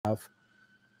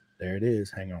There it is.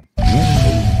 Hang on.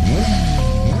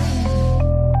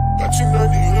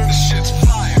 This shit's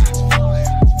fire.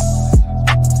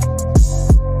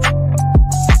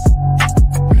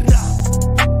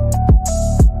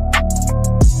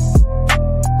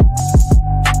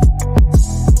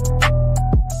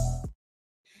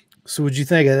 So what'd you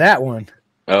think of that one?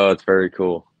 Oh, it's very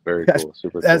cool. Very cool.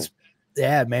 Super cool.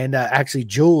 Yeah, man. Actually,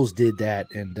 Jules did that,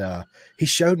 and he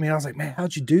showed me. And I was like, man,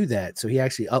 how'd you do that? So he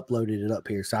actually uploaded it up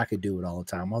here so I could do it all the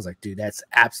time. I was like, dude, that's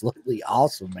absolutely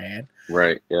awesome, man.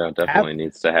 Right. Yeah, definitely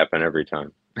needs to happen every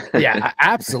time. Yeah,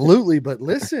 absolutely. But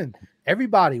listen,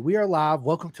 everybody, we are live.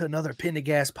 Welcome to another Pin to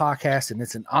Gas podcast, and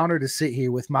it's an honor to sit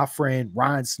here with my friend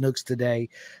Ryen Snooks today.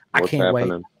 I can't wait.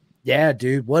 Yeah,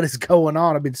 dude, what is going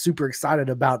on? I've been super excited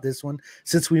about this one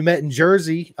since we met in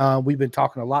Jersey. We've been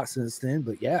talking a lot since then,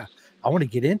 but yeah, I want to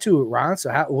get into it, Ryen.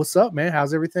 So what's up, man?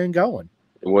 How's everything going?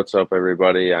 What's up,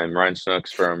 everybody? I'm Ryen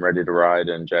Snooks from Ready to Ride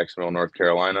in Jacksonville, North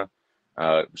Carolina.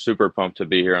 Super pumped to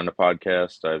be here on the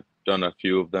podcast. I've done a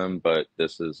few of them, but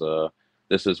this is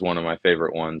one of my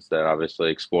favorite ones that obviously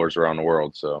explores around the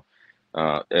world. So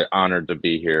honored to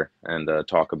be here and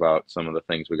talk about some of the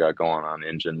things we got going on,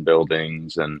 engine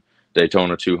buildings and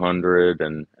Daytona 200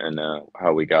 and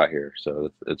how we got here.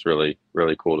 So it's really,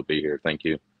 really cool to be here. Thank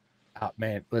you.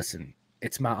 Man, listen,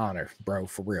 it's my honor, bro,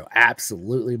 for real.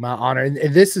 Absolutely my honor. And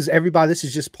this is everybody. This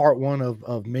is just part one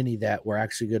of many that we're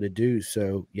actually going to do.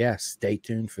 So yeah, stay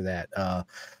tuned for that.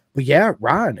 But yeah,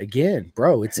 Ryen, again,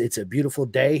 bro, it's a beautiful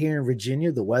day here in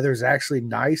Virginia. The weather's actually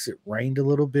nice. It rained a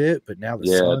little bit, but now the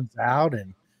sun's out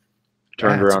and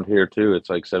turned around here too.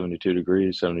 It's like 72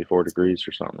 degrees, 74 degrees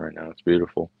or something right now. It's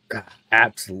beautiful.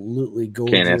 Absolutely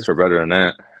gorgeous. Can't ask for better than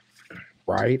that.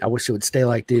 Right. I wish it would stay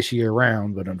like this year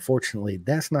round, but unfortunately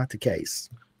that's not the case.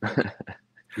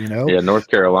 You know? Yeah, North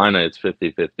Carolina, it's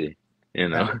 50-50, you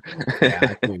know.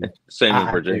 Yeah, Same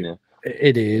in Virginia.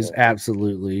 It is,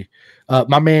 absolutely.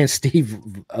 My man Steve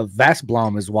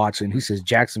Vasblom is watching. He says,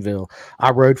 Jacksonville.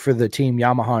 I rode for the team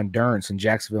Yamaha Endurance in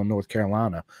Jacksonville, North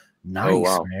Carolina. Nice,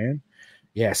 wow. Man.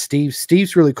 Yeah,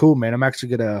 Steve's really cool, man. I'm actually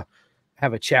gonna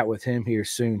have a chat with him here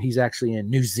soon. He's actually in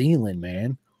New Zealand,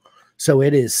 man. So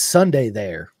it is Sunday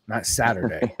there, not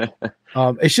Saturday.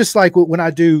 It's just like when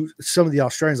I do some of the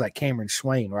Australians, like Cameron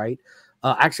Swain, right?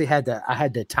 I actually had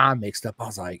the time mixed up. I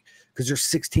was like, because they're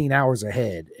 16 hours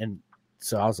ahead, and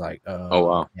so I was like, oh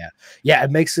wow, yeah,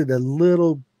 it makes it a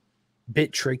little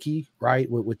bit tricky, right?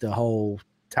 With the whole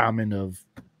timing of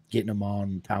getting them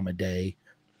on time of day,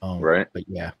 right? But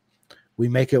yeah, we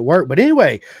make it work. But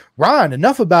anyway, Ryen,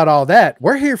 enough about all that.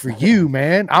 We're here for you,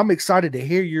 man. I'm excited to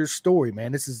hear your story,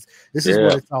 man. This is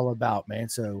what it's all about, man.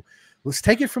 So let's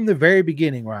take it from the very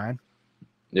beginning, Ryen.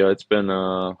 Yeah, it's been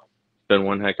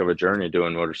one heck of a journey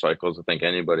doing motorcycles. I think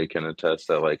anybody can attest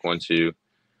that, like, once you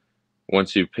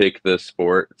pick this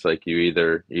sport, it's like you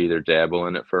either dabble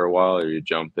in it for a while or you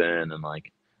jump in. And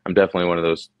like, I'm definitely one of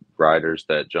those riders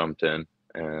that jumped in.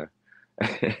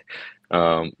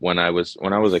 When I was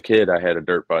a kid, I had a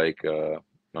dirt bike.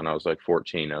 When I was like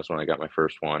 14, that was when I got my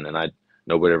first one, and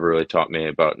nobody ever really taught me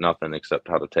about nothing except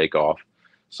how to take off.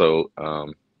 So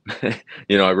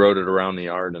you know, I rode it around the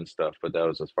yard and stuff, but that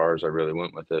was as far as I really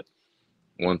went with it.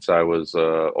 Once I was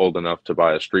old enough to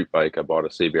buy a street bike, I bought a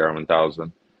CBR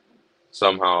 1000.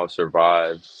 Somehow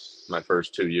survived my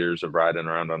first 2 years of riding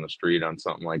around on the street on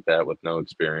something like that with no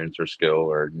experience or skill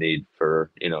or need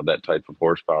for, you know, that type of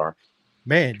horsepower.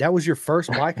 Man, that was your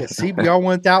first bike, a CBR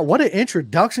 1000. What an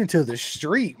introduction to the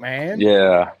street, man.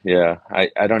 Yeah.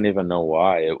 I don't even know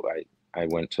why. I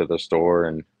went to the store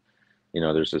and, you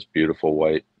know, there's this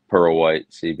beautiful pearl white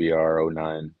CBR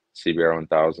 09 CBR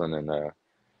 1000, and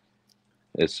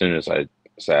as soon as I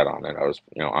sat on it, I was,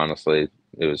 you know, honestly,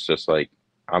 it was just like,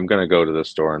 I'm going to go to the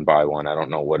store and buy one. I don't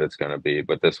know what it's going to be,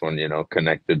 but this one, you know,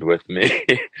 connected with me.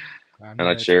 And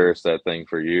I cherished that thing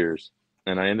for years.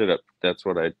 And I ended up, that's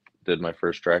what I did my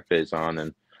first track days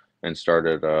on, and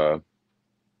started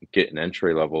getting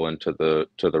entry level into the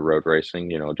road racing,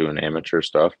 you know, doing amateur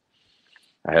stuff.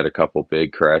 I had a couple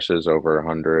big crashes over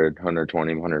 100,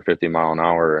 120, 150 mile an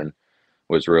hour, and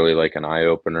was really like an eye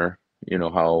opener, you know,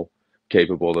 how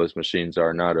capable those machines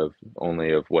are, not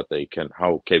only of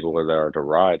how capable they are to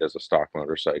ride as a stock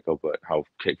motorcycle, but how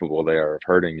capable they are of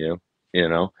hurting you, you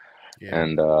know? Yeah.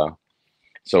 And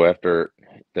so after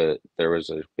there was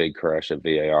a big crash at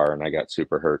VAR and I got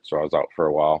super hurt, so I was out for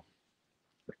a while.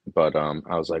 But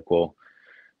I was like, well,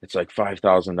 it's like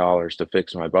 $5,000 to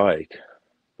fix my bike,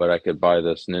 but I could buy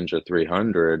this Ninja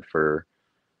 300 for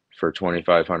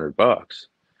 $2,500.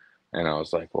 And I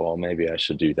was like, well, maybe I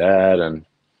should do that. And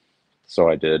so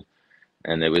I did.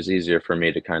 And it was easier for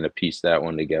me to kind of piece that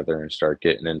one together and start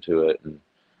getting into it. And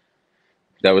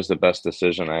that was the best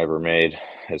decision I ever made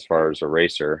as far as a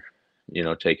racer,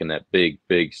 taking that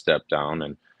big step down.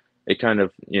 And it kind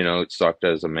of, it sucked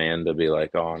as a man to be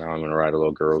like, oh, now I'm going to ride a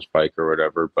little girl's bike or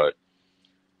whatever. But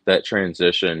that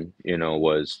transition,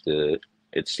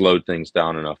 it slowed things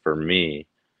down enough for me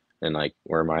and like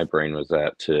where my brain was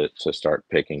at to start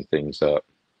picking things up.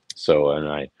 So, and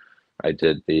I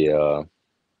did the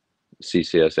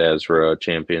CCS ASRA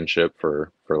championship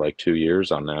for like 2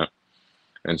 years on that,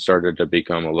 and started to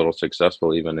become a little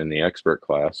successful even in the expert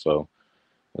class. So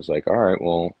I was like, all right,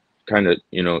 well, kind of,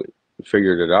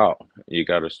 figured it out. You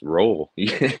got to roll.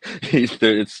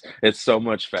 It's so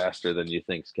much faster than you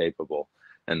think's capable,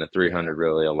 and the 300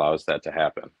 really allows that to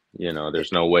happen.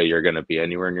 There's no way you're going to be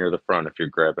anywhere near the front if you're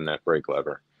grabbing that brake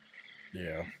lever.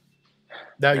 Yeah.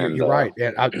 No, you're right.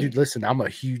 And dude, listen, I'm a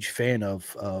huge fan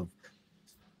of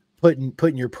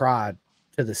putting your pride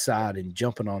to the side and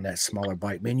jumping on that smaller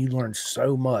bike. Man, you learn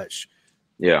so much.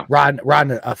 Yeah.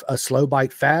 Riding a slow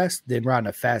bike fast, then riding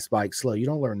a fast bike slow. You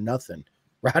don't learn nothing.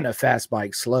 Riding a fast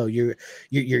bike slow, you're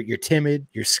timid,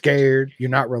 you're scared, you're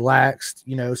not relaxed,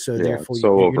 so therefore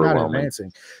you're not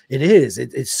advancing. It is.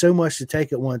 It's so much to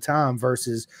take at one time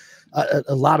versus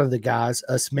a lot of the guys,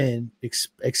 us men,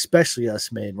 especially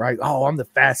us men, right? Oh, I'm the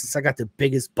fastest. I got the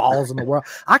biggest balls in the world.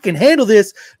 I can handle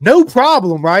this, no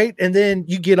problem, right? And then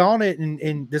you get on it,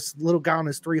 and this little guy on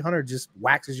his 300 just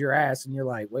waxes your ass, and you're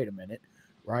like, wait a minute,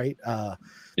 right? But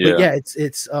yeah, it's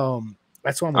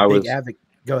that's why I'm a big advocate.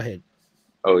 Go ahead.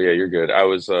 Oh yeah, you're good. I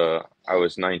was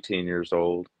 19 years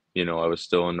old. I was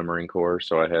still in the Marine Corps,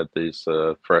 so I had these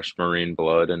fresh Marine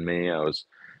blood in me. I was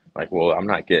like, well, I'm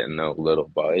not getting no little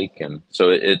bike. And so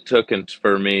it took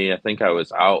for me, I think I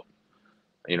was out,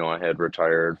 I had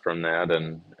retired from that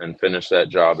and finished that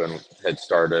job and had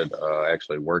started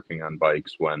actually working on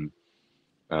bikes when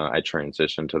I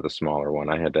transitioned to the smaller one.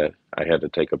 I had to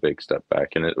take a big step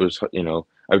back, and it was,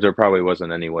 there probably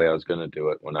wasn't any way I was going to do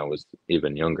it when I was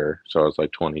even younger. So I was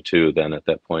like 22 then, at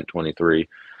that point 23.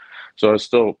 So I was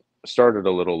still started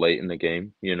a little late in the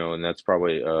game, and that's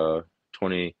probably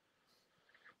 20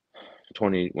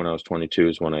 when I was 22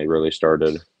 is when I really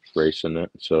started racing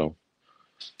it. So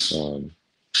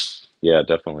yeah,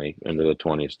 definitely into the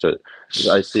 20s.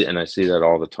 I see that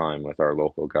all the time with our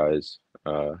local guys.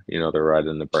 They're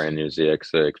riding the brand new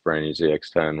ZX6, brand new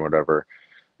ZX10, whatever,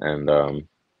 and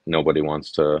nobody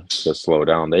wants to slow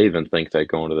down. They even think that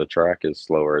going to the track is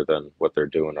slower than what they're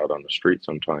doing out on the street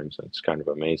sometimes. It's kind of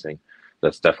amazing.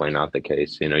 That's definitely not the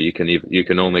case. You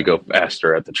can only go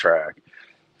faster at the track.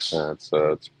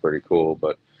 It's pretty cool.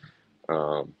 But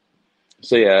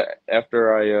so yeah,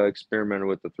 after I experimented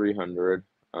with the 300,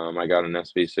 I got an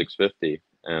SV650,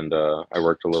 and I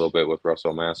worked a little bit with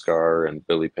Russell Mascar and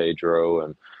Billy Pedro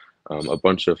and a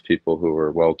bunch of people who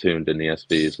were well tuned in the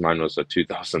SVs. Mine was a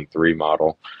 2003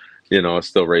 model. I was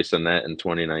still racing that in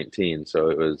 2019,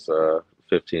 so it was a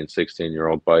 15,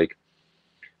 16-year-old bike,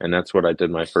 and that's what I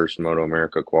did my first Moto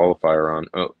America qualifier on.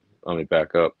 Oh, let me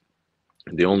back up.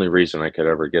 The only reason I could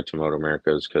ever get to Moto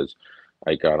America is because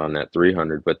I got on that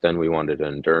 300, but then we wanted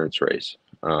an endurance race.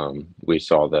 We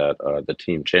saw that the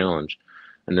team challenge,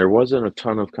 and there wasn't a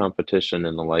ton of competition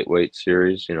in the lightweight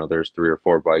series. There's 3 or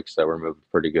 4 bikes that were moving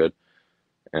pretty good.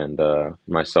 And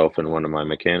myself and one of my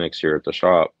mechanics here at the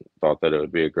shop thought that it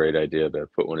would be a great idea to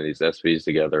put one of these SVs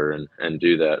together and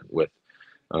do that with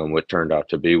what turned out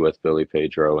to be with Billy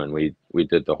Pedro. And we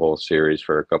did the whole series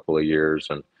for a couple of years,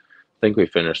 and I think we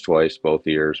finished twice both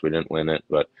years. We didn't win it,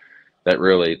 but that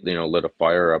really, lit a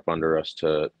fire up under us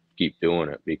to keep doing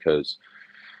it, because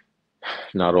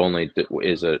not only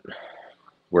is it,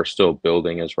 we're still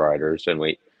building as riders, and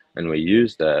we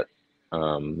use that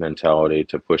mentality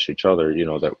to push each other,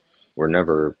 that you're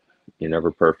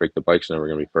never perfect. The bike's never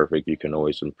going to be perfect. You can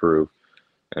always improve,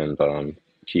 and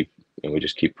we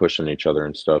just keep pushing each other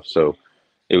and stuff. So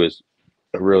it was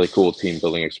a really cool team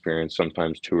building experience.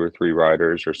 Sometimes 2 or 3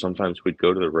 riders, or sometimes we'd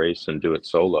go to the race and do it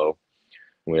solo.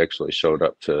 We actually showed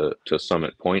up to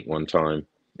Summit Point one time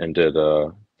and did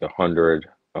the 100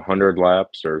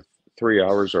 laps, or 3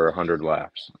 hours, or 100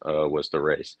 laps was the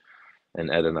race. And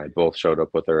Ed and I both showed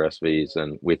up with our SVs,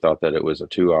 and we thought that it was a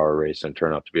 2-hour race and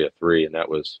turned out to be a 3. And that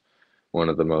was one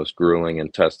of the most grueling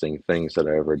and testing things that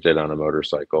I ever did on a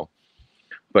motorcycle.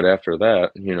 But after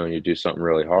that, you do something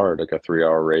really hard, like a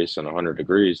 3-hour race and 100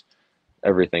 degrees,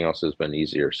 everything else has been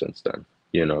easier since then,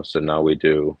 so now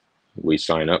we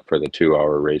sign up for the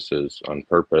 2-hour races on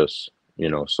purpose,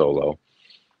 solo.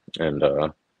 And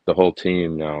the whole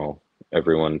team now,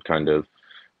 everyone kind of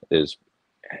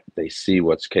they see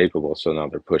what's capable, so now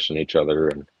they're pushing each other,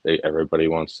 and everybody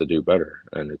wants to do better,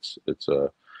 and it's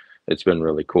been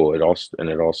really cool. It all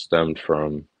stemmed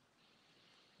from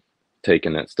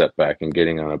taking that step back and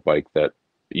getting on a bike that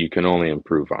you can only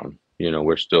improve on.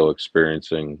 We're still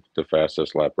experiencing the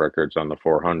fastest lap records on the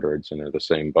 400s, and they're the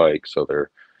same bike, so they're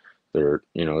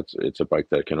it's a bike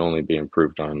that can only be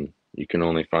improved on. You can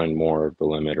only find more of the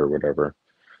limit or whatever,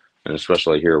 and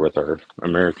especially here with our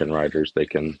American riders, we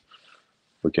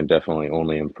can definitely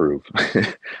only improve.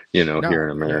 Here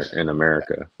in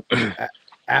America.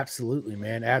 Absolutely,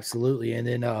 man. Absolutely. And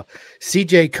then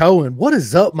CJ Cohen, what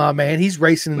is up, my man? He's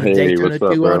racing in the Daytona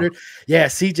 200. Yeah,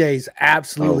 CJ's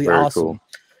absolutely awesome. Cool.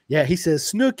 Yeah, he says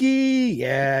Snooky.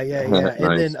 Yeah. Nice.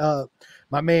 And then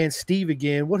my man Steve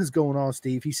again. What is going on,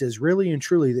 Steve? He says, really and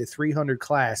truly, the 300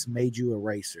 class made you a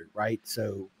racer, right?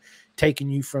 So taking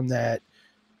you from that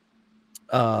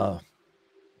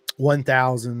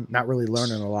 1,000, not really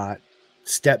learning a lot,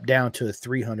 step down to a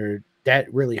 300.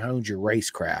 That really honed your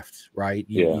racecraft, right?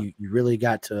 You really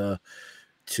got to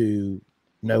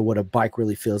know what a bike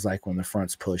really feels like when the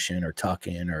front's pushing or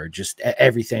tucking or just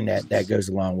everything that goes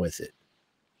along with it.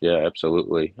 Yeah,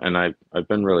 absolutely. And I've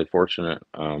been really fortunate.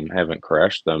 Haven't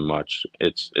crashed them much.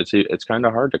 It's kind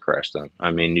of hard to crash them.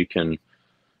 I mean,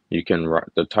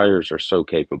 the tires are so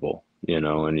capable,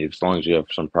 and as long as you have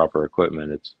some proper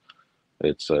equipment,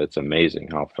 it's amazing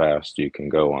how fast you can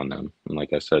go on them. And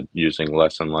like I said, using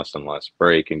less and less and less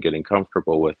brake and getting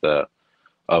comfortable with the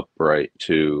upright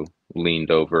to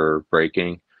leaned over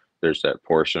braking. There's that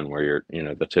portion where you're,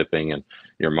 the tipping, and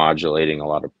you're modulating a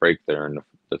lot of brake there. And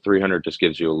the 300 just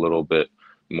gives you a little bit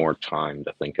more time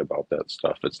to think about that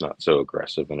stuff. It's not so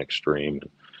aggressive and extreme.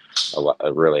 And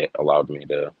it really allowed me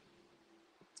to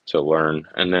learn.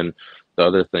 And then the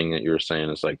other thing that you were saying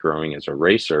is like growing as a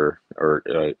racer, or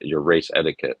your race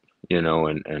etiquette,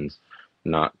 and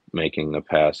not making the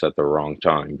pass at the wrong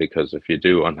time, because if you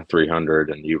do on the 300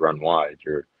 and you run wide,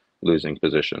 you're losing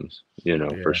positions,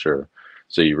 for sure.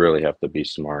 So you really have to be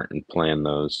smart and plan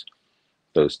those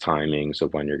timings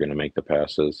of when you're going to make the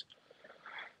passes.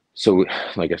 So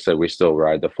like I said, we still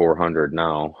ride the 400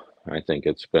 now. I think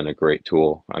it's been a great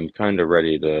tool. I'm kind of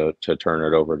ready to turn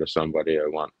it over to somebody. I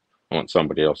want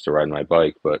somebody else to ride my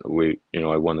bike, but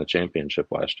I won the championship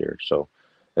last year, so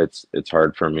it's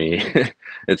hard for me.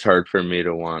 It's hard for me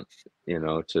to want,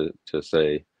 to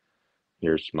say,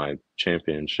 here's my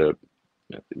championship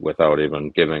without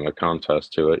even giving a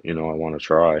contest to it. I want to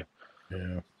try.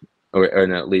 Yeah.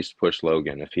 And at least push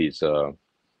Logan if he's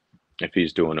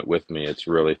doing it with me. It's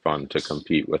really fun to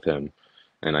compete with him,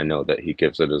 and I know that he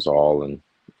gives it his all, and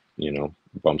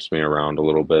bumps me around a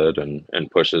little bit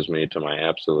and pushes me to my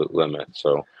absolute limit.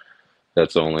 So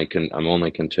that's I'm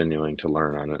only continuing to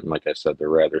learn on it. And like I said, they're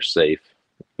rather safe.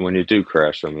 When you do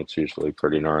crash them, it's usually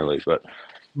pretty gnarly, but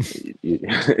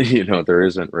there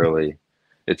isn't really,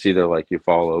 it's either like you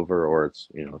fall over or it's,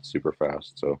 it's super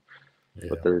fast. So,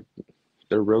 but they're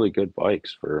really good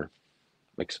bikes for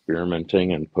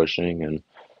experimenting and pushing and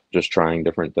just trying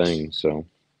different things. So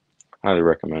highly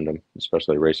recommend them,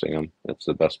 especially racing them. It's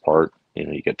the best part.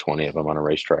 You get 20 of them on a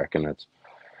racetrack, and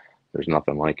there's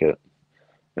nothing like it.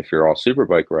 If you're all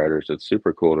superbike riders, it's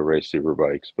super cool to race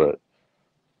superbikes, but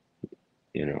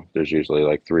there's usually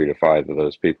like 3 to 5 of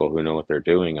those people who know what they're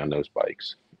doing on those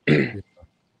bikes.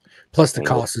 Plus the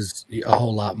cost is a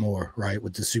whole lot more, right?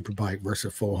 With the superbike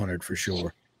versus 400 for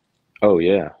sure. Oh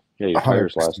yeah. Yeah. Your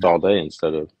tires last all day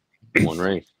instead of one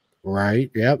race. Right.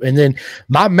 Yep. And then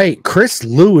my mate Chris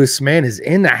Lewis, man, is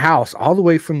in the house all the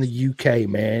way from the UK,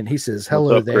 man. He says,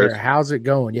 hello there. Chris? How's it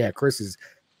going? Yeah, Chris is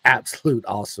absolute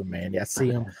awesome, man. Yeah, I see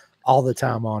him all the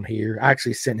time on here. I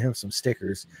actually sent him some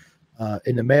stickers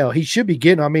in the mail. He should be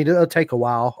getting, I mean, it'll take a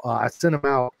while. I sent him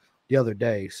out the other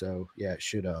day. So yeah, it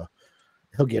should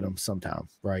he'll get them sometime,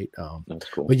 right? That's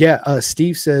cool. But yeah,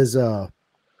 Steve says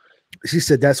she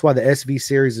said that's why the SV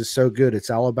series is so good. It's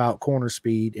all about corner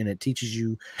speed, and it teaches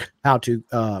you how to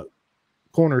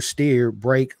corner steer,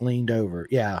 brake leaned over.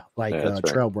 Yeah, like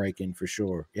trail braking for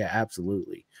sure. Yeah,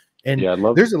 absolutely. And yeah,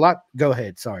 there's a lot. Go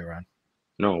ahead. Sorry, Ron.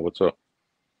 No, what's up?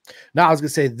 No, I was gonna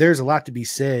say there's a lot to be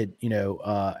said.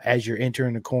 As you're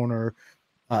entering the corner,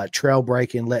 trail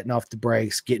braking, letting off the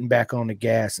brakes, getting back on the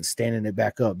gas, and standing it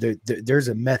back up. There's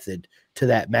a method to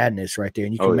that madness right there,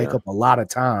 and you can make up a lot of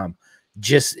time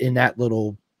just in that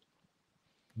little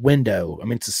window. I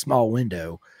mean, it's a small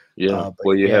window. Yeah.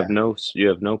 Well, you have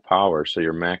no power, so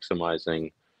you're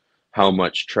maximizing how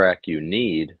much track you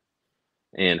need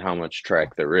and how much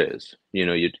track there is.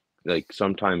 You like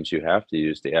sometimes you have to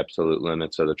use the absolute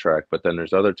limits of the track, but then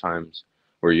there's other times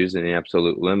where using the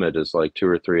absolute limit is like 2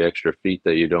 or 3 extra feet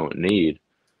that you don't need.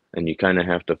 And you kind of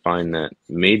have to find that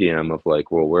medium of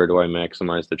like, well, where do I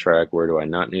maximize the track? Where do I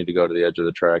not need to go to the edge of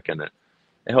the track? And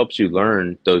it helps you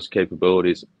learn those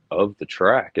capabilities of the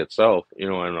track itself. You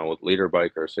know, I don't know, with leader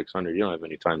bike or 600, you don't have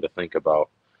any time to think about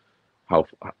how,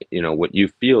 you know, what you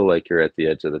feel like you're at the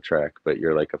edge of the track, but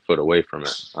you're like a foot away from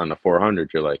it. On the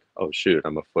 400, you're like, oh shoot,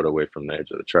 I'm a foot away from the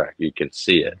edge of the track. You can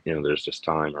see it, you know, there's just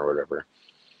time or whatever.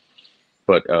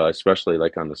 But especially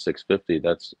like on the 650,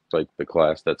 that's like the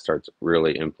class that starts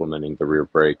really implementing the rear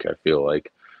brake, I feel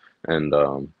like. And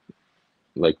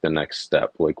like the next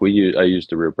step, like I used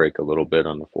the rear brake a little bit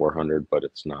on the 400, but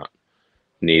it's not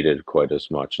needed quite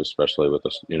as much, especially with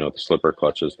the, you know, the slipper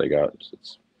clutches they got.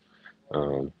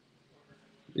 Um,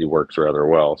 it works rather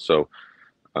well. So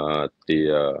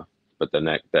the but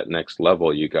that next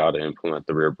level, you got to implement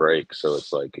the rear brake. So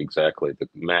it's like exactly the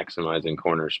maximizing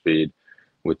corner speed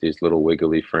with these little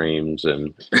wiggly frames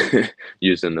and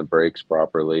using the brakes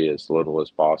properly as little as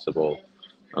possible.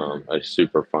 A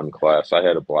super fun class. I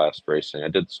had a blast racing.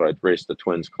 I raced the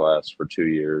twins class for 2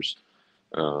 years,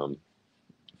 um,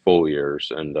 full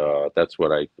years, and that's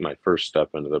what my first step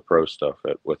into the pro stuff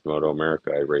with Moto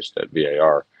America. I raced at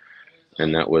VAR,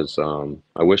 and that was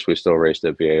I wish we still raced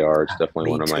at VAR. It's definitely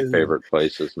Me one of my too. favorite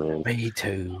places, man. Me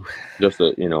too. Just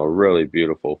a, you know, a really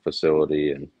beautiful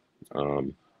facility, and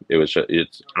um,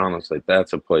 it's honestly,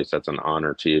 that's a place that's an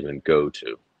honor to even go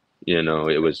to. You know,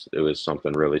 it was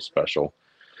something really special.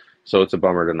 So it's a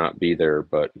bummer to not be there,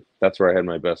 but that's where I had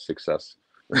my best success.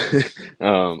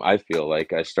 I feel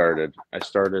like I started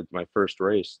my first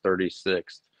race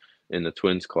 36th in the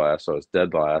twins class. So I was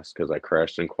dead last because I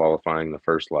crashed in qualifying the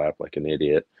first lap like an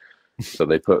idiot. So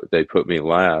they put me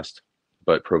last,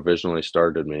 but provisionally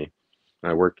started me.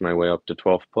 I worked my way up to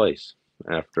 12th place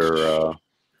after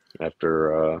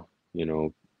after you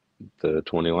know, the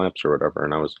 20 laps or whatever,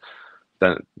 and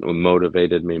that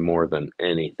motivated me more than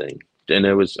anything. And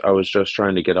I was just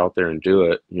trying to get out there and do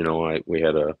it. You know, we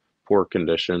had a poor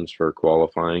conditions for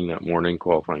qualifying that morning,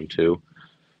 qualifying two.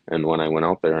 And when I went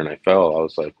out there and I fell, I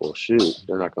was like, well, shoot,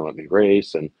 they're not going to let me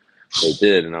race. And they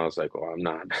did. And I was like, well, I'm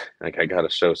not, like, I got to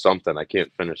show something. I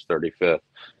can't finish 35th,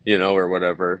 you know, or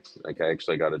whatever. Like, I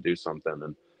actually got to do something.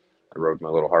 And I rode my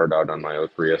little heart out on my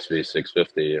 '03 SV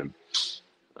 650. And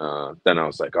then I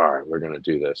was like, all right, we're going to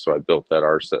do this. So I built that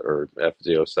or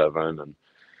FZ07 and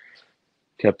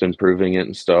kept improving it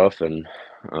and stuff. And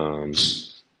um,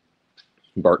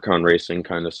 BartCon Racing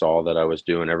kind of saw that I was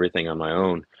doing everything on my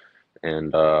own.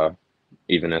 And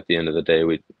even at the end of the day,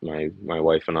 my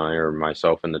wife and I, or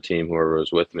myself and the team, whoever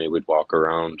was with me, we'd walk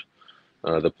around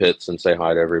the pits and say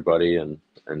hi to everybody and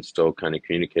still kind of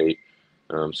communicate.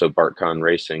 So BartCon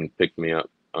Racing picked me up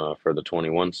for the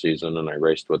 21 season, and I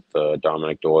raced with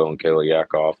Dominic Doyle and Kayla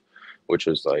Yakov, which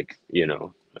was like, you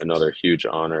know, another huge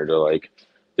honor to like,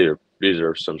 these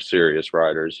are some serious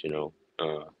riders, you know.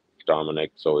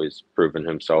 Dominic's always proven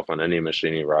himself on any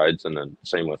machine he rides, and then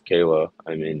same with Kayla.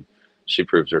 I mean, she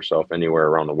proves herself anywhere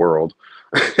around the world.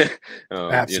 You know,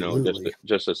 Absolutely.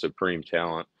 just a supreme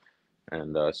talent.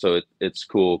 And so it's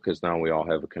cool because now we all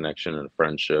have a connection and a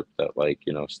friendship that, like,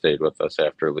 you know, stayed with us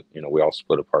after, you know, we all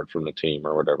split apart from the team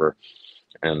or whatever.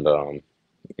 And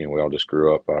you know, we all just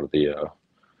grew up out of the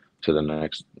to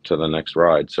the next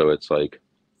ride. So it's like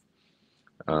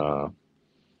uh,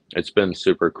 it's been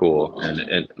super cool.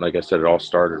 And like I said, it all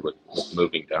started with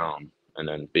moving down and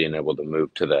then being able to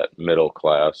move to that middle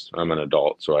class. I'm an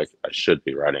adult, so I should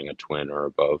be riding a twin or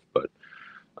above, but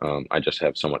I just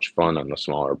have so much fun on the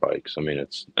smaller bikes. I mean,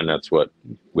 that's what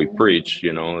we preach,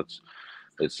 you know,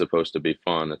 it's supposed to be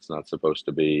fun. It's not supposed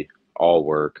to be all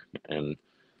work. And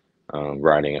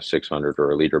riding a 600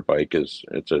 or a liter bike it's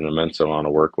an immense amount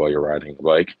of work while you're riding the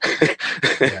bike.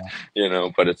 Yeah. You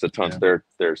know, but it's a ton. Yeah.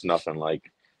 There's nothing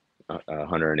like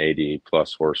 180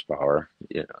 plus horsepower.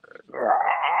 You know,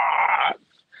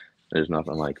 there's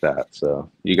nothing like that. So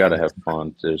you got to have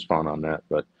fun. There's fun on that,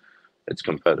 but it's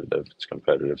competitive. It's a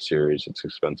competitive series. It's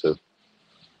expensive.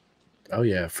 Oh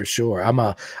yeah, for sure. I'm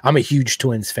a huge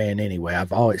Twins fan anyway.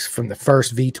 I've always, from the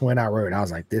first V twin I rode, I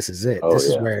was like, this is it. Oh, This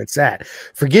is yeah. where it's at.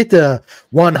 Forget the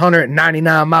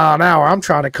 199 mile an hour. I'm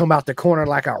trying to come out the corner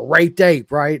like a raped ape,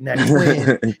 right? And that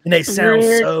twin, and they sound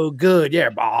so good. Yeah,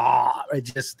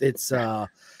 it's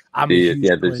I'm a huge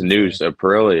There's Twins news fan.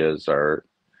 Aprilias are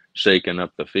shaking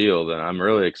up the field, and I'm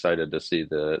really excited to see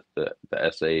the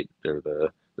S8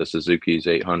 or the Suzuki's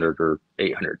 800 or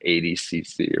 880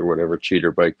 cc or whatever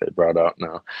cheater bike they brought out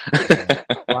now. Yeah,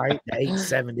 right, the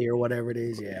 870 or whatever it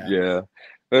is. Yeah, Yeah,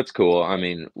 that's cool. I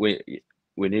mean, we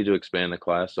need to expand the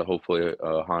class. So hopefully,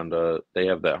 Honda, they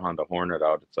have that Honda Hornet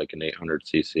out. It's like an 800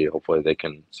 cc. Hopefully,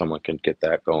 someone can get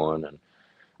that going, and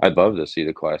I'd love to see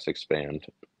the class expand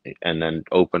and then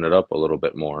open it up a little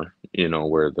bit more. You know,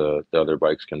 where the other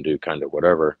bikes can do kind of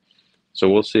whatever. So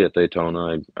we'll see at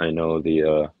Daytona. I know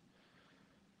the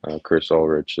Chris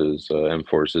Ulrich's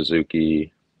M4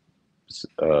 Suzuki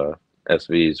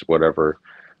SVs, whatever,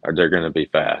 they're going to be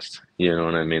fast. You know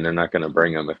what I mean? They're not going to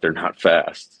bring them if they're not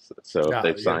fast. So No,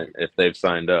 if they've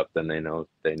signed up, then they know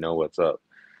what's up.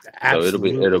 So it'll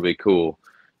absolutely. be cool.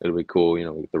 It'll be cool. You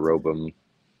know, with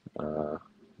uh,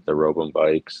 the Robum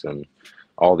bikes and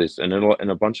all these, and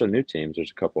a bunch of new teams.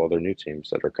 There's a couple other new teams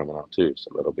that are coming out too.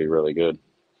 So that'll be really good.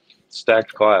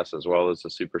 Stacked class as well as the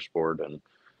super sport and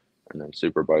then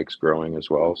super bikes growing as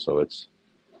well. So it's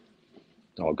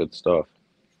all good stuff.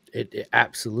 It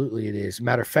absolutely it is.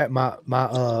 Matter of fact,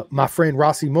 my friend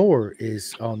Rossi Moore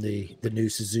is on the new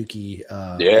Suzuki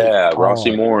Yeah,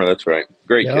 Rossi 8R. Moore. That's right.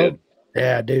 Great Yep. kid.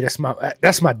 Yeah, dude,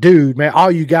 that's my dude, man. All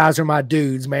you guys are my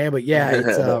dudes, man. But yeah,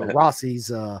 it's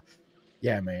Rossi's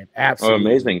yeah, man. Oh,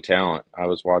 Absolutely. amazing talent. I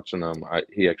was watching him.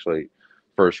 He actually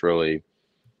first really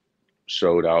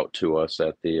showed out to us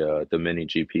at the mini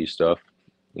GP stuff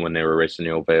when they were racing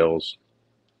the Ovales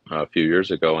a few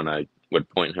years ago, and I would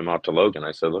point him out to Logan.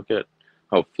 I said, "Look at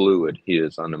how fluid he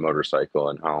is on the motorcycle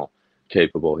and how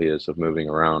capable he is of moving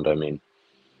around. I mean,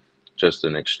 just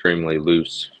an extremely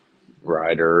loose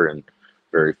rider and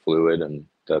very fluid, and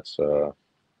that's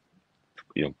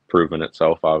proven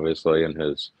itself obviously in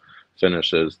his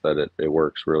finishes that it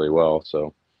works really well.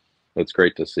 So it's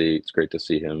great to see. It's great to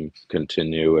see him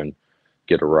continue and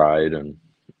get a ride and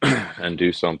and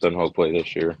do something. Hopefully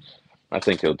this year, I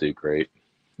think he'll do great,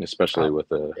 especially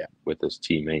Oh, yeah, with his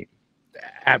teammate.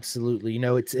 absolutely. You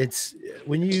know, it's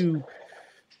when you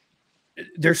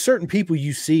there's certain people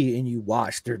you see and you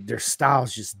watch their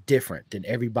style's just different than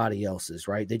everybody else's,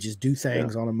 right? They just do Yeah.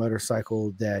 things on a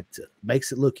motorcycle that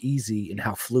makes it look easy and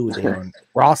how fluid they are. And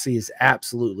Rossi is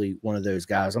absolutely one of those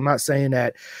guys. I'm not saying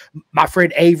that my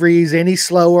friend Avery is any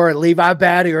slower, or Levi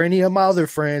Batty, or any of my other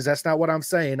friends. That's not what I'm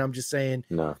saying. I'm just saying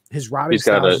No, his riding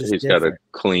style is just he's got a different.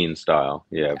 clean style.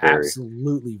 Yeah, very.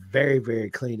 Absolutely, very, very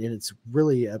clean, and it's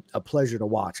really a pleasure to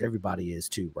watch. Everybody is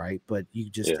too, right? But you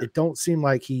just Yeah. it don't seem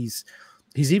like he's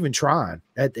even trying.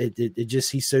 It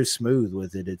just he's so smooth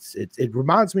with it. It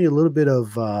reminds me a little bit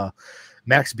of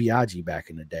Max Biaggi back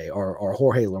in the day, or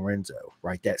Jorge Lorenzo,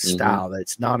 right? That Mm-hmm. style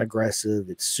that's non-aggressive,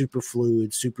 it's super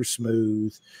fluid, super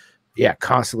smooth. Yeah,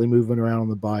 constantly moving around on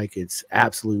the bike. It's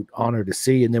absolute honor to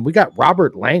see. And then we got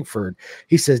Robert Langford.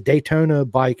 He says Daytona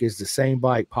bike is the same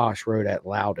bike Posh rode at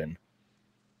Loudon.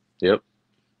 Yep.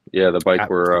 Yeah, the bike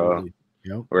Absolutely.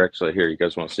 Yep. we're actually here. You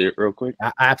guys want to see it real quick?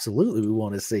 Absolutely, we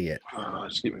want to see it.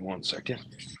 Just give me 1 second.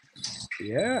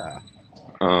 Yeah.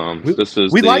 This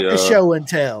is We like the the show and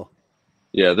tell.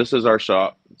 yeah, this is our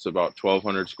shop. It's about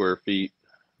 1,200 square feet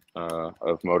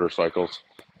of motorcycles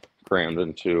crammed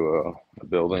into a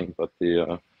building. But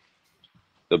the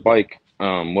bike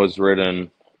was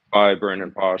ridden by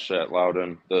Brandon Posh at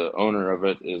Loudon. The owner of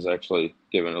it is actually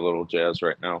giving a little jazz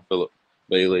right now, Philip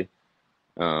Bailey.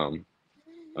 Um,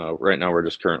 right now, we're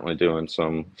just currently doing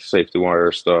some safety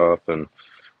wire stuff and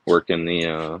working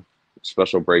the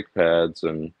special brake pads.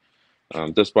 And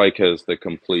this bike has the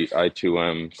complete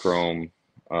I2M Chrome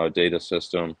data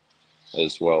system,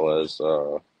 as well as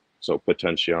so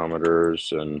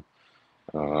potentiometers and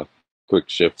quick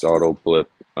shift auto blip.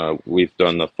 We've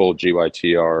done the full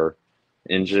GYTR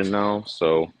engine now,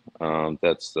 so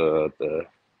that's the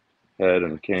head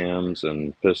and cams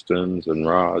and pistons and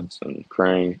rods and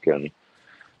crank and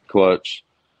clutch.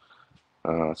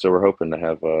 So we're hoping to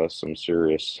have some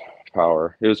serious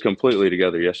power. It was completely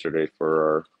together yesterday for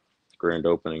our grand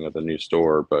opening of the new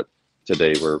store, but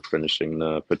today we're finishing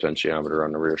the potentiometer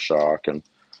on the rear shock and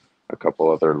a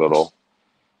couple other little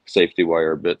safety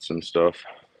wire bits and stuff.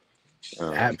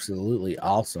 Absolutely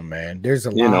awesome, man. There's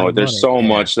a lot of There's money so there,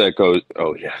 much that goes.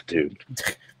 Oh yeah, dude.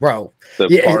 bro. The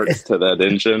Yeah, parts to that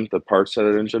engine,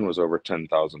 was over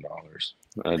 $10,000.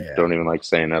 I yeah. don't even like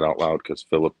saying that out loud because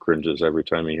Philip cringes every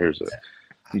time he hears it.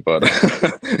 But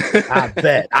I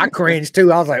bet I cringed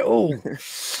too. I was like, oh,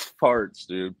 parts,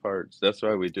 dude, parts. That's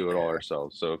why we do it all yeah.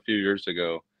 ourselves. So a few years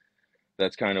ago,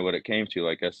 that's kind of what it came to.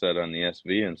 Like I said on the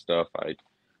SV and stuff, I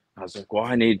was like, well,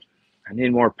 I need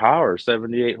more power,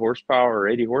 78 horsepower or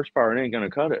 80 horsepower. It ain't gonna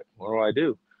cut it. What do I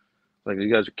do? Like,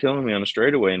 you guys are killing me on the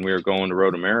straightaway, and we were going to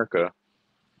Road America.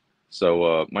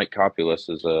 So Mike Copulus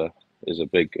is a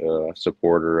big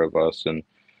supporter of us and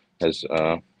has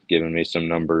given me some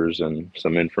numbers and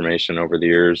some information over the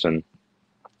years, and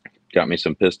got me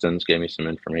some pistons, gave me some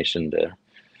information to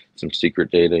some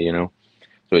secret data,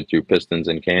 So it threw pistons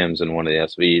and cams in one of the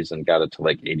SVs and got it to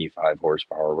like 85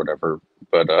 horsepower or whatever.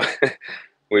 But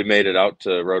we made it out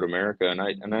to Road America, and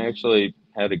I actually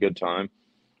had a good time.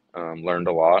 Learned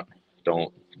a lot.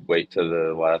 Don't wait to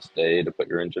the last day to put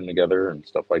your engine together and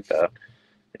stuff like that.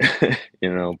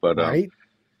 But right.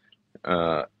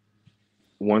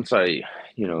 Once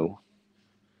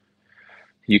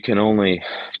you can only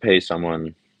pay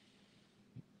someone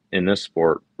in this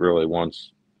sport really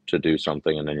once to do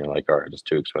something, and then you're like, all right, it's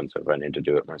too expensive, I need to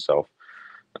do it myself.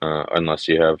 Unless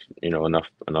you have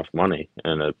enough money,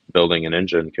 and building an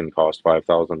engine can cost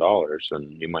 $5,000,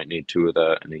 and you might need two of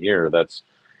that in a year.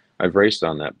 I've raced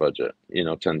on that budget,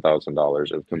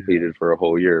 $10,000. I've Yeah. competed for a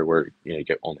whole year where you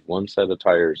get only one set of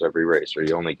tires every race, or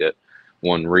you only get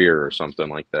one rear or something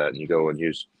like that, and you go and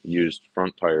use used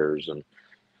front tires, and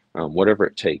whatever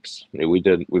it takes. We've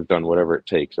done whatever it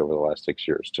takes over the last 6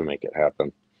 years to make it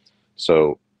happen.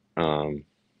 So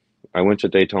I went to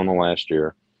Daytona last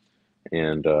year,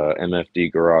 and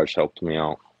MFD Garage helped me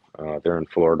out. They're in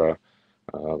Florida,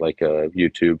 like a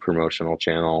YouTube promotional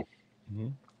channel.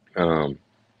 Mm-hmm.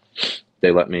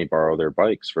 They let me borrow their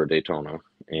bikes for Daytona,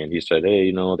 and he said,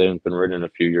 hey, they haven't been ridden in a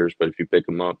few years, but if you pick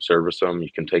them up, service them, you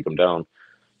can take them down.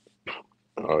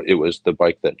 It was the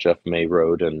bike that Jeff May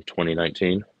rode in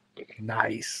 2019.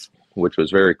 Nice. Which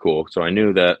was very cool. So I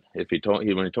knew that when he told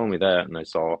me that, and I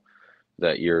saw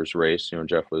that year's race,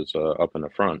 Jeff was up in the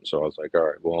front. So I was like, all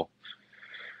right, well,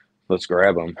 let's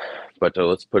grab him. But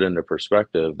let's put into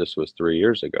perspective, this was 3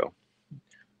 years ago.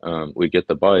 We get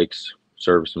the bikes,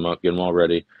 service them up, get them all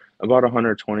ready. About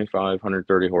 125,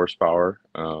 130 horsepower,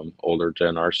 older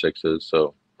Gen R6s,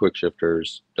 so quick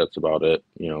shifters, that's about it,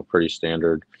 pretty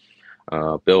standard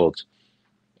builds.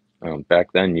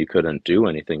 Back then, you couldn't do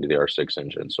anything to the R6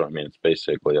 engine. So, I mean, it's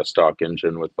basically a stock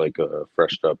engine with like a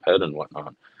freshed up head and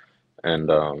whatnot. And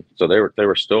so they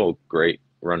were still great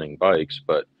running bikes,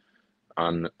 but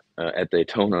at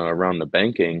Daytona around the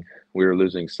banking, we were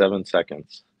losing 7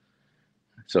 seconds.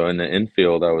 So in the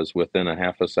infield, I was within a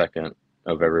half a second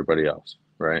of everybody else,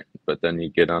 right? But then you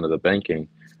get onto the banking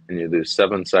and you lose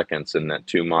 7 seconds in that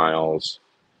 2 miles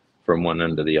from one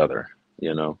end to the other,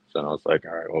 So I was like,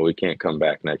 all right, well, we can't come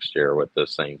back next year with the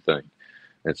same thing.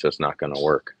 It's just not going to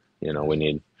work.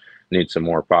 We need some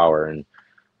more power. And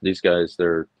these guys,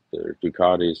 they're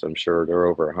Ducatis, I'm sure they're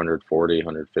over 140,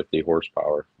 150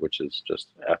 horsepower, which is just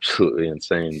absolutely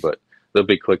insane. But they'll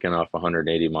be clicking off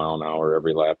 180 mile an hour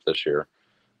every lap this year.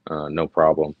 No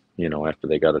problem, after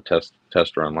they got a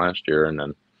test run last year. And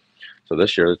then, so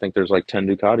this year, I think there's like 10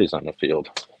 Ducatis on the field.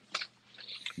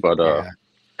 But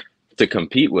to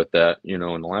compete with that, and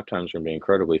the lap times are going to be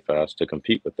incredibly fast. To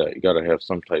compete with that, you got to have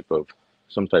some type of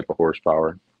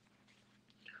horsepower.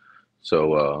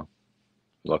 So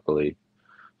luckily,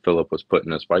 Philip was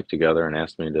putting this bike together and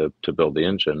asked me to build the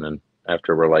engine. And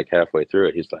after we're like halfway through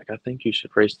it, he's like, I think you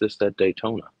should race this at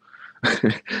Daytona.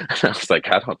 And I was like,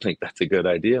 I don't think that's a good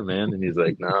idea, man. And he's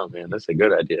like, no, man, that's a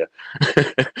good idea.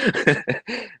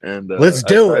 And let's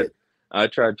do it. I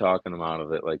tried talking him out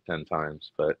of it like 10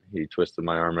 times, but he twisted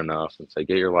my arm enough and said,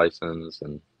 get your license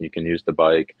and you can use the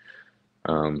bike.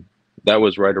 That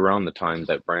was right around the time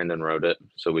that Brandon rode it.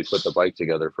 So we put the bike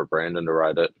together for Brandon to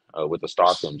ride it with a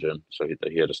stock engine. So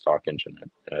he had a stock engine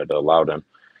that allowed him.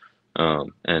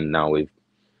 And now we've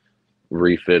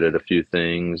refitted a few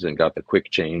things and got the quick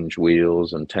change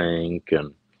wheels and tank.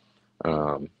 And,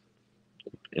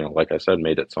 like I said,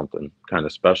 made it something kind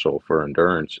of special for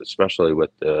endurance, especially with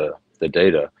the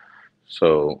data.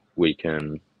 So we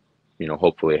can,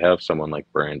 hopefully have someone like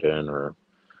Brandon or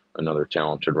another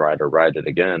talented rider ride it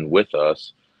again with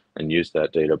us and use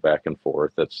that data back and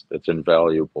forth. That's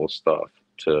invaluable stuff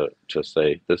to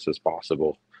say, this is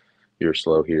possible. You're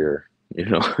slow here,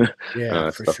 Yeah,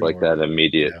 stuff sure. like that.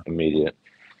 Immediate.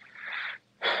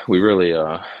 We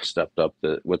really stepped up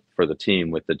for the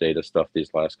team with the data stuff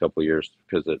these last couple of years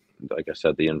because like I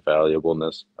said, the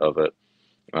invaluableness of it.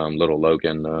 Little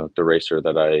Logan, the racer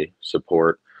that I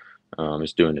support,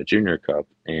 is doing a junior cup,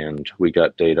 and we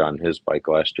got data on his bike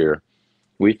last year.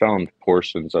 We found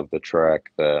portions of the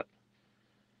track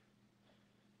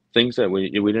things that we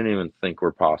didn't even think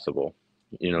were possible.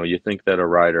 You think that a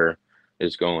rider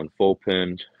is going full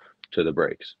pinned to the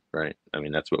brakes, right? I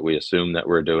mean, that's what we assume that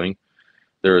we're doing.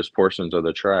 There was portions of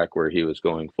the track where he was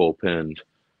going full pinned,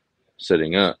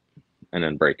 sitting up, and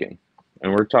then braking.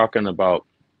 And we're talking about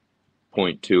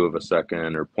 0.2 of a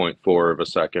second or 0.4 of a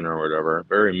second or whatever,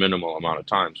 very minimal amount of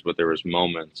times, but there was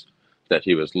moments that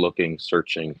he was looking,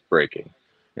 searching, braking,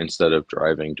 instead of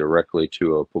driving directly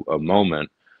to a moment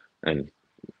and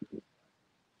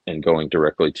going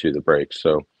directly to the brakes.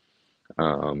 So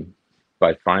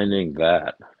by finding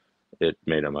that, it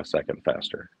made him a second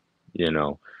faster,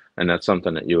 and that's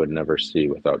something that you would never see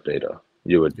without data.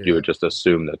 You would just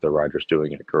assume that the rider's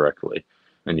doing it correctly,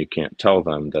 and you can't tell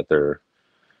them that they're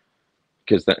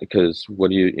because what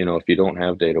do you, if you don't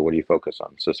have data, what do you focus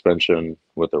on? Suspension,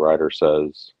 what the rider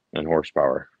says, and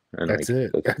horsepower. And That's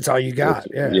it. That's all you got.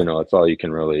 Yeah. That's all you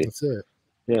can really. That's it.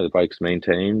 Yeah, the bike's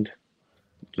maintained.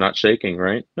 It's not shaking,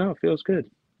 right? No, it feels good.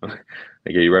 Like,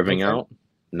 are you revving out?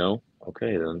 No.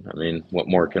 Okay, then. I mean, what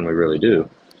more can we really do?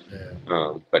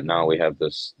 Yeah. But now we have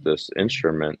this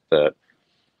instrument that,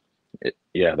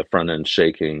 the front end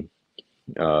shaking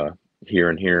here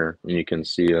and here, and you can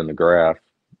see on the graph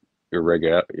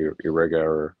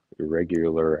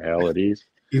irregularities.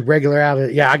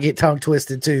 Irregularity. Yeah, I get tongue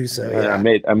twisted too. So yeah.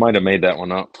 I might have made that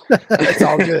one up. It's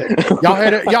all good. Y'all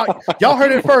heard it. Y'all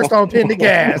heard it first on Pin to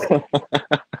Gas.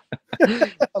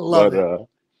 I love it.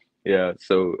 Yeah.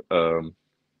 So, I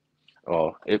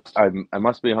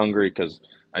must be hungry because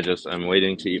I'm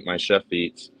waiting to eat my Chef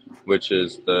Eats, which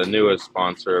is the newest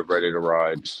sponsor of Ready to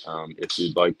Ride. If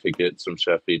you'd like to get some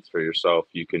Chef Eats for yourself,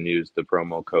 you can use the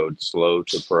promo code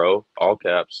SLOW2PRO, all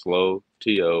caps, SLOW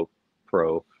TO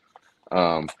PRO,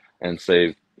 and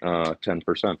save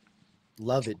 10%.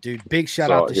 Love it, dude. Big shout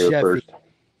out to Chef Eats.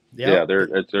 Yep.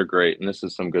 Yeah, they're great, and this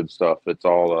is some good stuff. It's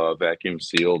all vacuum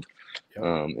sealed.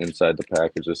 Inside the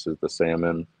package. This is the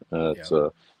salmon. It's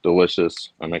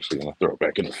delicious. I'm actually gonna throw it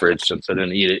back in the fridge since I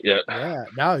didn't eat it yet. Yeah,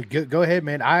 no, go ahead,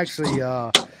 man. I actually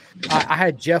I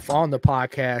had Jeff on the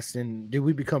podcast, and dude,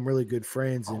 we become really good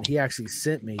friends. And he actually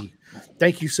sent me.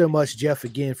 Thank you so much, Jeff,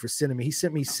 again for sending me. He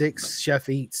sent me 6 Chef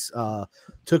Eats.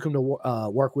 Took them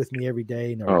to work with me every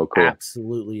day, and they're cool.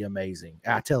 Absolutely amazing.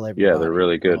 I tell everybody. Yeah, they're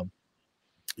really good.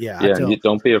 And you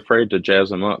don't be afraid to jazz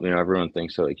them up. Everyone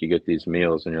thinks that, like, you get these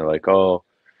meals and you're like,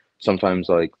 sometimes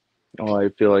like, I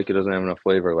feel like it doesn't have enough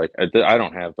flavor. Like, I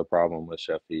don't have the problem with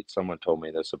Chef Eats. Someone told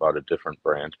me this about a different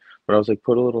brand, but I was like,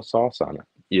 put a little sauce on it.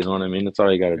 You know what I mean? That's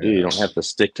all you got to do. You don't have to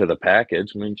stick to the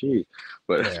package. I mean, geez,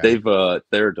 but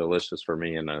they're delicious for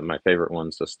me. And my favorite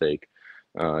one's the steak,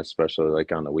 especially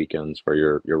like on the weekends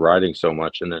where you're riding so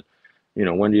much. And then,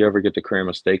 when do you ever get to cram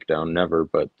a steak down? Never,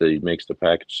 but it makes the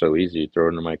package so easy. You throw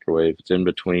it in the microwave. It's in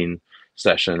between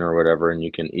session or whatever, and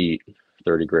you can eat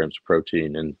 30 grams of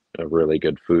protein and a really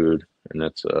good food, and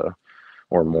that's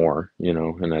or more,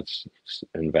 and that's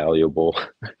invaluable.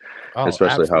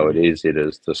 Especially absolutely. how easy it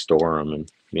is to store them,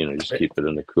 and just keep it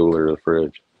in the cooler or the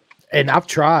fridge. And I've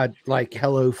tried like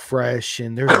Hello Fresh,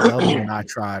 and there's another one I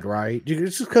tried, right?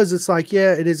 It's just because it's like,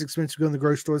 it is expensive to go in the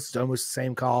grocery store. It's almost the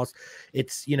same cost.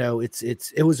 It's,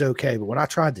 it was okay. But when I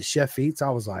tried the Chef Eats, I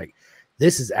was like,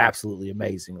 this is absolutely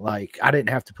amazing. Like, I didn't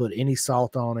have to put any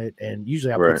salt on it. And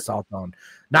usually I put salt on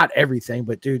not everything,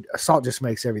 but dude, salt just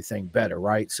makes everything better,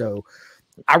 right? So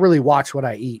I really watch what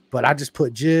I eat, but I just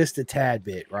put just a tad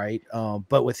bit, right?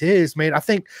 But with his, man, I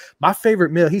think my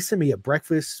favorite meal, he sent me a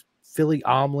breakfast Philly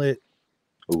omelet.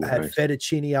 I had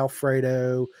fettuccine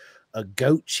Alfredo, a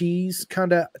goat cheese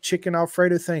kind of chicken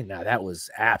Alfredo thing. Now that was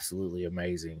absolutely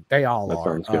amazing. They all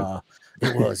are.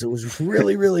 It was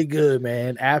really, really good,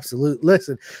 man. Absolute.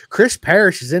 Listen, Chris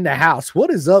Parrish is in the house. What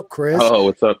is up, Chris? Oh,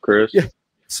 what's up, Chris? Yeah.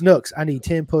 Snooks, I need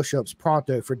 10 push-ups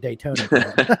pronto for Daytona.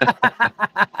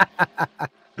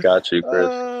 Got you,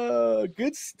 Chris.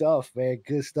 Good stuff, man.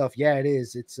 Good stuff. Yeah, it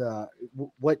is. It's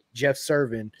what Jeff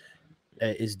Servin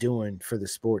is doing for the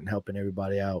sport and helping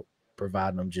everybody out,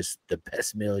 providing them just the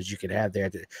best meals you could have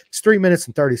there. It's 3 minutes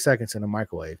and 30 seconds in a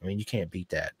microwave. I mean, you can't beat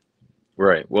that.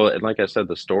 Right. Well, and like I said,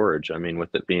 the storage, I mean,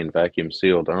 with it being vacuum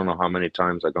sealed, I don't know how many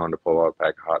times I've gone to pull out a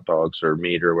pack of hot dogs or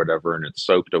meat or whatever, and it's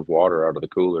soaked of water out of the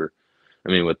cooler. I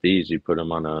mean, with these, you put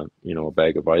them on a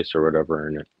bag of ice or whatever,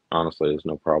 and it honestly is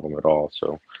no problem at all.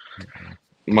 So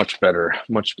much better,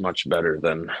 much better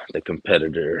than the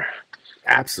competitor.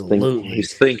 Absolutely.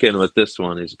 He's thinking with this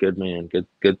one. He's a good man.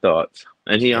 Good thoughts.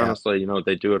 And he honestly,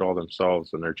 they do it all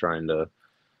themselves, and they're trying to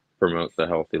promote the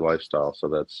healthy lifestyle. So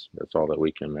that's all that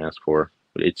we can ask for.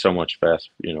 We eat so much fast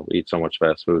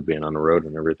food, being on the road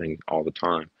and everything all the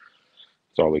time.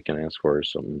 That's all we can ask for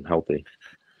is something healthy.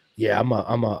 Yeah,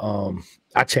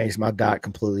 I changed my diet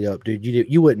completely up, dude.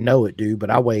 You wouldn't know it, dude, but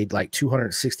I weighed like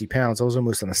 260 pounds. I was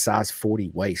almost in a size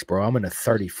 40 waist, bro. I'm in a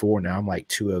 34 now. I'm like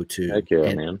 202. Heck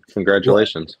yeah, man.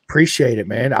 Congratulations. Appreciate it,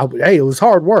 man. Hey, it was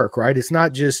hard work, right? It's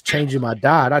not just changing my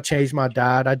diet. I changed my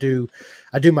diet. I do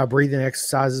my breathing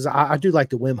exercises. I do like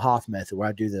the Wim Hof method, where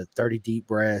I do the 30 deep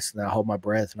breaths, and then I hold my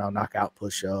breath and I'll knock out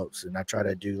push-ups, and I try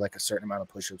to do like a certain amount of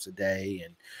push-ups a day,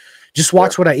 and just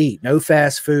watch what I eat. No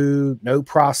fast food, no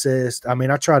processed. I mean,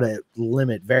 I try to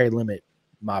limit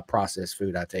my processed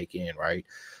food I take in, right?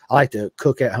 I like to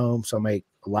cook at home, so I make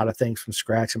a lot of things from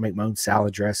scratch. I make my own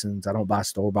salad dressings. I don't buy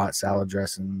store-bought salad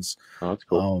dressings. Oh, that's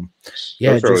cool.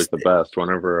 Those are always the best.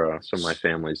 Whenever some of my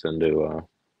family's into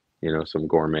some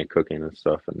gourmet cooking and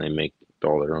stuff, and they make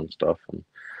all their own stuff and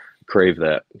crave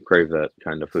that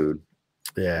kind of food.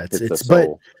 Yeah, it's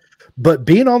but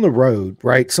being on the road,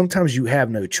 right? Sometimes you have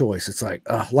no choice. It's like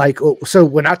so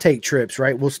when I take trips,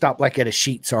 right, we'll stop like at a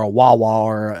Sheetz or a Wawa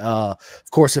or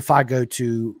of course if I go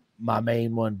to my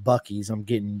main one, Bucky's, I'm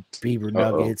getting beaver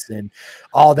nuggets and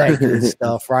all that good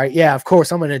stuff, right? Yeah, of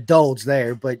course I'm gonna indulge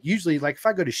there, but usually like if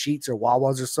I go to Sheetz or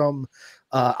Wawa's or something,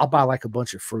 I'll buy like a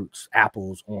bunch of fruits,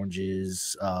 apples,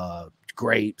 oranges,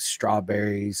 grapes,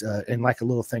 strawberries, and like a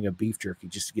little thing of beef jerky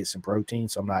just to get some protein.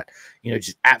 So I'm not,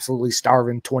 just absolutely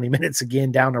starving 20 minutes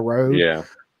again down the road. Yeah.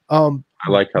 I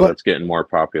like how that's getting more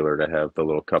popular to have the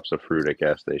little cups of fruit at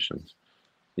gas stations.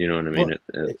 You know what I mean?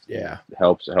 Well, it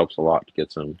helps a lot to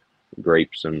get some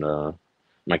grapes, and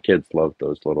my kids love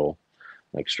those little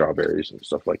like strawberries and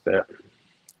stuff like that.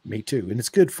 Me too. And it's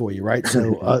good for you, right?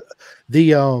 So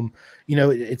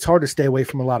it's hard to stay away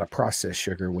from a lot of processed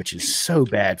sugar, which is so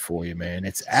bad for you, man.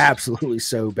 It's absolutely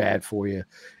so bad for you.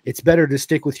 It's better to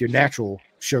stick with your natural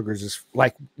sugars, is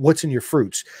like what's in your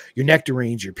fruits, your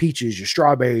nectarines, your peaches, your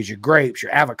strawberries, your grapes,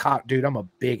 your avocado. Dude, I'm a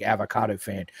big avocado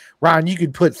fan. Ryan, you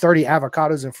could put 30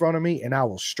 avocados in front of me and I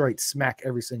will straight smack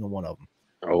every single one of them.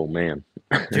 Oh man.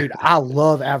 Dude, I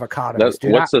love avocados.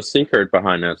 Dude, what's the secret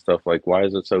behind that stuff? Like, why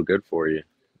is it so good for you?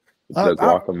 The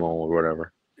guacamole or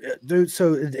whatever. Dude,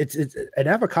 so it's an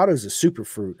avocado is a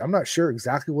superfruit. I'm not sure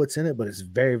exactly what's in it, but it's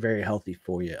very, very healthy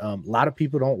for you. A lot of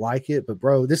people don't like it, but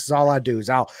bro, this is all I do is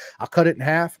I'll cut it in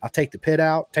half. I'll take the pit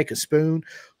out, take a spoon,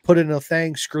 put it in a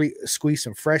thing, squeeze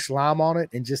some fresh lime on it,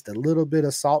 and just a little bit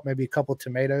of salt, maybe a couple of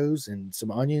tomatoes and some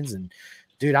onions. And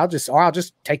dude, I'll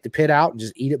just take the pit out and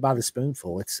just eat it by the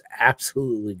spoonful. It's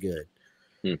absolutely good.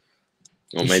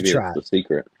 Well, maybe it's the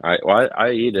secret.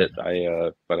 I eat it,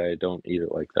 but I don't eat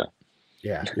it like that.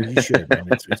 Yeah, you should, man.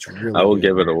 It's really. I will good,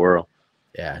 give man. it a whirl.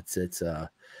 Yeah, it's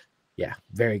yeah,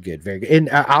 very good, very good. And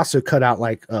I also cut out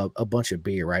like a bunch of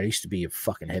beer. Right, I used to be a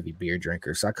fucking heavy beer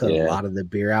drinker, so I cut a lot of the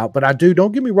beer out. But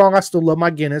don't get me wrong, I still love my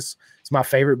Guinness. It's my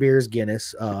favorite beer is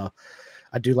Guinness.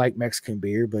 I do like Mexican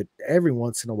beer, but every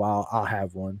once in a while I'll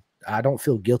have one. I don't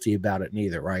feel guilty about it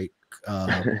neither, right?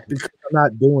 Because I'm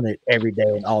not doing it every day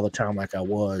and all the time like I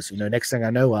was. Next thing I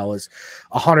know, I was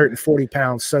 140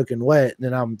 pounds soaking wet. And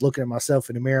then I'm looking at myself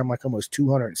in the mirror. I'm like almost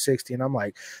 260. And I'm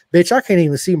like, bitch, I can't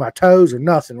even see my toes or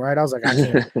nothing, right? I was like, I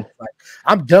can't. Like,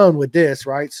 I'm done with this,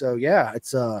 right? So, yeah,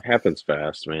 it's happens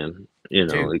fast, man.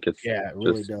 Dude, it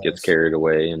really does. Gets carried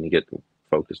away and you get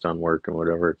focused on work and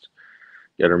whatever.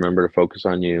 You got to remember to focus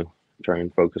on you. Try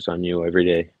and focus on you every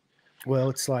day. Well,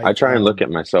 it's like I try and look at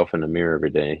myself in the mirror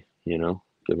every day.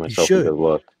 Give myself a good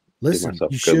look. Listen, give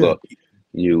myself a good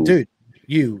look.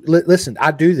 Dude, listen,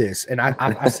 I do this, and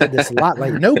I said this a lot.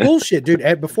 Like, no bullshit, dude.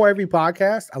 Before every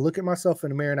podcast, I look at myself in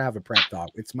the mirror and I have a prep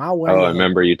talk. It's my way. Oh, I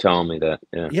remember you telling me that.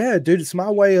 Yeah, dude. It's my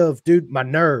way of, dude, my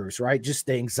nerves, right? Just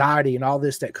the anxiety and all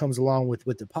this that comes along with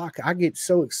the podcast. I get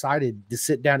so excited to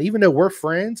sit down, even though we're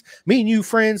friends. Me and you,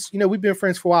 friends. We've been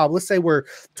friends for a while. Let's say we're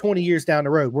 20 years down the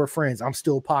road. We're friends. I'm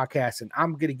still podcasting.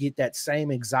 I'm gonna get that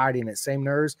same anxiety and that same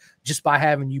nerves just by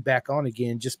having you back on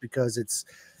again, just because it's.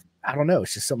 I don't know.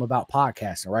 It's just something about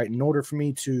podcasting, right? In order for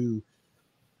me to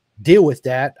deal with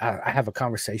that, I have a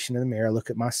conversation in the mirror. I look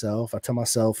at myself. I tell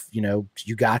myself,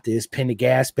 you got this. Pin the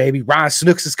gas, baby. Ryen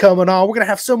Snooks is coming on. We're going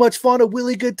to have so much fun. A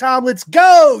really good time. Let's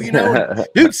go.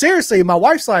 Dude, seriously. My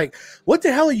wife's like, what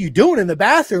the hell are you doing in the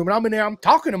bathroom? And I'm in there. I'm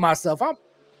talking to myself. I'm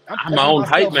my own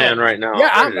hype man right now.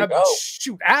 Yeah, I'm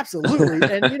shoot, absolutely.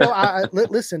 And, I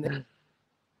listen.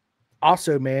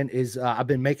 Also, man, I've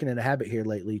been making it a habit here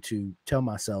lately to tell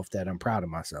myself that I'm proud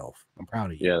of myself. I'm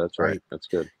proud of you. Yeah, that's right. That's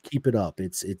good. Keep it up.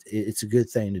 It's a good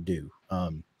thing to do.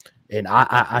 And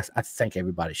I think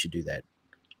everybody should do that.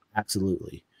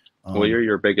 Absolutely. Well, you're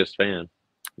your biggest fan.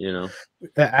 You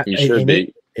should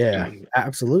be. Yeah,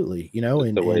 absolutely.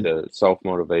 And the way to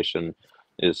self-motivation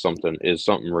is something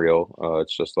real.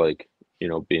 It's just like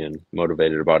being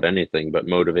motivated about anything, but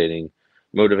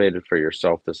motivated for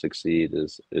yourself to succeed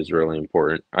is really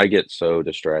important. I get so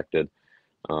distracted.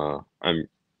 I'm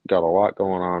got a lot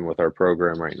going on with our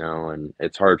program right now, and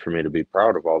it's hard for me to be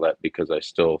proud of all that because I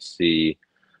still see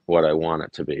what I want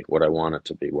it to be,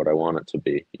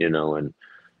 and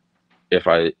if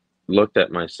I looked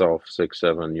at myself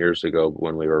 6-7 years ago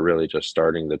when we were really just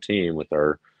starting the team with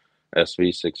our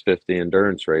SV 650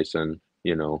 endurance racing,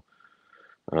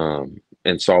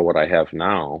 and saw what I have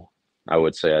now, I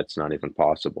would say it's not even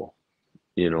possible.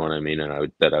 You know what I mean?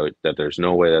 And that there's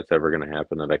no way that's ever going to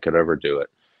happen, that I could ever do it.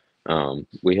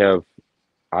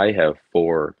 I have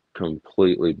 4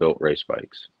 completely built race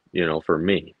bikes, for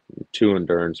me, 2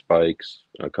 endurance bikes,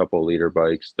 a couple leader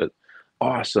bikes, that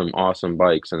awesome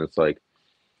bikes. And it's like,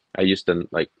 I used to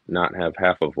like not have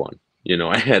half of one,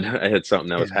 I had something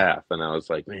that was Yeah. half, and I was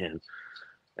like, man.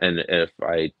 And if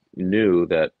I knew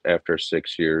that after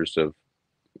 6 years of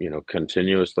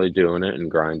continuously doing it and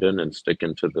grinding and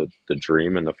sticking to the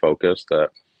dream and the focus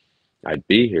that I'd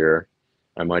be here,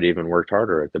 I might even worked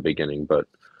harder at the beginning. But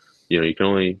you can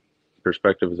only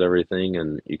perspective is everything,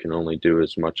 and you can only do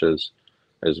as much as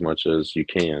you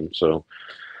can. So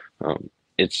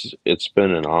it's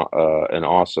been an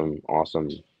awesome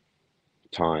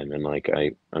time, and like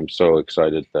I'm so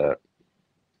excited that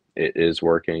it is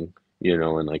working,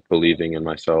 and like believing in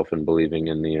myself and believing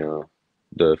in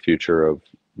the future of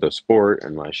the sport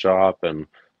and my shop and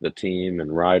the team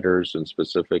and riders in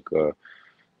specific,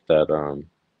 that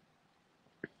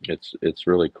it's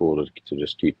really cool to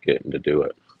just keep getting to do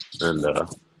it, and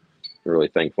really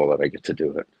thankful that I get to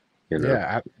do it.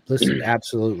 Yeah, listen,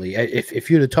 absolutely.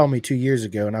 If you'd have told me 2 years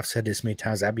ago, and I've said this many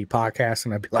times, I'd be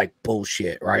podcasting, I'd be like,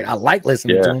 bullshit, right? I like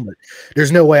listening to Yeah, them, but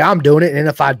there's no way I'm doing it. And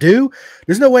if I do,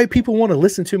 there's no way people want to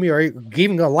listen to me or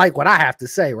even gonna like what I have to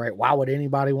say, right? Why would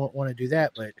anybody want to do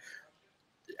that? But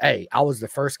hey, I was the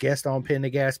first guest on Pin the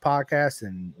Gas podcast,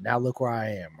 and now look where I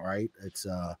am, right?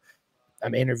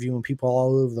 I'm interviewing people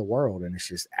all over the world, and it's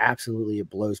just absolutely, it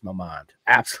blows my mind.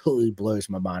 Absolutely blows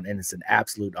my mind, and it's an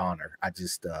absolute honor. I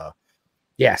just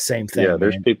yeah, same yeah. thing,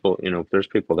 There's man. people, there's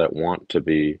people that want to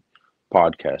be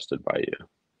podcasted by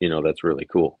you. That's really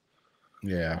cool.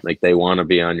 Yeah. Like they want to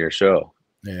be on your show.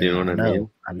 You know Yeah, what I I know. mean?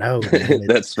 I know, man.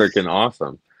 That's freaking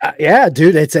awesome. Yeah,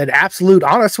 dude, it's an absolute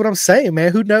honor. That's what I'm saying,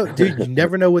 man. Who knows, dude? You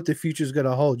never know what the future's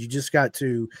gonna hold. You just got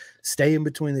to stay in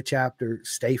between the chapter,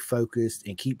 stay focused,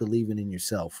 and keep believing in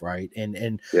yourself, right?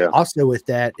 And Yeah. also with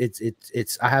that,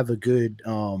 it's I have a good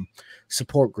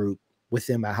support group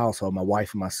within my household. My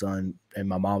wife and my son and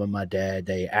my mom and my dad,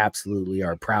 they absolutely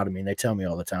are proud of me, and they tell me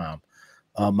all the time.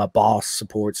 My boss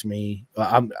supports me,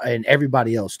 and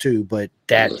everybody else too. But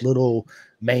that little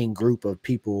main group of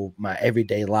people, my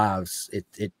everyday lives,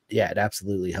 it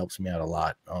absolutely helps me out a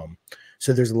lot.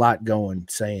 So there's a lot going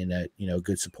saying that,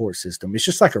 good support system. It's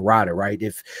just like a rider, right?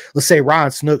 If let's say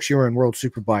Ryen Snooks, you're in World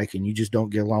Superbike and you just don't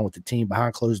get along with the team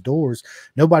behind closed doors,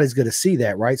 nobody's going to see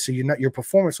that, right? So your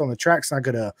performance on the track's not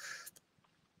going to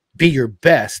be your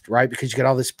best, right? Because you got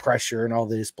all this pressure and all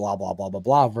this blah, blah, blah, blah,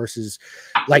 blah, versus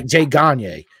like Jay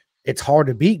Gagne. It's hard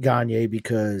to beat Gagne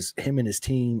because him and his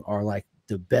team are like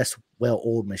the best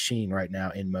well-oiled machine right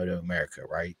now in Moto America,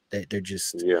 right? They're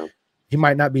just, Yeah. he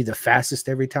might not be the fastest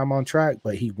every time on track,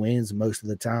 but he wins most of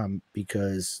the time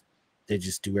because they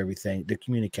just do everything. The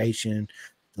communication,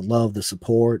 the love, the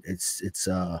support. It's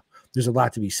there's a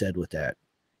lot to be said with that.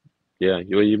 Yeah.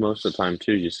 You most of the time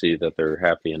too, you see that they're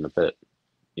happy in the pit.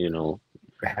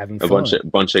 Having A fun.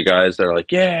 bunch of guys that are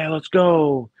like, yeah, let's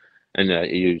go, and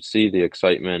you see the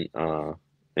excitement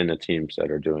in the teams that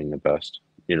are doing the best.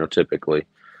 Typically,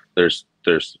 there's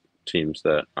teams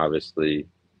that obviously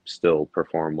still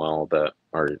perform well that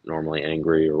are normally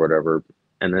angry or whatever,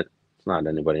 and it's not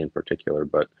anybody in particular,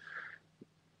 but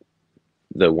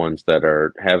the ones that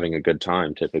are having a good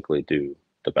time typically do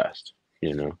the best.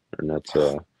 And that's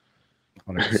 100%.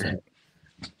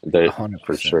 they 100%.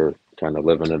 for sure kind of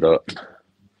living it up.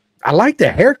 I like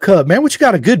the haircut, man. What, you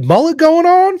got a good mullet going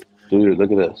on? Dude,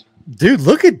 look at this. Dude,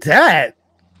 look at that.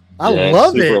 I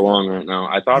love it's super it. long right now.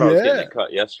 I thought I was getting it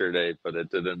cut yesterday, but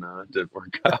it didn't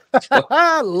work out. So.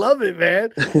 I love it,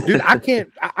 man. Dude, I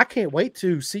can't wait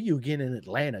to see you again in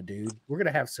Atlanta, dude. We're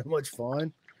gonna have so much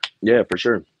fun. Yeah, for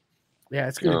sure. Yeah,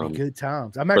 it's gonna be good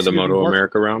times. I'm for actually the Moto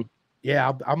America round.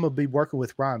 Yeah, I'm gonna be working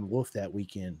with Ryan Wolf that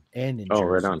weekend and in Jersey.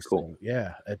 Right on, cool. So,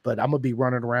 yeah, but I'm gonna be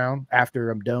running around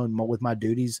after I'm done with my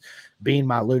duties, being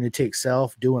my lunatic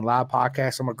self, doing live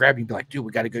podcasts. I'm gonna grab you and be like, dude,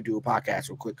 we got to go do a podcast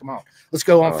real quick. Come on, let's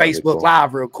go on Facebook cool.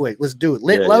 Live real quick. Let's do it.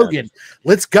 Logan,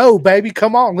 let's go, baby.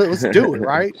 Come on, let's do it.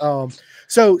 Right.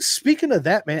 So speaking of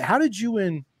that, man, how did you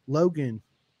and Logan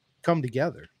come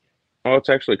together? Oh, it's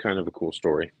actually kind of a cool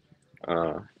story.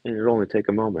 And it'll only take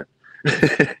a moment.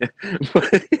 I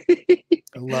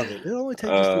love it. It'll only take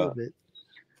just a little bit.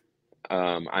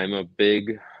 I'm a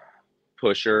big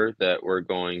pusher that we're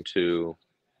going to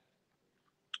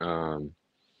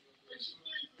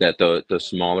that the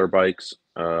smaller bikes,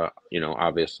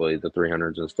 obviously the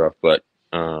 300s and stuff, but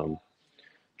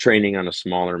training on a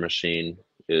smaller machine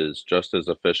is just as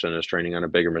efficient as training on a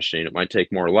bigger machine. It might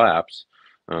take more laps,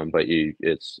 but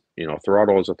it's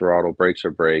throttle is a throttle, brakes are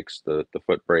brakes. The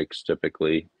foot brakes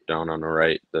typically down on the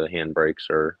right, the hand brakes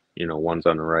are one's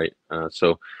on the right.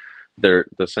 So they're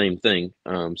the same thing.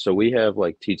 So we have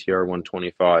like TTR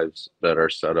 125s that are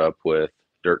set up with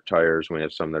dirt tires. We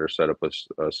have some that are set up with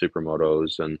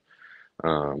supermotos and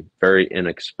very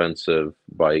inexpensive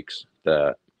bikes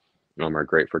that are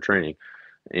great for training.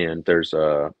 And there's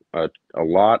a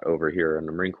lot over here in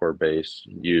the Marine Corps base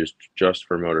used just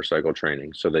for motorcycle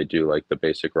training. So they do like the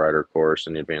basic rider course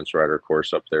and the advanced rider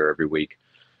course up there every week.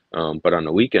 But on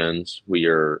the weekends, we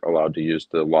are allowed to use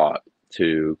the lot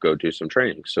to go do some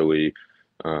training. So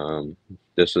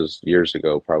this is years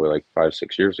ago, probably like 5,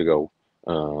 6 years ago.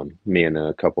 Me and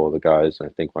a couple of the guys, and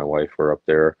I think my wife, were up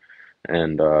there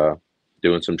and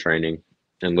doing some training.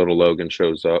 And little Logan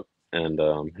shows up, and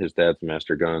his dad's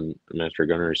master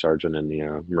gunnery sergeant in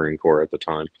the Marine Corps at the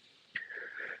time.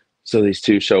 So these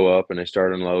two show up and they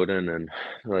start unloading, and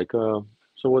they're like, so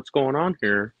what's going on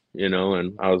here? And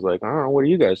I was like, I don't know, what are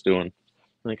you guys doing?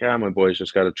 Like, my boy's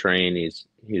just got to train.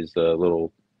 He's a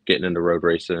little getting into road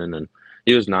racing, and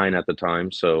he was 9 at the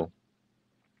time, so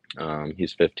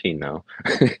he's 15 now.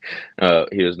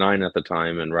 He was 9 at the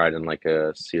time and riding like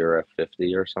a CRF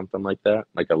 50 or something like that,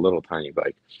 like a little tiny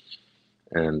bike,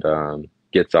 and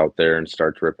gets out there and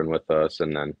starts ripping with us.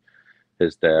 And then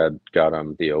his dad got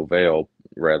him the Ovale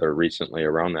rather recently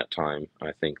around that time,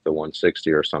 I think the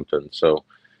 160 or something. So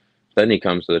then he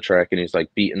comes to the track and he's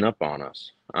like beating up on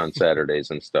us on Saturdays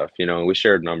and stuff. We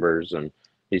shared numbers, and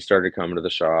he started coming to the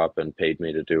shop and paid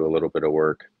me to do a little bit of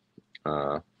work.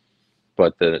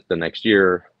 But the next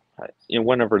year,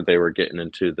 whenever they were getting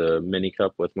into the mini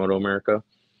cup with Moto America,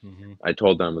 I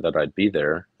told them that I'd be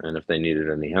there, and if they needed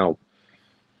any help,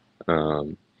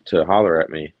 to holler at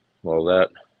me. Well, that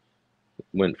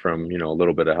went from a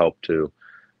little bit of help to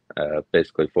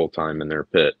basically full time in their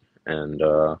pit. And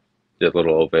the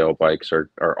little Ovale bikes are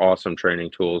awesome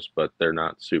training tools, but they're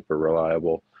not super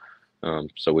reliable.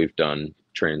 So we've done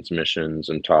transmissions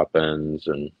and top ends,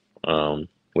 and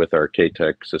with our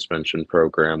K-Tech suspension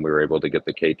program, we were able to get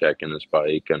the K-Tech in this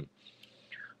bike. And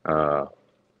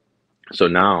so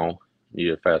now,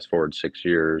 you fast forward 6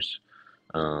 years,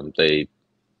 they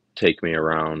take me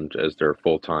around as their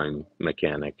full-time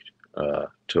mechanic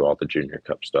to all the Junior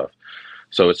Cup stuff.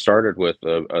 So it started with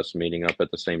us meeting up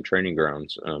at the same training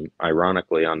grounds.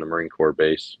 Ironically, on the Marine Corps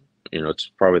base,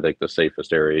 it's probably like the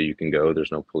safest area you can go.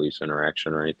 There's no police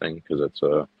interaction or anything because it's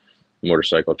a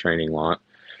motorcycle training lot.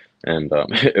 And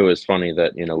it was funny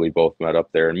that, we both met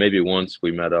up there, and maybe once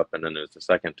we met up, and then it was the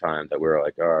second time that we were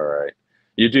like, all right,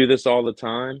 you do this all the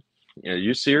time? Are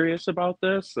you serious about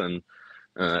this? And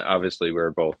obviously we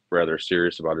were both rather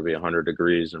serious about it being 100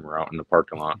 degrees, and we're out in the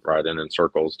parking lot riding in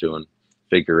circles doing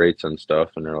figure eights and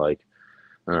stuff. And they're like,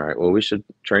 all right, well, we should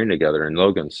train together. And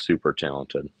Logan's super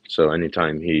talented. So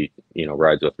anytime he,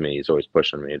 rides with me, he's always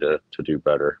pushing me to do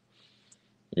better,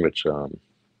 which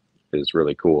is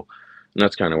really cool. And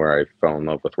that's kind of where I fell in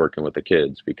love with working with the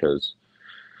kids, because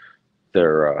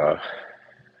they're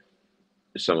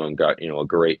some of them got a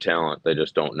great talent, they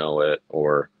just don't know it,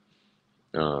 or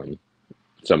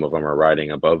some of them are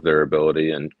riding above their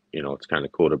ability, and it's kind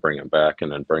of cool to bring them back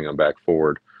and then bring them back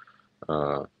forward,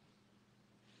 and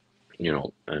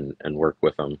work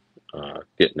with them,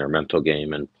 getting their mental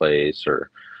game in place,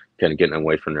 or kind of getting them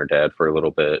away from their dad for a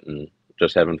little bit and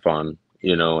just having fun,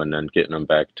 and then getting them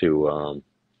back to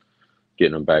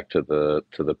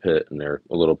the pit, and they're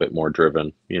a little bit more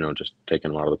driven, just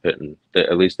taking them out of the pit, and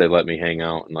at least they let me hang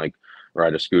out and like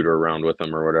ride a scooter around with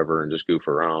them or whatever and just goof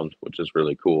around, which is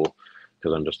really cool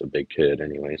because I'm just a big kid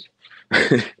anyways.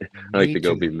 I like to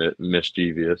go be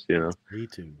mischievous, Me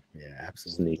too. Yeah,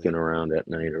 absolutely. Sneaking around at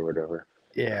night or whatever.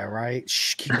 Yeah, right.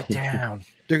 Shh, keep it down.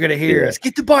 They're gonna hear us.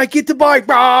 Get the bike,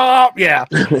 bro. Yeah.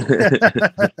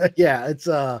 Yeah, it's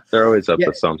they're always up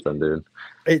to something, dude.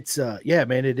 It's yeah,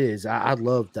 man, it is. I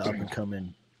love the up and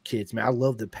coming kids, man. I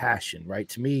love the passion, right?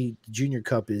 To me, the Junior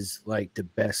Cup is like the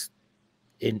best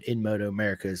in Moto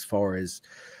America as far as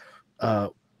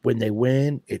when they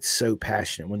win, it's so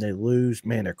passionate. When they lose,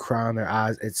 man, they're crying their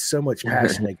eyes. It's so much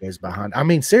passion that goes behind. I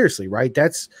mean, seriously, right?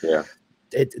 That's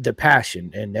the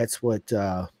passion, and that's what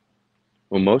well,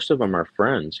 most of them are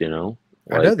friends, I know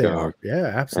they are. Yeah,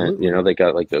 absolutely. And, they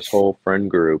got like this whole friend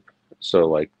group. So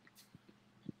like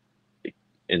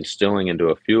instilling into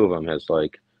a few of them has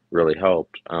like really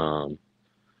helped. How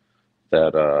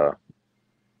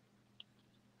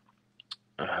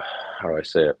do I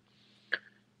say it?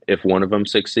 If one of them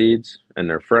succeeds and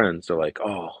they're friends, they're like,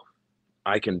 oh,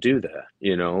 I can do that,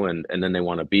 and then they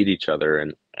want to beat each other.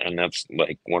 And that's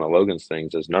like one of Logan's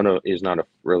things is he's not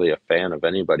really a fan of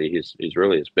anybody. He's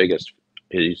really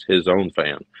he's his own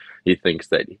fan. He thinks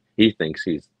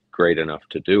he's great enough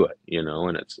to do it,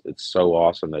 and it's so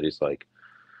awesome that he's like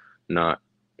not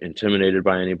intimidated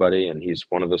by anybody. And he's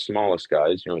one of the smallest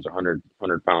guys, he's 100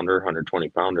 pounder, 120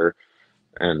 pounder.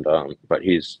 And, but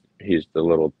he's the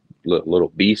little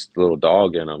beast, little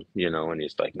dog in him, and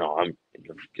he's like, no,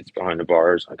 gets behind the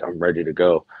bars. Like, I'm ready to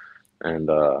go. And,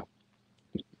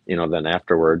 then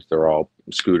afterwards they're all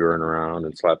scootering around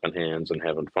and slapping hands and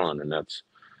having fun, and that's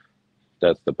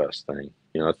the best thing.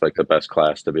 It's like the best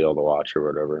class to be able to watch or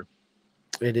whatever.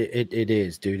 It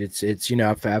is, dude. It's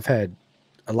I've had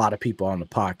a lot of people on the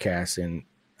podcast, and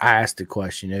I asked the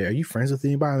question, are you friends with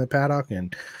anybody in the paddock?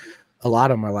 And a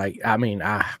lot of them are like, I mean,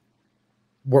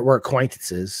 we're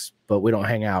acquaintances, but we don't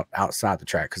hang out outside the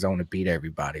track because I want to beat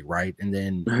everybody, right? And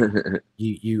then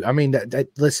I mean,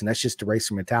 listen, that's just the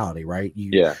racer mentality, right?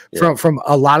 From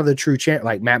a lot of the true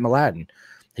like Matt Mladen,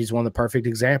 he's one of the perfect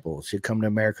examples. He'd come to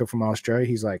America from Australia.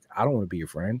 He's like, I don't want to be your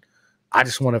friend. I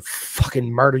just want to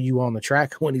fucking murder you on the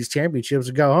track, win these championships,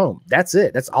 and go home. That's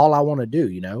it. That's all I want to do,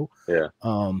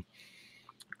 Yeah.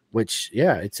 Which,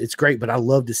 yeah, it's great, but I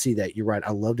love to see that. You're right.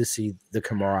 I love to see the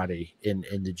camaraderie in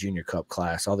the Junior Cup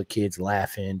class. All the kids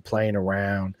laughing, playing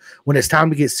around. When it's time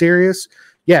to get serious,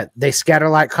 yeah, they scatter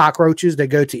like cockroaches. They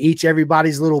go to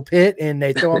everybody's little pit, and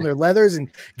they throw on their leathers and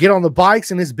get on the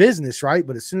bikes, and it's business, right?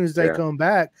 But as soon as they come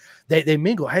back, they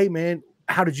mingle. Hey, man,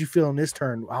 how did you feel in this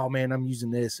turn? Oh, man, I'm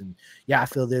using this, and yeah, I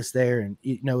feel this there, and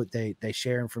they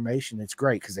share information. It's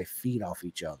great because they feed off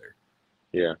each other.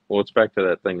 Yeah, well, it's back to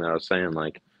that thing that I was saying,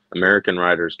 like, American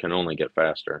riders can only get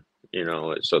faster,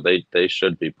 so they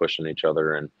should be pushing each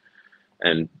other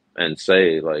and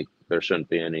say, like, there shouldn't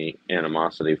be any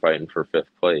animosity fighting for 5th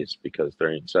place because they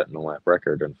ain't setting a lap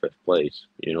record in 5th place.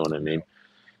 You know what I mean?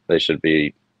 They should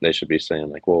be saying,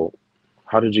 like, well,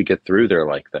 how did you get through there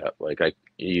like that? Like, I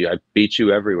beat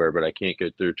you everywhere, but I can't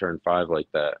get through turn 5 like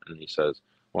that. And he says,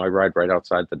 well, I ride right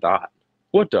outside the dot.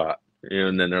 What dot?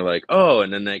 And then they're like, oh,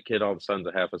 and then that kid all of a sudden's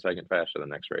a half a second faster the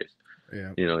next race.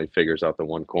 Yeah. He figures out the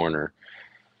one corner,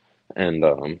 and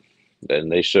then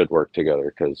they should work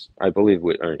together because I believe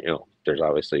there's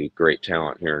obviously great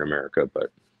talent here in America,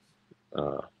 but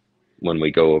when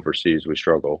we go overseas, we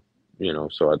struggle.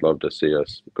 So I'd love to see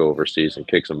us go overseas and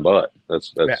kick some butt.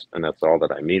 That's all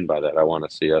that I mean by that. I want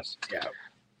to see us,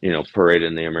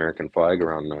 parading the American flag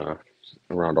around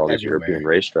all these European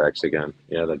racetracks again.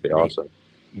 Yeah, that'd be awesome.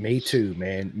 Me too,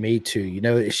 man. Me too.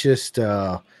 It's just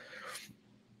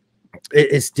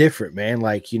it's different, man.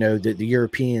 Like, the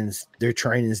Europeans, their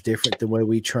training is different than the way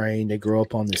we train. They grow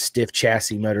up on the stiff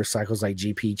chassis motorcycles like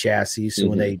GP chassis. So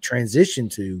when they transition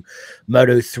to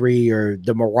Moto 3 or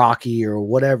the Meraki or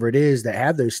whatever it is that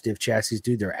have those stiff chassis,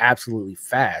 dude, they're absolutely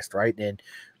fast, right? And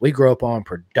we grow up on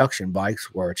production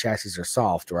bikes where chassis are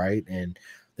soft, right? And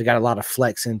they got a lot of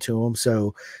flex into them,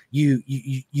 so you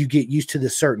get used to the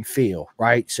certain feel,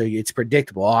 right? So it's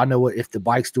predictable. Oh, I know what if the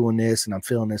bike's doing this and I'm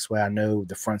feeling this way, I know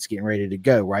the front's getting ready to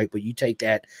go, right? But you take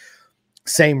that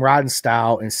same riding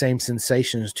style and same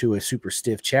sensations to a super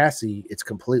stiff chassis, it's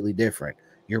completely different.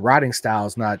 Your riding style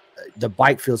is not, the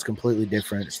bike feels completely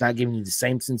different. It's not giving you the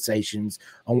same sensations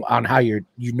on how you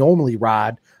normally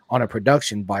ride on a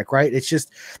production bike, right?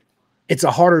 It's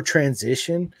a harder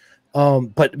transition.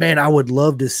 But man, I would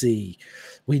love to see.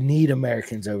 We need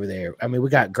Americans over there. I mean, we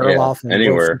got Gerloff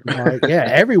anywhere,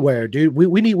 everywhere, dude.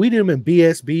 We need them in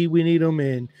BSB. We need them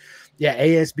in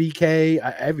ASBK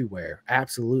everywhere.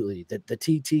 Absolutely. The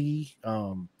TT.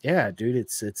 Dude.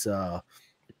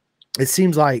 It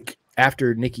seems like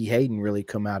after Nikki Hayden really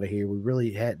come out of here, we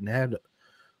really hadn't had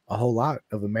a whole lot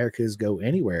of Americans go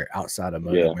anywhere outside of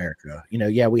Moto America.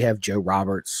 We have Joe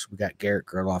Roberts. We got Garrett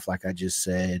Gerloff, like I just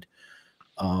said.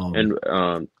 And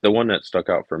the one that stuck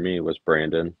out for me was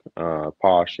Brandon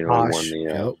Posh. He won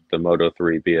the Moto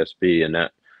 3 BSB, and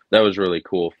that was really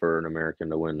cool for an American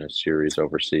to win a series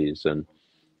overseas. And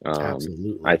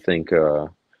absolutely, I think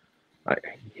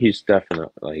he's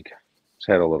definitely he's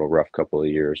had a little rough couple of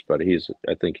years, but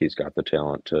I think he's got the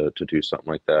talent to do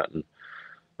something like that. And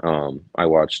I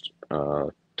watched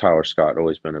Tyler Scott.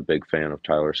 Always been a big fan of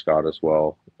Tyler Scott as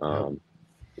well.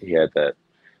 He had that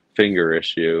finger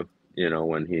issue,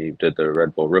 when he did the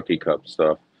Red Bull Rookie Cup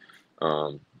stuff,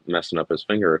 messing up his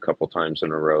finger a couple times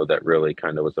in a row. That really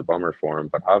kind of was a bummer for him.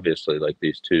 But obviously, like,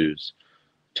 these two's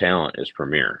talent is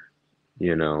premier,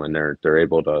 and they're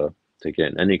able to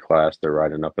get in any class. They're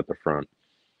riding up at the front.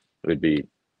 It'd be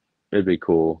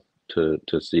cool to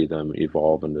see them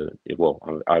evolve into, well,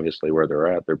 obviously where they're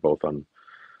at. They're both on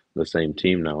the same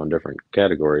team now in different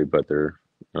category, but they're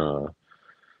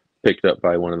picked up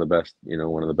by one of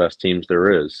the best teams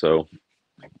there is. So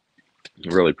I'm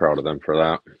really proud of them for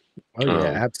that. Oh yeah,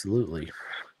 absolutely.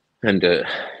 And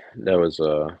that was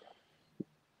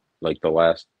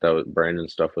Brandon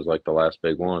stuff was like the last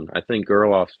big one. I think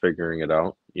Gerloff's figuring it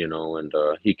out, and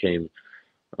he came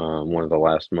one of the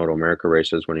last Moto America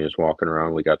races when he was walking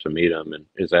around. We got to meet him, and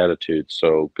his attitude's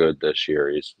so good this year.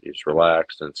 He's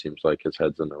relaxed, and it seems like his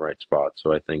head's in the right spot.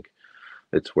 So I think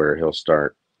it's where he'll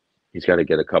start. He's got to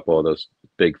get a couple of those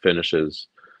big finishes,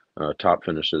 top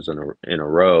finishes in a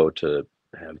row to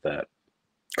have that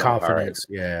confidence.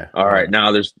 All right,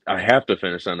 now I have to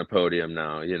finish on the podium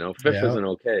now. Fifth Yeah. isn't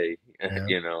okay. Yeah.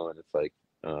 And it's like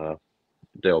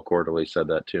Dale Quarterly said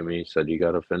that to me. He said you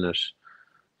got to finish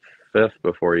fifth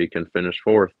before you can finish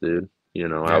fourth, dude.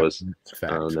 I was in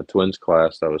the twins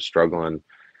class. I was struggling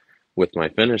with my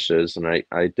finishes, and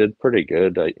I did pretty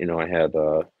good. I had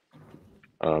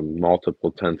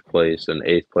multiple 10th place and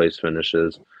 8th place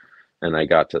finishes, and I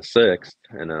got to sixth,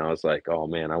 and then I was like, oh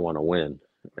man, I want to win.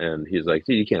 And he's like,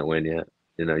 dude, you can't win yet.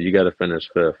 You got to finish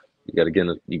fifth. You got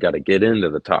to get into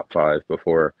the top five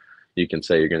before you can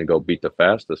say you're going to go beat the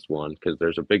fastest one, because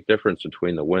there's a big difference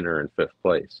between the winner and fifth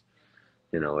place.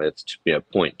 It's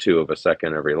 0.2 of a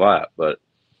second every lap, but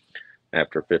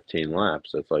after 15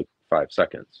 laps, it's like 5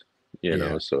 seconds.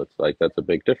 So it's like that's a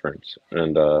big difference.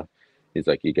 And he's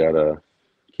like, you gotta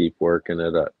keep working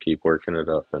it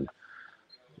up. And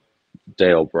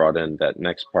Dale brought in that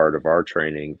next part of our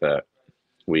training that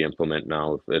we implement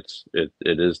now. It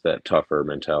is that tougher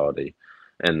mentality,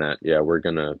 and that we're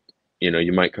gonna,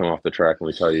 you might come off the track and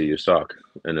we tell you suck,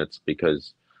 and it's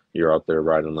because you're out there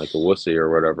riding like a wussy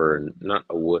or whatever, and not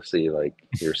a wussy like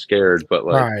you're scared, but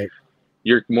like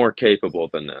you're more capable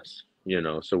than this.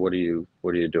 So what are you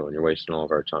doing? You're wasting all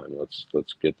of our time.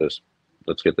 Let's get this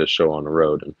show on the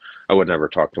road. And I would never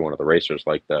talk to one of the racers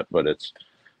like that, but it's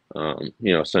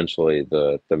essentially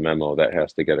the memo that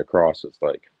has to get across is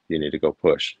like, you need to go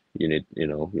push. You're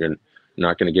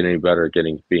not going to get any better at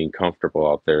being comfortable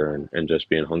out there and just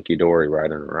being hunky dory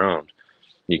riding around.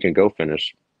 You can go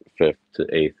finish 5th to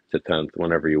 8th to 10th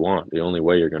whenever you want. The only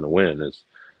way you're going to win is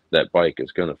that bike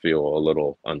is going to feel a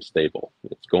little unstable.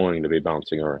 It's going to be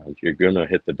bouncing around. You're going to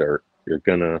hit the dirt. You're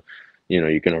going to,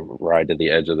 you're going to ride to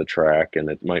the edge of the track, and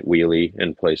it might wheelie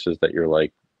in places that you're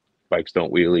like, bikes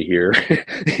don't wheelie here.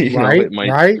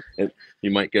 You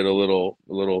might get a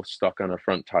little stuck on a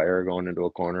front tire going into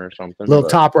a corner or something.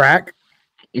 Top rack.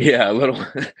 Yeah, a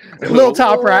little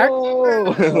top rack.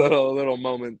 little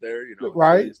moment there.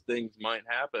 These things might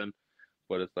happen,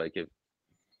 but it's like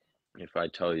if I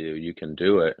tell you you can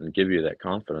do it and give you that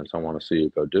confidence, I want to see you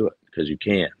go do it, because you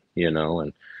can.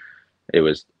 And it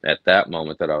was at that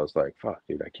moment that I was like, fuck,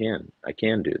 dude, I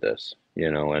can do this.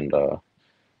 And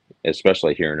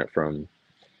especially hearing it from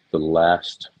the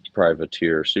last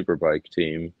privateer superbike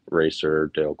team racer,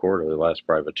 Dale Quarterly, the last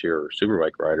privateer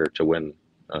superbike rider to win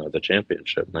the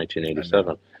championship,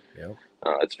 1987. Yep.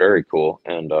 It's very cool.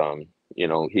 And,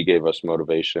 he gave us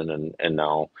motivation, and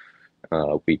now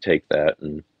we take that.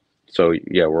 And so,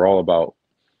 we're all about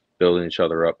building each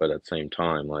other up, but at the same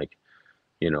time, like,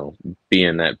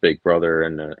 being that big brother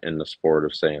in the sport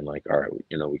of saying like, all right,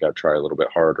 we got to try a little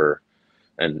bit harder.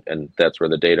 And that's where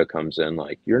the data comes in.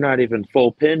 Like, you're not even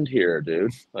full pinned here,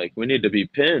 dude. Like, we need to be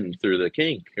pinned through the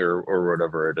kink or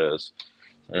whatever it is.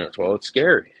 And it's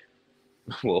scary.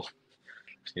 Well,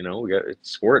 we got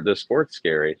the sport's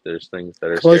scary. There's things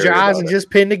that are close your eyes and just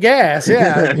pin the gas.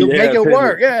 Yeah, you'll make it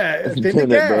work. Pin the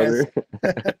gas.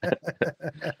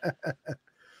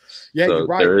 So you're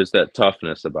right. There is that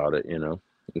toughness about it.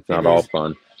 It's not all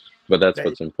fun, but that's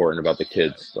what's important about the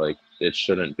kids. Like, it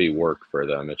shouldn't be work for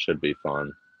them. It should be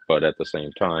fun. But at the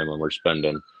same time, when we're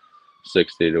spending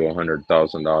 $60,000 to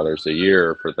 $100,000 a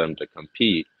year for them to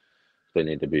compete, they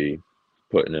need to be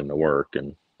putting in the work.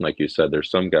 And like you said,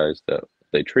 there's some guys that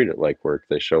they treat it like work.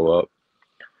 They show up,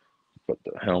 put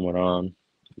the helmet on,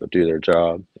 they do their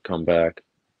job, they come back,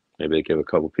 maybe they give a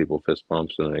couple people fist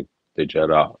bumps, and they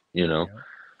jet out, Yeah.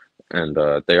 And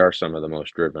they are some of the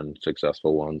most driven,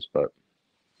 successful ones, but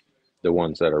the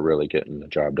ones that are really getting the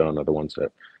job done are the ones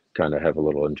that kind of have a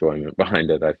little enjoyment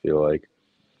behind it, I feel like.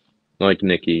 Like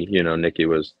Nikki, Nikki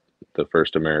was the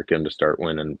first American to start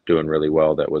winning, doing really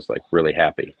well, that was like really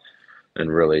happy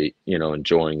and really,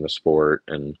 enjoying the sport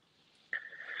and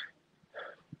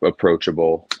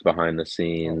approachable behind the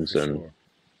scenes, and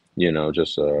sure.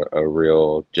 Just a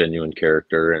real genuine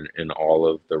character in all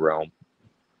of the realm.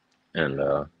 And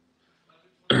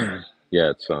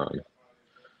it's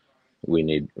we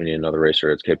need another racer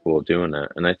that's capable of doing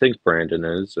that. And I think Brandon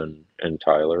is, and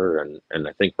Tyler, and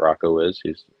I think Rocco is.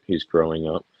 He's growing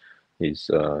up.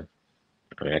 He's I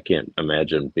can't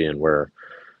imagine being where,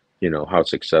 how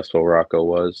successful Rocco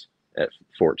was at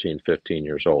 14, 15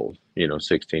 years old,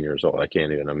 16 years old. I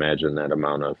can't even imagine that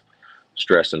amount of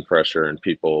stress and pressure and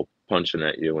people punching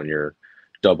at you when you're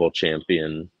double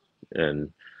champion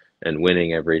and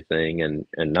winning everything, and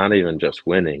not even just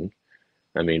winning.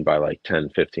 I mean, by like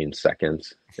 10, 15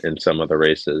 seconds in some of the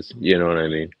races, you know what I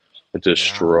mean?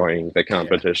 destroying the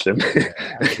competition.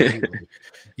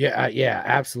 Yeah, absolutely. Yeah,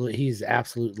 absolutely. He's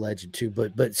absolute legend too.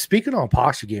 But speaking on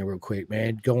posture again, real quick,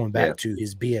 man, going back to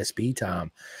his BSB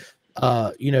time,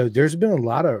 there's been a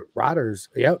lot of riders.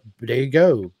 Yep, there you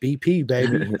go, BP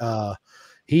baby.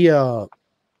 He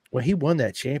when he won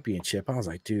that championship, I was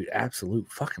like, dude, absolute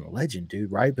fucking legend,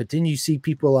 dude, right? But then you see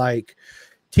people like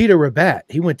Tito Rabat,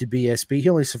 he went to BSB. He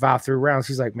only survived 3 rounds.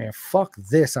 He's like, man, fuck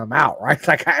this. I'm out. Right.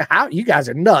 Like, how you guys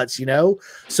are nuts,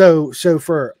 So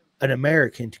for an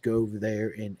American to go over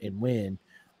there and win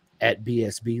at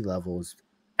BSB levels,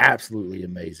 absolutely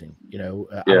amazing.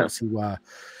 I don't see why.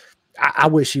 I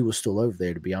wish he was still over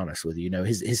there, to be honest with you.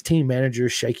 His team manager,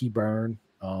 Shaky Byrne.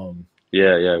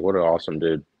 Yeah. What an awesome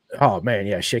dude. Oh man,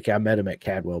 yeah, Shaky. I met him at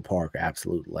Cadwell Park.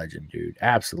 Absolute legend, dude.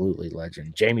 Absolutely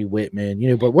legend. Jamie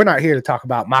Whitman, but we're not here to talk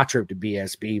about my trip to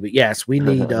BSB. But yes, we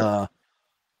need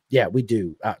yeah, we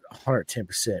do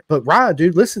 110%. But Ryan,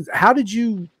 dude, listen, how did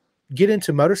you get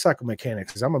into motorcycle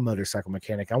mechanics? Because I'm a motorcycle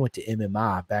mechanic. I went to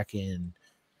MMI back in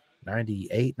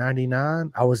 98,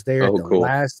 99. I was there at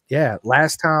the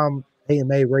last time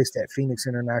AMA raced at Phoenix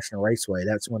International Raceway.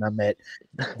 That's when I met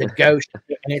the ghost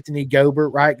Anthony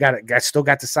Gobert, right? Still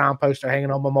got the sign poster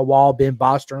hanging on my wall, Ben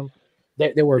Bostrom.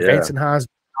 There were Vincent Hines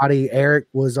body. Eric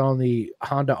was on the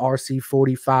Honda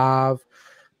RC45.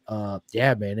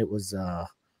 Yeah, man, it was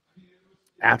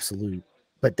absolute.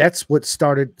 But that's what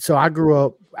started. So I grew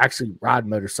up actually riding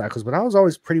motorcycles, but I was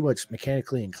always pretty much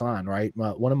mechanically inclined, right?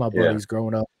 One of my buddies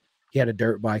growing up, he had a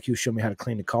dirt bike. He would show me how to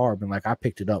clean the carb, and like I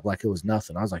picked it up like it was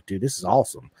nothing. I was like, dude, this is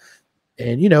awesome.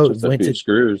 And just a few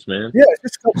screws, man. Yeah,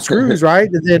 just a couple screws, right?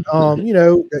 And then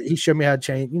he showed me how to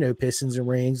change, pistons and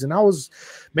rings. And I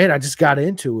just got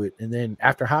into it. And then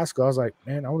after high school, I was like,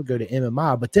 man, I want to go to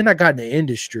MMI. But then I got in the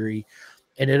industry,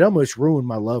 and it almost ruined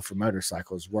my love for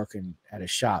motorcycles working at a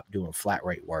shop doing flat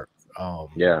rate work.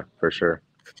 Yeah, for sure.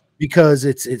 Because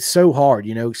it's so hard,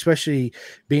 especially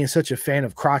being such a fan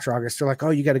of crotch rockets. They're like, oh,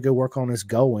 you got to go work on this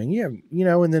going. Yeah,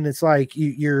 and then it's like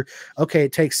you're okay,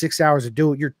 it takes 6 hours to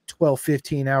do it. You're 12,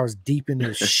 15 hours deep in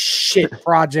this shit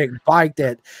project bike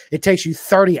that it takes you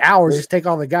 30 hours to take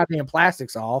all the goddamn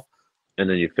plastics off. And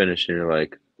then you finish and you're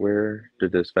like, where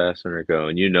did this fastener go?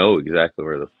 And exactly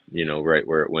where right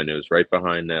where it went. It was right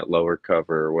behind that lower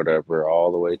cover or whatever,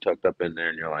 all the way tucked up in there.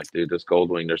 And you're like, dude, this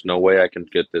Goldwing, there's no way I can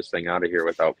get this thing out of here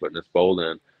without putting this bolt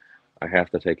in. I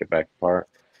have to take it back apart.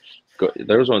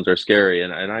 Those ones are scary.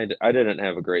 And I didn't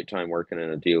have a great time working in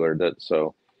a dealer.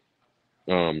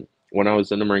 When I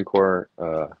was in the Marine Corps,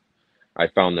 I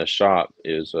found this shop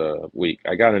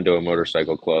I got into a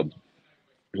motorcycle club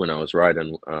when I was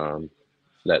riding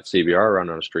that CBR run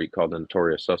on a street called the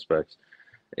Notorious Suspects,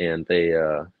 and they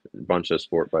a bunch of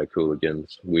sport bike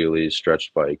hooligans, wheelies,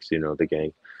 stretch bikes, the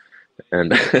gang.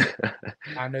 And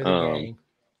I know the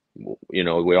gang.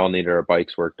 We all needed our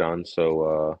bikes worked on,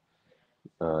 so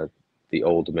the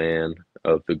old man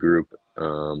of the group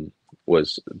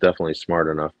was definitely smart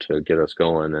enough to get us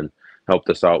going and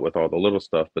helped us out with all the little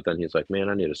stuff. But then he's like, man,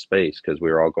 I need a space, because we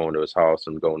were all going to his house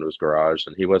and going to his garage,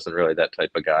 and he wasn't really that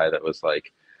type of guy that was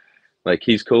like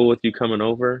he's cool with you coming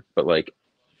over, but like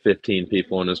 15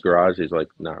 people in his garage, he's like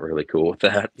not really cool with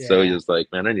that. Yeah. So he was like,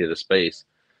 man, I need a space.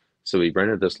 So we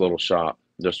rented this little shop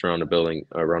just around the building,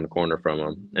 around the corner from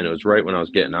him, and it was right when I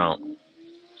was getting out.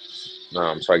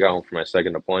 So I got home from my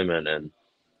second deployment, and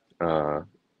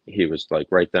he was like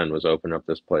right then was opening up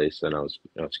this place, and I was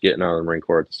getting out of the Marine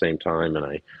Corps at the same time,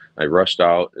 and I rushed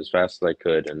out as fast as I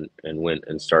could and went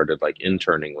and started like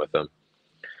interning with him.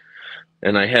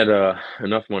 And I had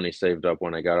enough money saved up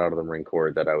when I got out of the Marine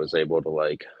Corps that I was able to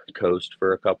like coast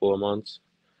for a couple of months.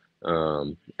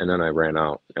 And then I ran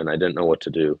out and I didn't know what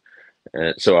to do.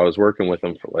 And so I was working with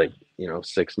him for like,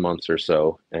 6 months or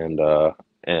so. And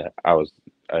I was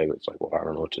like, well, I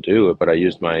don't know what to do. But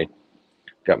I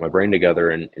got my brain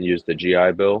together and used the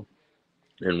GI Bill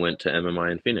and went to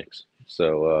MMI in Phoenix.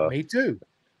 So me too.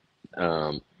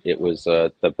 It was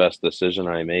the best decision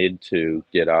I made to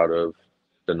get out of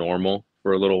the normal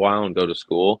for a little while and go to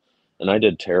school. And I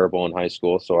did terrible in high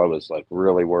school, so I was like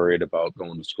really worried about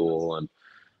going to school. And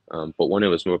but when it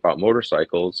was about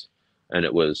motorcycles and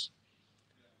it was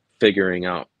figuring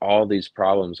out all these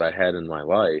problems I had in my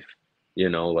life,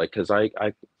 like because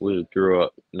we grew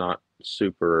up not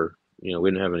super, we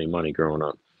didn't have any money growing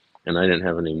up, and I didn't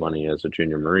have any money as a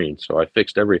junior Marine, so I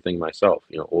fixed everything myself.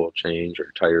 Oil change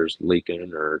or tires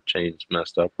leaking or chains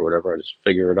messed up or whatever. I just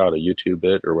figure it out, a YouTube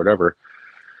bit or whatever.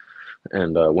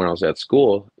 And when I was at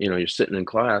school, you're sitting in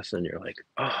class and you're like,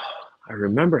 oh, I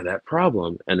remember that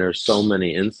problem. And there's so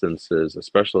many instances,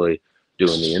 especially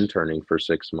doing the interning for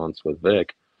 6 months with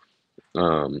Vic,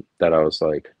 that I was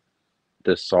like,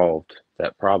 this solved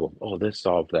that problem. Oh, this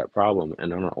solved that problem.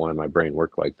 And I don't know why my brain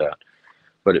worked like that,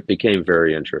 but it became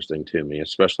very interesting to me,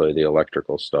 especially the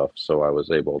electrical stuff. So I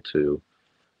was able to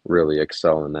really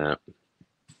excel in that.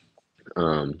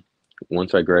 Um,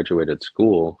 Once I graduated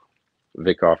school,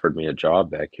 Vic offered me a job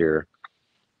back here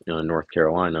in North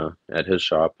Carolina at his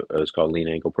shop. It's called Lean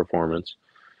Ankle Performance,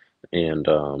 and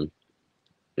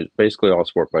it's basically all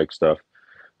sport bike stuff.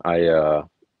 I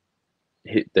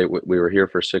we were here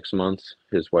for 6 months.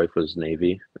 His wife was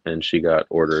Navy, and she got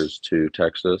orders to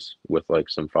Texas with like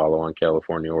some follow-on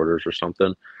California orders or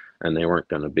something, and they weren't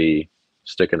going to be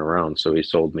sticking around. So he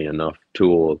sold me enough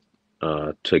tool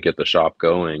to get the shop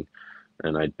going,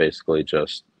 and I basically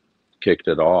just kicked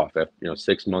it off. After,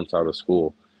 6 months out of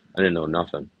school, I didn't know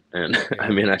nothing, and I Yeah.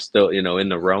 mean, I still, in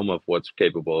the realm of what's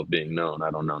capable of being known, I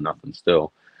don't know nothing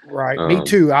still. Right. Me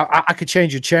too. I could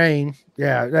change a chain.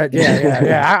 Yeah.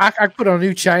 I put on a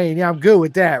new chain. Yeah. I'm good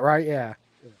with that. Right. Yeah.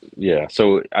 Yeah,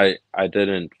 so I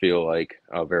didn't feel like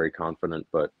very confident,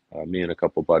 but me and a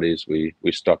couple buddies, we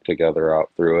stuck together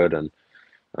out through it, and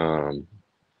um,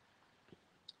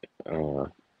 uh,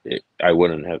 I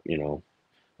wouldn't have,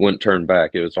 wouldn't turn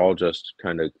back. It was all just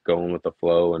kind of going with the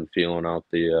flow and feeling out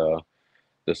the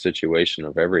situation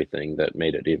of everything that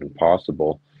made it even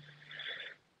possible,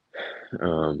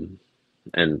 um,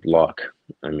 and luck.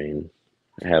 I mean,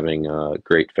 having a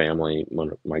great family.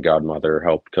 When my godmother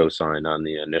helped co-sign on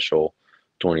the initial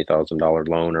 $20,000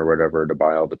 loan or whatever to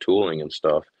buy all the tooling and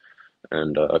stuff.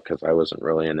 And because I wasn't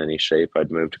really in any shape,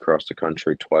 I'd moved across the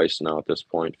country twice now at this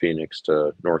point, Phoenix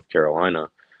to North Carolina.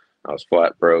 I was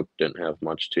flat broke, didn't have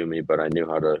much to me, but I knew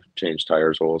how to change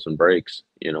tires, oils, and brakes,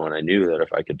 and I knew that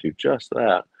if I could do just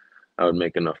that, I would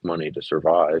make enough money to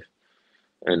survive.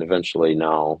 And eventually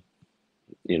now,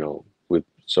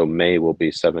 so May will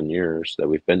be 7 years that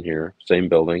we've been here, same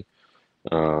building.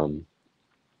 Um,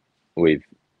 we've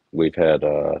we've had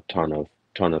a ton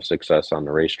of success on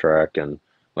the racetrack, and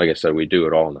like I said, we do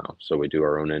it all now. So we do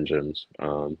our own engines.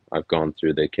 I've gone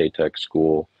through the K-Tech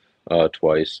school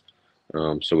twice,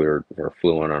 so we're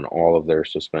fluent on all of their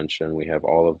suspension. We have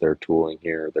all of their tooling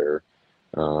here, their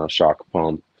shock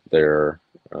pump, their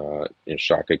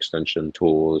shock extension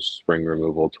tools, spring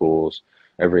removal tools,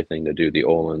 everything to do the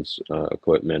Olin's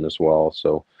equipment as well.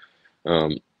 So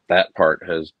um, that part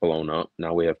has blown up.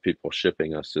 Now we have people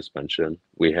shipping us suspension.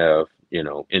 We have,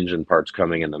 engine parts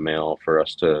coming in the mail for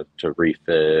us to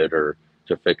refit or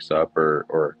to fix up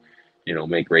or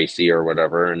make racy or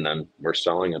whatever. And then we're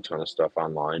selling a ton of stuff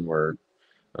online where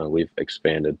we've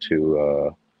expanded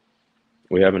to,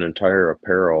 we have an entire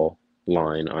apparel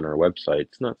line on our website.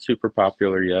 It's not super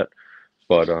popular yet,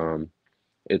 but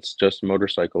it's just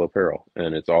motorcycle apparel,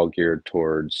 and it's all geared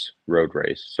towards road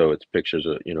race. So it's pictures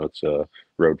of, it's a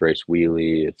road race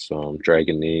wheelie, it's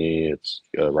dragon knee, it's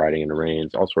riding in the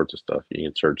rains, all sorts of stuff. You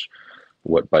can search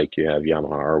what bike you have,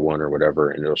 Yamaha R1 or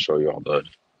whatever, and it'll show you all the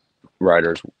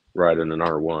riders riding an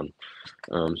R1.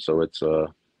 So it's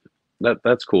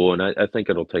that's cool, and I think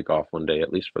it'll take off one day,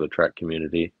 at least for the track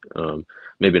community.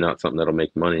 Maybe not something that'll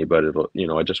make money, but it'll,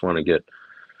 I just want to get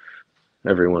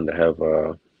everyone to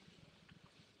have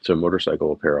some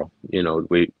motorcycle apparel.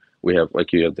 We have,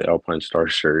 like, you have the Alpine Star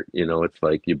shirt. It's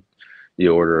like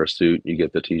you order a suit, you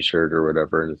get the T-shirt or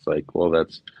whatever, and it's like, well,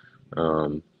 that's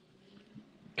um,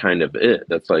 kind of it.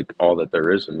 That's like all that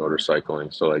there is in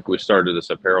motorcycling. So like we started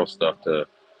this apparel stuff to,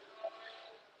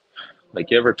 like,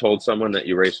 you ever told someone that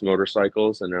you race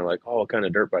motorcycles and they're like, oh, what kind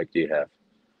of dirt bike do you have?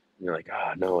 And you're like,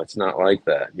 oh, no, it's not like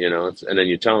that. And then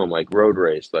you tell them like road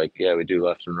race, like, yeah, we do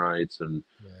lefts and rights, and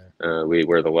Yeah. we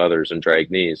wear the leathers and drag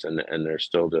knees, and they're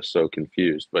still just so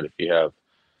confused. But if you have,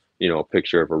 a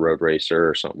picture of a road racer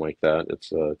or something like that,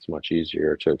 it's much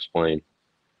easier to explain.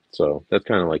 So that's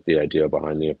kind of like the idea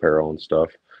behind the apparel and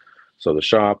stuff. So the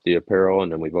shop, the apparel,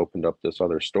 and then we've opened up this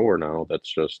other store now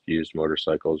that's just used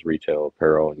motorcycles, retail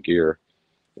apparel, and gear.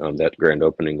 That grand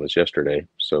opening was yesterday,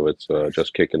 so it's Nice.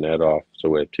 just kicking that off. So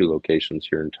we have 2 locations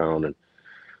here in town, and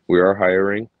we are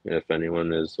hiring. If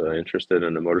anyone is interested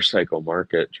in the motorcycle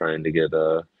market, trying to get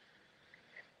the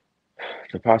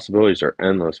possibilities are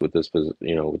endless with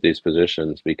with these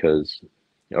positions because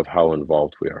of how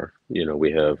involved we are.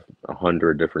 We have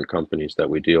 100 different companies that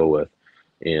we deal with,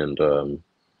 and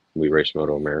we race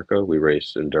Moto America, we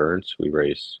race endurance, we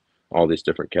race all these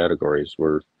different categories.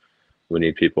 We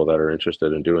need people that are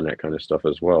interested in doing that kind of stuff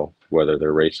as well, whether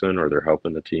they're racing or they're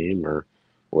helping the team or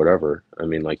whatever. I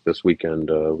mean, like this weekend,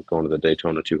 going to the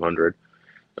Daytona 200.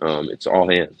 It's all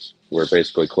hands. We're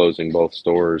basically closing both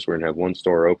stores. We're gonna have one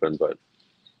store open, but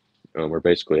we're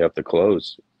basically have to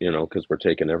close, because we're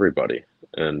taking everybody,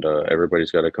 and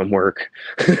everybody's got to come work,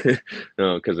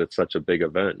 because it's such a big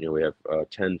event. We have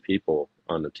 10 people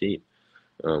on the team,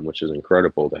 which is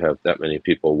incredible to have that many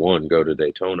people. One, go to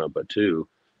Daytona, but two,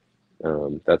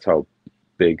 that's how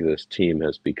big this team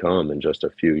has become in just a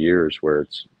few years. Where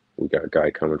we got a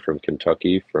guy coming from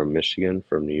Kentucky, from Michigan,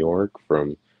 from New York,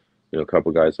 from a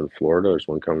couple guys in Florida. There's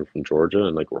one coming from Georgia,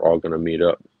 and like we're all going to meet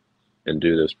up and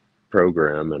do this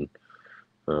program, and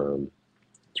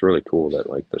it's really cool that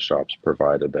like the shops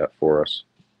provided that for us.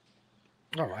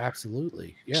 Oh,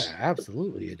 absolutely. Yeah,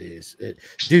 absolutely it is.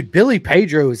 Dude, Billy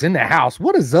Pedro is in the house.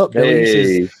 What is up, Billy?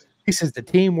 Hey. He says the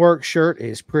teamwork shirt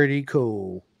is pretty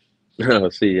cool.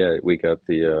 See, yeah, we got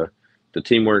the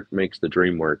teamwork makes the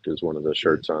dream work is one of the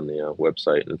shirts on the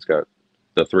website, and it's got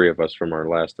the three of us from our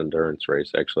last endurance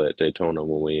race, actually at Daytona,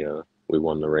 when we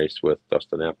won the race with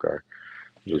Dustin Apgar,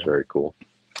 which was very cool.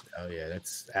 Oh yeah,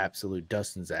 that's absolute.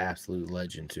 Dustin's an absolute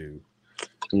legend too.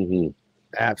 Mm-hmm.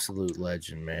 Absolute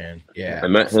legend, man. Yeah, I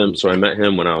met him. So I met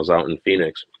him when I was out in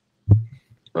Phoenix.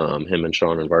 Him and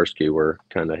Sean and Varsky were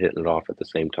kind of hitting it off at the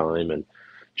same time, and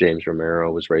James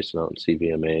Romero was racing out in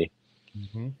CVMA,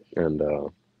 and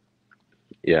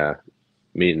yeah,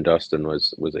 meeting Dustin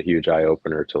was a huge eye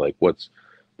opener to like what's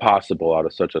possible out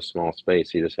of such a small space.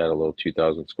 He just had a little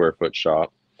 2,000 square foot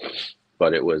shop,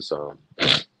 but it was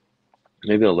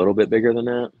maybe a little bit bigger than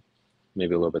that,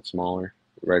 maybe a little bit smaller,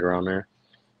 right around there.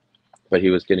 But he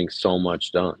was getting so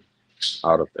much done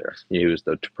out of there. He was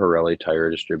the Pirelli tire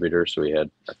distributor, so he had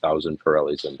 1,000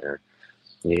 Pirellis in there.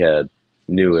 He had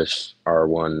newest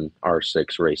R1,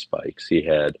 R6 race bikes. He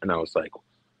had, and I was like,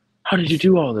 how did you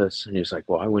do all this? And he was like,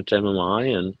 well, I went to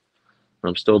MMI and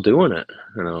I'm still doing it.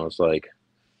 And I was like,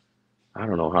 I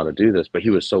don't know how to do this. But he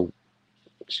was so,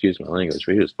 excuse my language,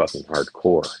 but he was fucking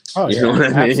hardcore. Oh, you know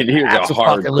what I mean? He was a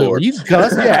hardcore. You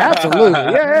cuss? Yeah, absolutely.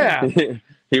 Yeah.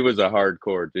 He was a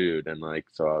hardcore dude. And like,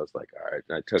 so I was like, all right.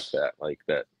 And I took that, like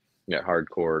that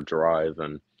hardcore drive.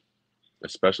 And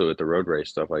especially with the road race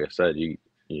stuff, like I said,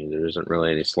 there isn't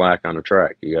really any slack on the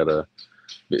track. You gotta,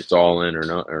 it's all in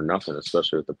or nothing,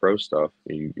 especially with the pro stuff.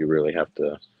 You really have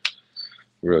to,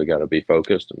 you really got to be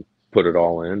focused and put it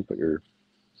all in, put your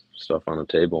stuff on the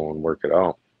table and work it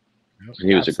out. Yep, and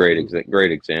he was a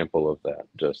great example of that.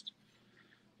 Just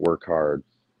work hard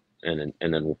and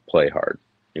then play hard.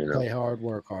 Play hard,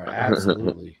 work hard.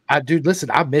 Absolutely. Dude,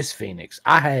 listen, I miss Phoenix.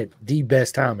 I had the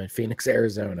best time in Phoenix,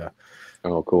 Arizona.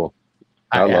 Oh, cool.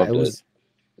 I loved it.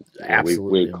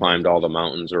 Absolutely, we climbed all the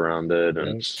mountains around it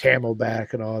and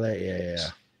Camelback and all that.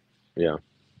 Yeah.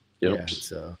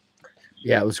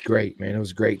 It was great, man. It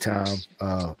was a great time.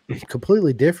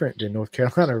 Completely different than North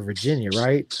Carolina or Virginia,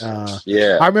 right?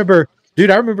 Yeah. I remember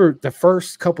the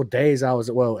first couple days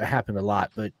it happened a lot,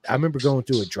 but I remember going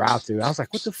through a drive-through. I was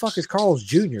like, what the fuck is Carl's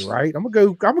Jr., right? I'm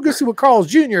gonna go see what Carl's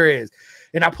Jr. is.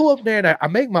 And I pull up there and I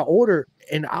make my order,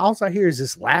 and all I hear is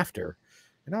this laughter.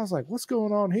 And I was like, what's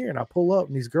going on here? And I pull up,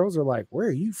 and these girls are like, where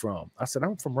are you from? I said,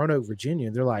 I'm from Roanoke, Virginia.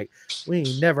 And they're like, we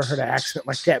ain't never heard an accent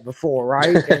like that before,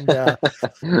 right? And I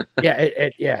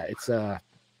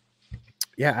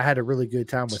had a really good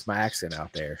time with my accent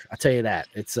out there. I tell you that.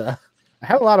 I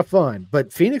had a lot of fun.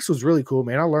 But Phoenix was really cool,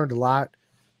 man. I learned a lot.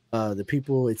 The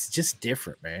people, it's just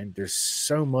different, man. There's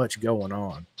so much going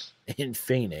on in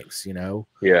Phoenix,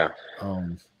 Yeah.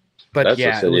 But that's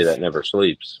a city that never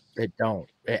sleeps. It don't.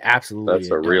 It absolutely. That's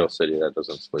a real city that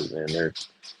doesn't sleep, man.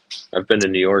 I've been to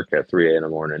New York at 3 a.m. in the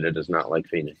morning. It is not like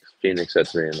Phoenix. Phoenix at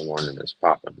 3 a.m. in the morning is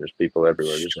popping. There's people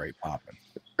everywhere. Straight popping.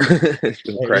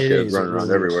 Crackheads running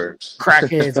around everywhere.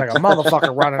 Crackheads like a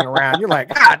motherfucker running around. You're like,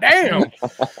 God damn.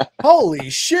 Holy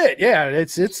shit.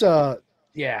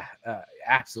 Yeah,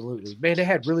 absolutely. Man, they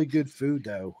had really good food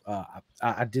though.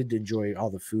 I did enjoy all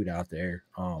the food out there.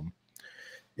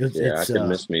 I can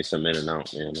miss me some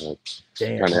In-N-Out, man.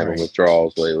 Damn, kind of having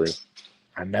withdrawals lately.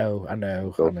 I know.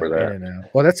 Go for that.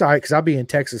 In-N-Out. Well, that's all right because I'll be in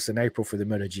Texas in April for the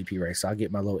MotoGP race. So I'll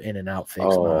get my little In-N-Out fix.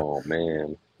 Oh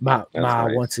man, my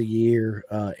nice. Once a year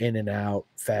In-N-Out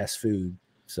fast food.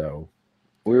 So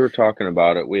we were talking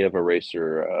about it. We have a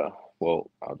racer. I'll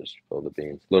just spill the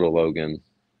beans. Little Logan,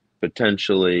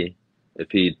 potentially, if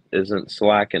he isn't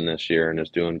slacking this year and is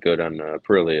doing good on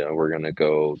Aprilia, we're gonna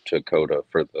go to COTA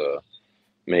for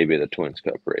maybe the Twins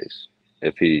Cup race.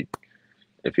 If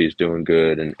he's doing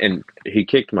good and he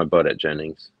kicked my butt at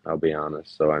Jennings, I'll be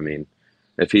honest. So I mean,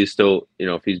 if he's still,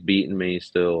 if he's beating me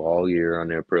still all year on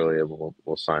the Aprilia,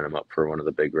 we'll sign him up for one of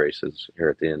the big races here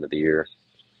at the end of the year,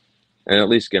 and at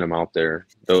least get him out there.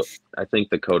 Though I think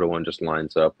the COTA one just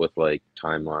lines up with like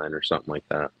timeline or something like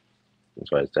that.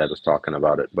 That's why his dad was talking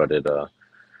about it. But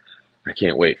I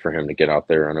can't wait for him to get out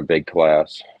there on a big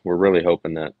class. We're really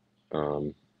hoping that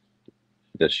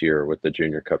this year with the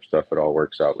Junior Cup stuff, it all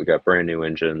works out. We got brand new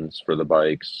engines for the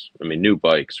bikes. I mean, new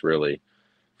bikes really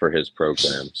for his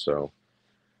program. So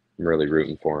I'm really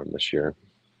rooting for him this year.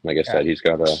 Like I said, he's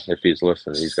got to, if he's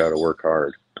listening, he's got to work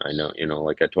hard. I know,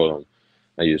 like I told him,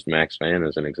 I used Max Van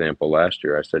as an example last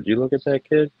year. I said, you look at that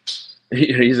kid.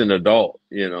 He's an adult.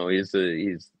 He's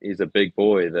a big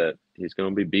boy that he's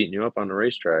going to be beating you up on the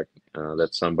racetrack.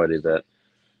 That's somebody that,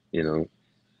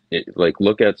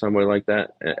 look at somebody like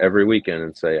that every weekend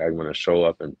and say, I'm going to show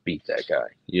up and beat that guy.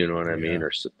 You know what I mean?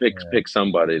 Or pick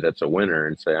somebody that's a winner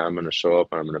and say, I'm going to show up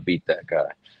and I'm going to beat that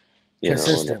guy.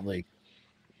 Consistently.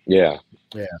 Yeah.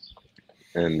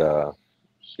 And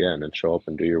and then show up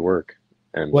and do your work.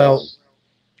 And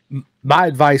my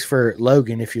advice for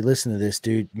Logan, if you listen to this,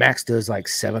 dude, Max does like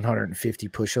 750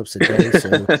 push-ups a day.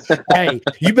 So hey,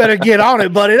 you better get on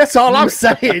it, buddy. That's all I'm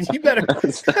saying. You better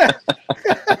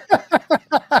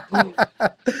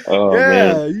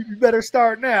man. You better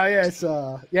start now. Yes.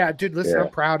 Dude, listen, I'm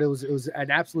proud. It was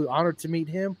an absolute honor to meet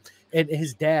him and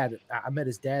his dad. I met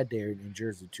his dad there in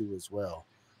Jersey too as well.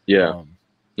 Yeah.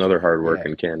 Another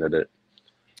hardworking candidate.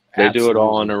 They do it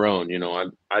all on their own.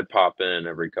 I pop in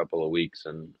every couple of weeks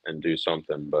and do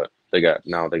something, but they got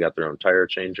their own tire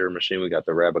changer machine. We got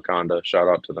the Rabaconda. Shout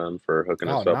out to them for hooking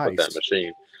us up with that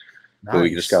machine. Nice. But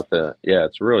we just got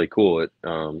it's really cool. It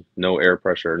no air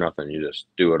pressure or nothing. You just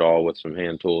do it all with some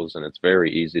hand tools, and it's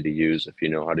very easy to use if you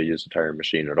know how to use a tire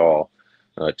machine at all.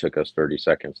 It took us 30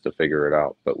 seconds to figure it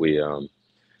out, but we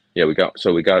we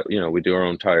do our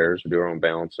own tires, we do our own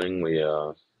balancing.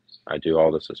 I do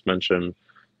all the suspension.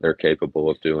 They're capable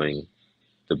of doing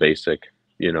the basic,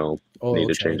 need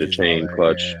to change a chain,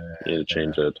 clutch, need to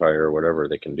change a tire or whatever.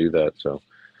 They can do that. So,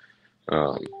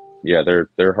 they're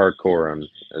hardcore on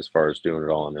as far as doing it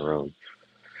all on their own.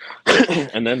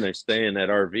 And then they stay in that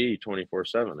RV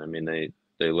 24/7. I mean,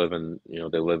 they live in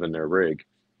their rig,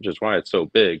 which is why it's so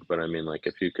big. But I mean, like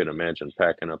if you could imagine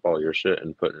packing up all your shit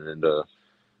and putting it into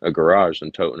a garage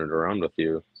and toting it around with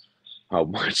you, how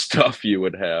much stuff you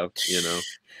would have,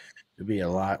 It'd be a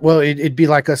lot. Well, it'd be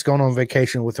like us going on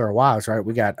vacation with our wives, right?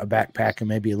 We got a backpack and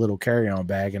maybe a little carry-on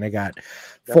bag, and they got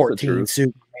 14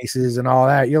 suitcases and all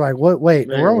that. You're like, what? Wait,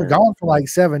 man, we're only gone for like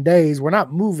 7 days. We're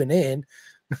not moving in.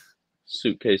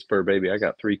 Suitcase per baby. I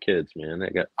got 3 kids, man. I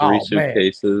got 3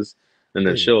 suitcases, and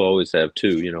then she'll always have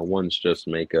 2. One's just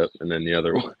makeup, and then the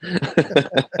other one.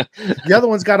 The other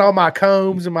one's got all my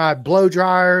combs and my blow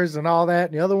dryers and all that,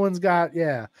 and the other one's got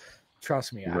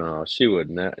Trust me. No, she would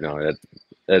not. No,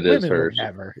 that is hers.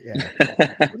 Never,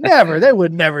 never. They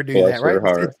would never do that, right?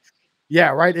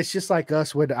 Right. It's just like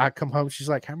us when I come home. She's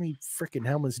like, "How many freaking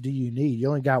helmets do you need? You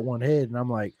only got one head." And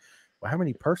I'm like, "Well, how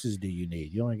many purses do you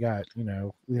need? You only got,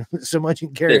 so much you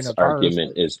can carry in a purse." This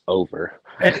argument is over.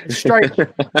 Straight.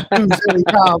 I'm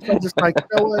just like,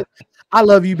 you know what? I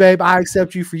love you, babe. I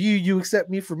accept you for you. You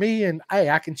accept me for me. And hey,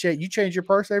 I can change. You change your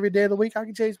purse every day of the week. I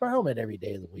can change my helmet every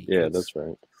day of the week. Yeah, that's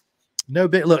right. No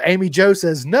bit. Look, Amy Jo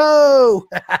says no.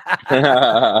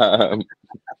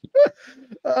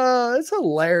 It's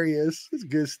hilarious. It's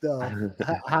good stuff.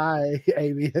 Hi,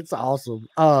 Amy. It's awesome.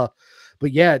 But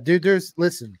yeah, dude,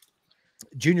 listen,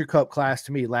 Junior Cup class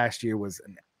to me last year was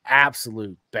an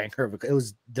absolute banger. It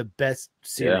was the best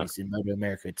series in Moto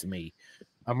America to me.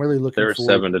 I'm really looking There were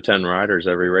 7 to 10 riders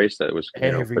every race that was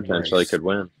potentially could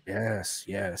win. Yes.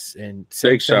 And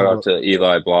big shout out to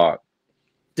Eli Block.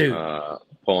 Dude,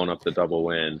 pulling up the double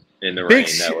win in the rain.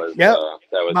 That was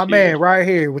my huge. man right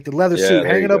here with the leather suit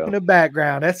hanging up in the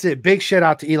background. That's it. Big shout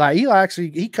out to Eli. Eli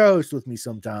actually he co-hosts with me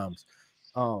sometimes.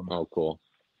 Oh, cool.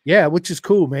 Yeah, which is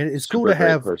cool, man. It's cool to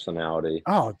have personality.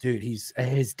 Oh, dude, he's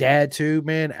his dad too,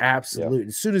 man. Absolutely. Yep.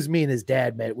 As soon as me and his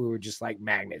dad met, we were just like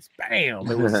magnets.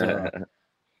 Bam! It was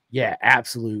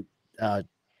absolute.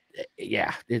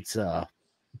 It's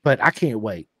but I can't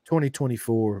wait.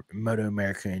 2024 Moto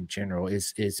America in general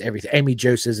is everything. Amy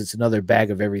Jo says it's another bag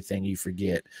of everything you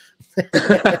forget. That's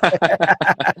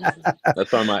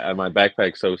why my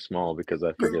backpack's so small, because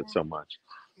I forget so much.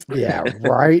 Yeah,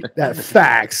 right. That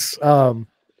facts.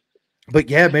 But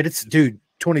yeah, man, it's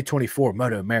 2024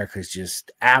 Moto America is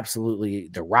just absolutely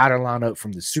the rider lineup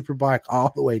from the Superbike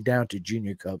all the way down to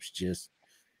Junior Cups.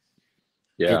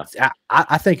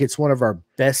 I think it's one of our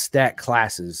best stat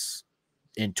classes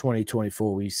in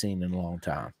 2024 we've seen in a long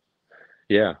time.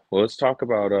 Yeah, well, let's talk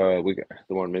about we got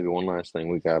one last thing.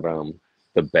 We got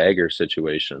the bagger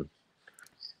situation.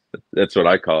 That's what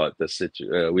I call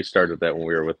it. We started that when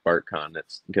we were with BartCon.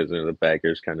 That's because the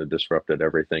baggers kind of disrupted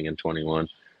everything in 21.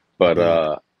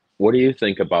 But what do you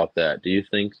think about that? Do you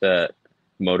think that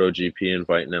MotoGP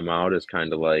inviting them out is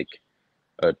kind of like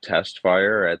a test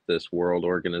fire at this world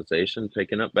organization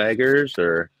picking up baggers,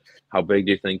 or how big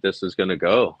do you think this is going to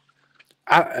go?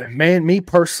 Man, me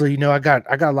personally, I got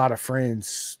a lot of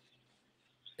friends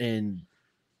in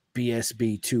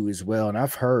BSB too as well, and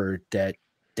I've heard that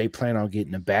they plan on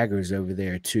getting the baggers over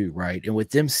there too, right? And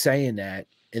with them saying that,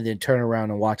 and then turn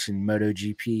around and watching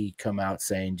MotoGP come out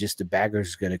saying just the baggers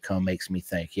is going to come makes me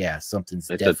think, yeah, something's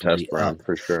definitely a test run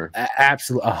for sure.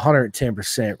 Absolutely,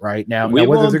 110%. Right now, we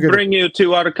whether won't they're gonna bring you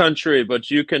to our country, but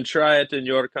you can try it in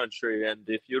your country. And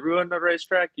if you ruin the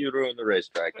racetrack, you ruin the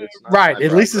racetrack. It's not right.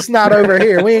 At least it's not over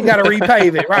here. We ain't got to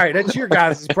repave it. Right. That's your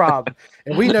guys' problem.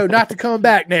 And we know not to come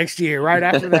back next year. Right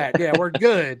after that, yeah, we're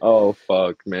good. Oh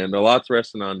fuck, man! A lot's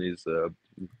resting on these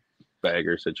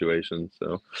bagger situations.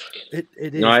 So it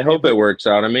is. I hope it works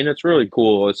out. I mean, it's really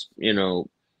cool. It's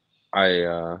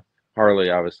Harley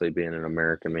obviously being an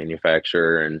American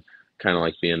manufacturer and kind of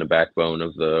like being the backbone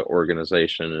of the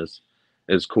organization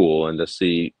is cool. And to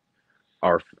see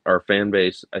our fan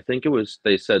base, I think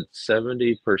they said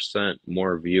 70%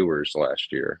 more viewers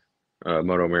last year.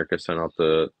 Moto America sent out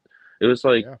it was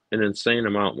like an insane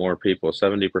amount more people.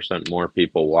 70% more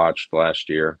people watched last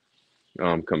year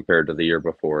compared to the year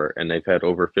before, and they've had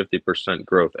over 50%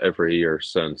 growth every year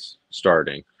since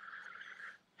starting.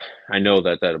 I know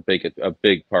that a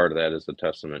big part of that is a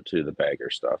testament to the bagger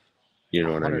stuff. You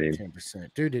know what I mean? 110%,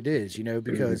 dude. It is,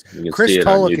 because Chris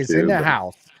Tulloch is in the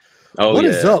house. Oh, what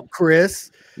is up,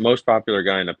 Chris? Most popular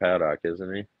guy in the paddock,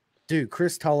 isn't he? Dude,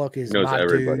 Chris Tulloch is knows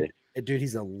everybody. Dude,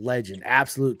 he's a legend.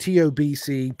 Absolute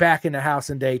TOBC, back in the house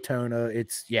in Daytona.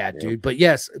 It's dude. But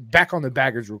yes, back on the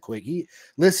baggers real quick.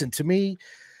 Listen to me.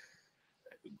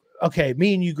 Okay,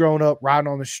 me and you growing up riding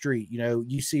on the street,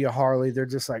 you see a Harley, they're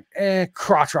just like,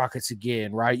 crotch rockets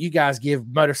again, right? You guys give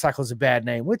motorcycles a bad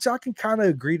name, which I can kind of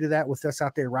agree to that with us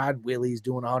out there riding wheelies,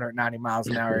 doing 190 miles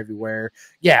an hour everywhere.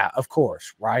 Yeah, of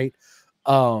course, right?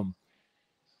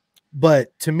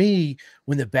 But to me,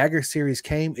 when the bagger series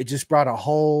came, it just brought a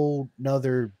whole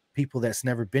nother people that's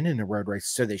never been in a road race.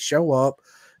 So they show up,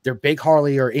 they're big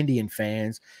Harley or Indian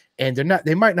fans, and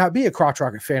they might not be a crotch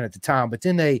rocket fan at the time, but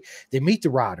then they meet the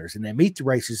riders and they meet the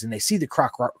races and they see the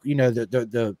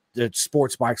the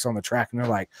sports bikes on the track, and they're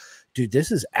like, dude, this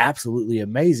is absolutely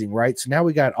amazing, right? So now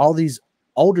we got all these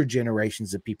older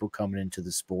generations of people coming into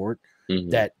the sport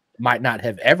that might not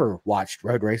have ever watched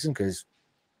road racing because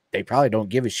they probably don't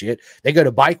give a shit. They go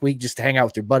to bike week just to hang out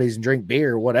with their buddies and drink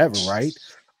beer or whatever, right?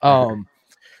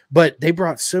 But they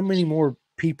brought so many more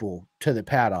people to the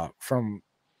paddock from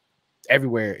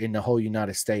everywhere in the whole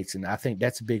United States. And I think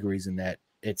that's a big reason that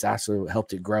it's also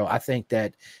helped it grow. I think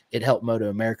that it helped Moto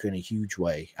America in a huge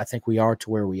way. I think we are to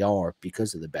where we are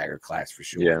because of the bagger class for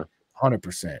sure. Yeah.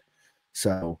 100%.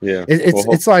 So yeah,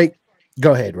 it's like,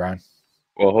 go ahead, Ryan.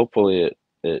 Well, hopefully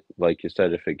it, like you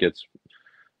said, if it gets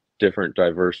different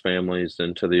diverse families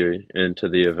into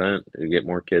the event, you get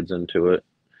more kids into it,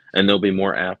 and they'll be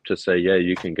more apt to say, yeah,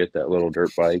 you can get that little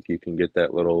dirt bike, you can get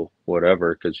that little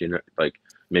whatever, because like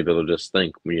maybe they'll just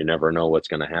think, well, you never know what's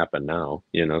going to happen now,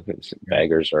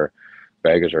 baggers are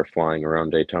flying around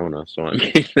Daytona, so I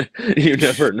mean you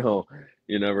never know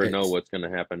what's going to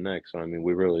happen next. So I mean,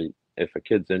 we really, if a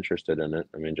kid's interested in it,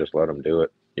 I mean, just let them do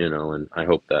it, and I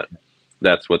hope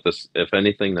that's what this, if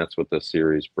anything, that's what this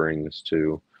series brings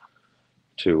to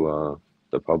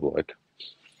the public,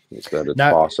 is that it's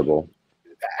possible.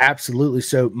 Absolutely.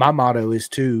 So my motto is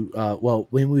to, when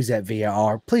we was at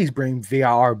VIR, please bring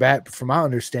VIR back. But from my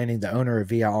understanding, the owner of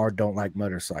VIR don't like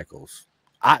motorcycles.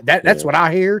 That's what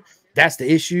I hear. That's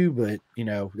the issue. But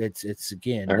it's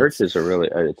again. I heard she's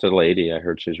it's a lady. I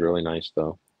heard she's really nice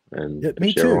though. And if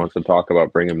she too. ever wants to talk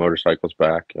about bringing motorcycles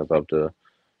back, I'd love to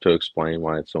explain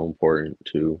why it's so important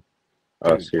to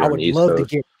us here. I would love to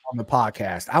get on the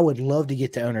podcast. I would love to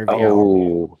get the owner of VIR.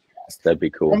 Oh, that'd be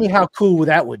cool. I mean, how cool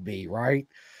that would be, right?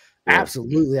 Yeah.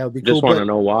 Absolutely, that would be cool. Just want to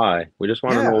know why. We just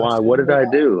want to know why. What did I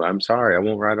do? I'm sorry. I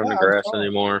won't ride on the grass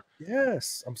anymore.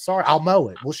 Yes, I'm sorry. I'll mow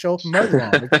it. We'll show up and mow the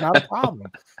lawn. It's not a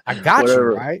problem. I got you,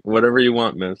 right? Whatever you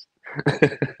want, miss.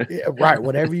 Yeah, right.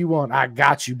 Whatever you want, I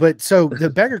got you. But so the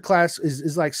beggar class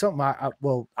is like something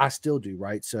I still do,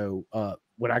 right? So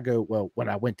when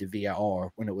I went to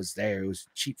VIR, when it was there, it was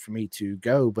cheap for me to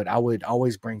go, but I would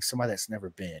always bring somebody that's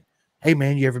never been. Hey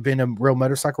man, you ever been to a real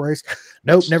motorcycle race?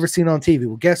 Nope, never seen it on TV.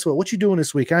 Well, guess what? What you doing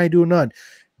this week? I ain't doing none.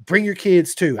 Bring your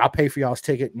kids too. I'll pay for y'all's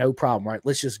ticket. No problem, right?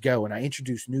 Let's just go. And I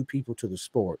introduce new people to the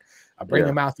sport. I bring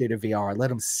them out there to VR, let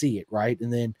them see it, right?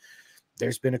 And then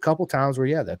there's been a couple times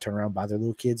where, they'll turn around and buy their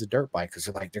little kids a dirt bike because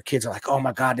their kids are like, oh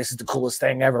my God, this is the coolest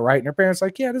thing ever, right? And their parents are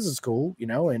like, yeah, this is cool,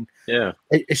 and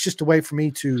it's just a way for me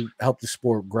to help the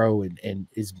sport grow and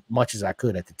as much as I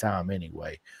could at the time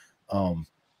anyway.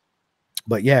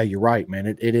 But yeah, you're right, man.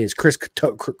 It is. Chris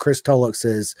Tulloch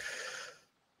says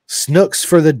Snooks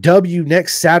for the W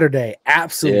next Saturday.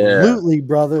 Absolutely, yeah.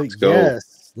 Brother.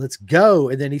 Yes, let's go.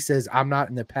 And then he says, I'm not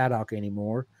in the paddock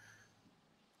anymore.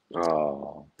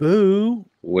 Oh, boo.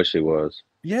 Wish he was.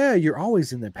 Yeah, you're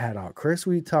always in the paddock, Chris.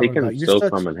 What are you talking about? He can still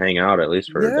come and hang out at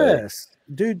least for a day. Yes,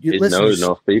 dude. He knows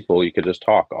enough people. You could just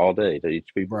talk all day to each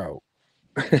people. Bro.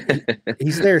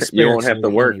 He's there. You won't have to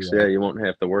work. Anyway. Yeah, you won't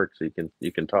have to work, so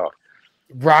you can talk.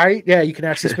 Right? Yeah, you can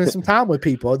actually spend some time with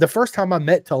people. The first time I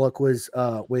met Tulloch was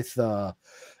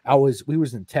we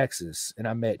was in Texas, and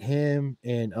I met him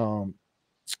and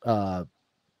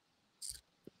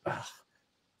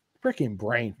freaking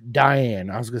brain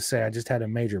Diane. I was gonna say I just had a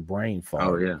major brain fart.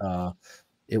 Oh yeah.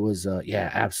 It was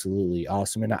yeah, absolutely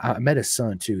awesome. And I met his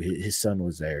son too. His son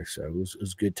was there, so it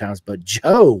was good times. But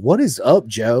Joe, what is up,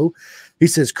 Joe? He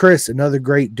says, Chris, another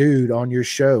great dude on your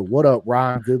show. What up,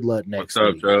 Ryan? Good luck next week.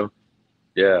 What's up, Joe?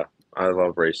 Yeah, I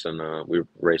love racing. We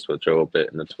raced with Joe a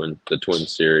bit in the twin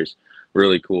series.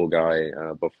 Really cool guy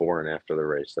before and after the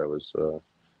race. That was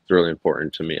really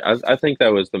important to me. I think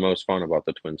that was the most fun about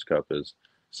the Twins Cup is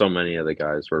so many of the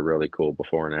guys were really cool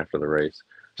before and after the race.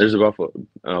 There's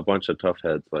a bunch of tough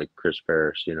heads like Chris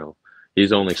Parrish. You know,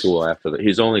 he's only cool after the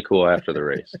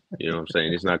race. You know what I'm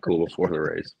saying? He's not cool before the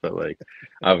race, but like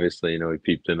obviously, you know, he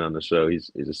peeped in on the show.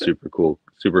 He's a super cool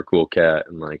cat,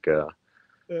 and like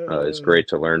it's great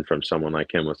to learn from someone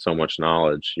like him with so much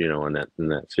knowledge. You know, in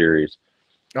that series.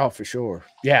 Oh, for sure.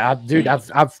 Yeah, dude, I'm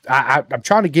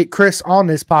trying to get Chris on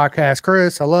this podcast.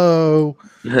 Chris, hello.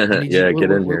 Yeah,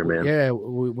 get in here, man. Yeah,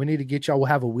 we need to get y'all. We'll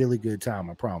have a really good time,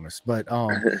 I promise. But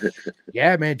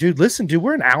yeah, man, dude, listen, dude,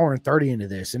 we're an hour and 30 into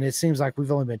this, and it seems like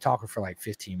we've only been talking for like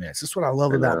 15 minutes. That's what I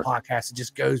love about podcasts. It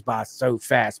just goes by so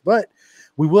fast. But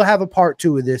we will have a part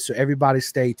 2 of this, so everybody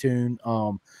stay tuned.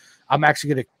 I'm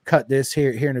actually going to cut this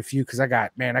here in a few because I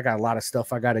got a lot of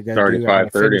stuff I got to go. It's already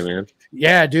 5:30, man.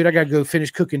 Yeah, dude, I got to go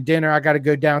finish cooking dinner. I got to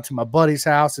go down to my buddy's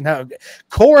house and have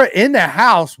Cora in the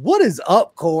house. What is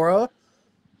up, Cora?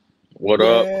 What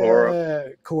up, Cora?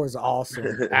 Cora's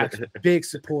awesome. Big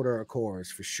supporter of Cora's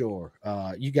for sure.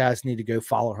 You guys need to go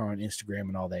follow her on Instagram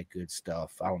and all that good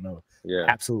stuff. I don't know. Yeah,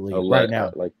 absolutely. Right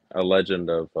now, like a legend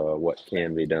of what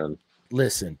can be done.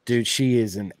 Listen, dude, she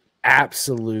is an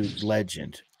absolute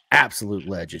legend. Absolute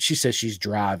legend. She says she's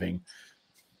driving.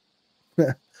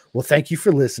 Well, thank you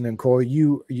for listening, Corey.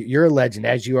 You're a legend,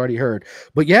 as you already heard.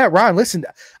 But yeah, Ryan, listen,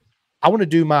 I want to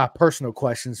do my personal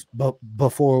questions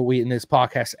before we in this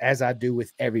podcast, as I do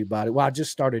with everybody. Well, I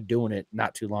just started doing it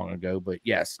not too long ago, but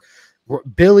yes,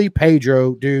 Billy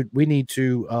Pedro, dude, we need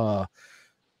to.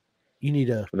 You need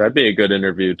to. That'd be a good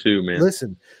interview too, man.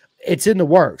 Listen. It's in the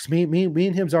works. Me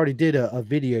and him's already did a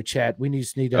video chat. We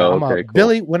just need to. Cool.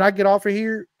 Billy, when I get off of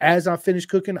here, as I finish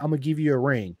cooking, I'm gonna give you a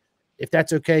ring. If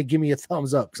that's okay, give me a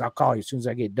thumbs up because I'll call you as soon as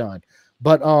I get done.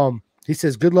 But he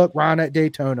says, good luck, Ryan, at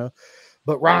Daytona.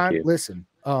 But Ryan, listen,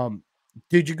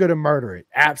 dude, you're gonna murder it.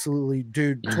 Absolutely,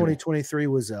 dude. 2023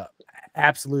 was a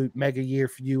absolute mega year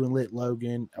for you and Lit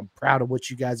Logan. I'm proud of what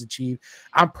you guys achieved.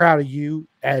 I'm proud of you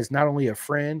as not only a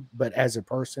friend, but as a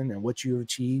person and what you've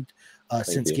achieved.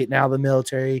 Since getting out of the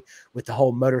military with the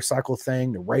whole motorcycle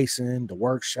thing, the racing, the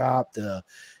workshop,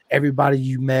 everybody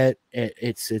you met,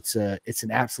 it's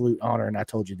an absolute honor. And I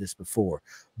told you this before,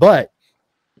 but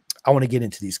I want to get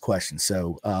into these questions.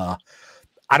 So I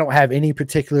don't have any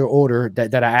particular order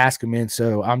that I ask them in.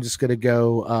 So I'm just going to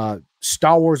go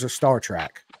Star Wars or Star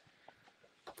Trek.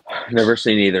 Never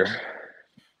seen either.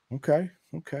 Okay.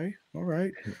 All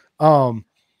right.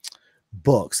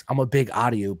 Books. I'm a big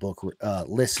audiobook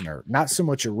listener, not so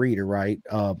much a reader, right?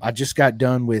 I just got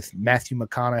done with Matthew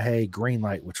McConaughey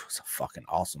Greenlight, which was a fucking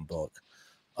awesome book.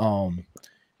 I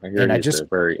hear he's a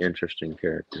very interesting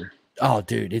character. Oh,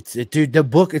 dude, dude, the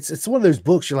book, it's one of those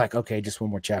books you're like, okay, just one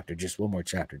more chapter,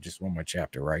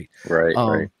 right?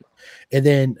 Right. And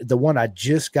then the one I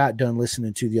just got done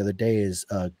listening to the other day is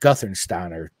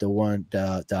Guthensteiner, the one,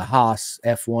 the Haas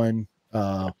F1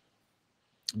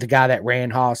 the guy that ran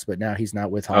Haas, but now he's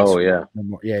not with Haas. Oh, yeah.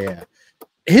 Anymore. Yeah.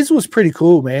 His was pretty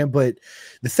cool, man. But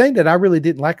the thing that I really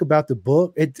didn't like about the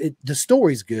book, the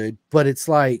story's good, but it's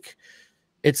like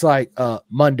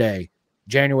Monday,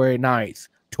 January 9th,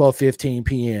 12:15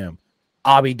 p.m.,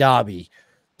 Abu Dhabi,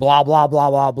 blah, blah, blah,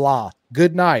 blah, blah.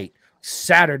 Good night.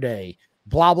 Saturday,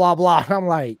 blah, blah, blah. And I'm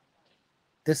like,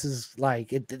 this is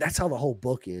like, that's how the whole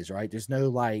book is, right? There's no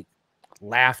like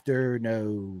laughter,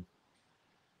 no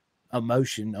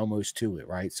emotion almost to it,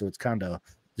 right? So it's kind of,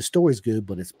 the story's good,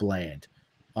 but it's bland.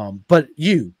 But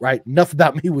you, right? Enough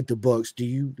about me with the books. Do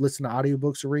you listen to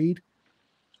audiobooks or read?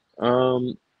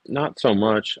 Not so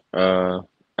much.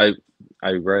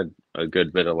 I read a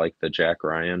good bit of like the Jack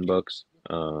Ryan books.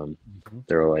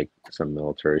 They were like some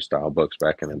military style books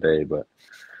back in the day, but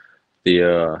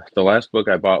the last book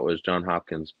I bought was John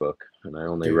Hopkins' book, and I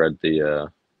only read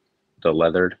the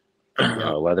leathered,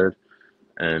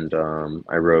 and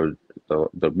I wrote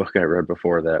the book I read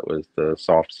before that was the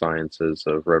Soft Sciences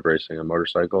of Road Racing a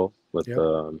Motorcycle with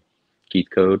Keith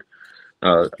Code.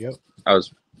 I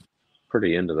was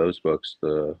pretty into those books.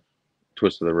 The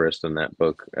Twist of the Wrist in that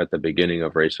book at the beginning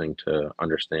of racing to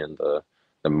understand the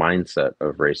mindset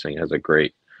of racing has a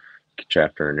great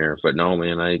chapter in there. But no,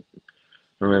 man, I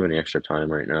don't have any extra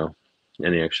time right now.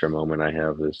 Any extra moment I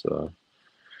have is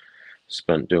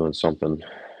spent doing something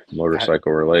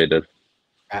motorcycle related.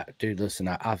 Dude, listen,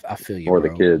 I feel you, or bro.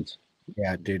 The kids.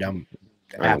 Yeah, dude, I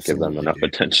don't give them enough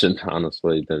attention,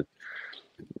 honestly.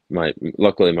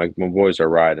 Luckily my boys are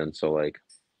riding, so like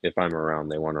if I'm around,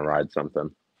 they want to ride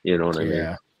something. You know what I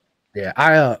mean?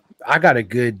 Yeah. I got a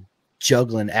good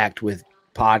juggling act with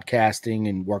podcasting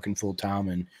and working full time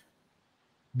and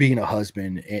being a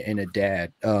husband and a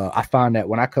dad. I find that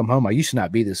when I come home, I used to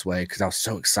not be this way because I was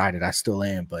so excited. I still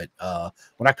am, but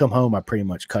when I come home, I pretty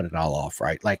much cut it all off.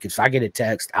 Right, like if I get a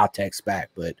text, I'll text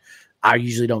back, but I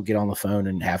usually don't get on the phone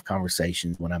and have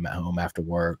conversations when I'm at home after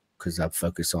work because I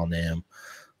focus on them.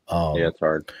 Yeah, it's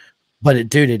hard. But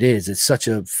dude, it is. It's such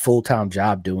a full-time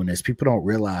job doing this. People don't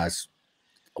realize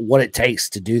what it takes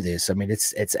to do this. I mean,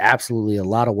 it's absolutely a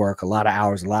lot of work, a lot of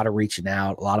hours, a lot of reaching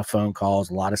out, a lot of phone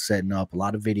calls, a lot of setting up, a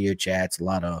lot of video chats, a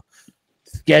lot of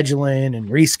scheduling and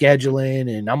rescheduling,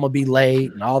 and I'm gonna be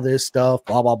late and all this stuff,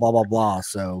 blah, blah, blah, blah, blah.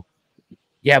 So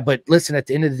yeah, but listen, at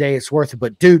the end of the day, it's worth it.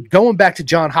 But dude, going back to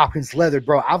John Hopkins Leather,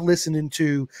 bro, I've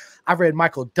read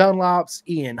Michael Dunlop's,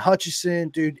 Ian Hutchison,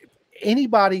 dude, any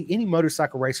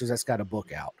motorcycle racers that's got a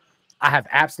book out. I have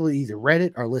absolutely either read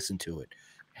it or listened to it.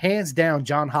 Hands down,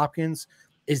 John Hopkins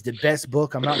is the best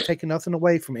book. I'm not taking nothing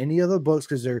away from any other books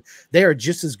because they are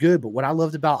just as good. But what I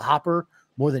loved about Hopper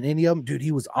more than any of them, dude,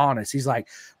 he was honest. He's like,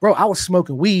 bro, I was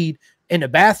smoking weed in the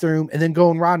bathroom and then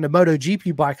going riding a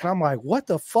MotoGP bike. And I'm like, what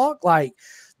the fuck? Like,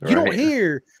 you don't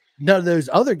hear none of those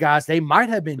other guys. They might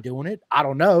have been doing it. I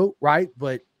don't know. Right.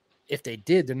 But if they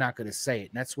did, they're not going to say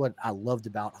it. And that's what I loved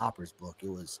about Hopper's book. It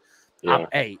was,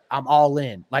 I'm all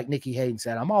in. Like Nikki Hayden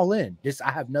said, I'm all in.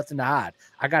 I have nothing to hide.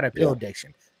 I got a pill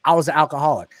addiction. I was an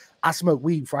alcoholic. I smoked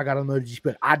weed before I got on MotoGP,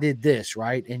 but I did this,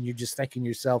 right? And you're just thinking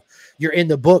yourself, you're in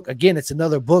the book. Again, it's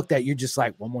another book that you're just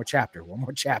like, one more chapter, one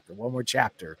more chapter, one more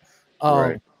chapter.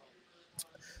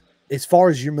 As far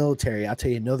as your military, I'll tell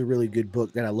you another really good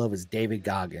book that I love is David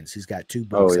Goggins. He's got 2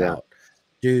 books out.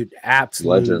 Dude,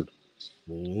 absolute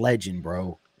legend,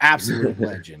 bro. Absolute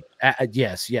legend.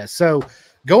 Yes. So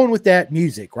going with that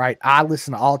music, right? I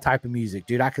listen to all type of music,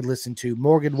 dude. I could listen to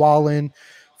Morgan Wallen,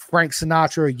 Frank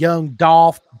Sinatra, Young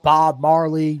Dolph, Bob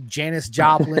Marley, Janis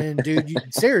Joplin, dude.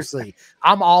 Seriously,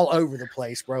 I'm all over the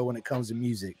place, bro, when it comes to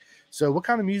music. So what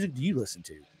kind of music do you listen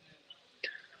to?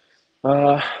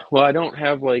 Well, I don't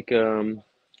have like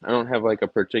a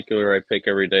particular I pick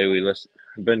every day.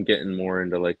 I've been getting more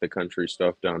into like the country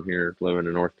stuff down here, living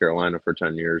in North Carolina for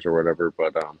 10 years or whatever.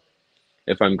 But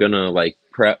if I'm gonna like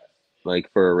prep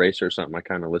like for a race or something, I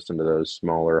kind of listen to those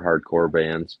smaller hardcore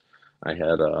bands. I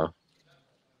had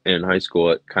in high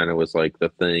school, it kind of was like the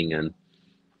thing, and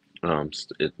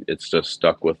it's just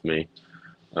stuck with me.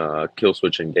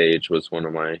 Killswitch Engage was one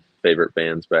of my favorite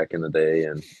bands back in the day,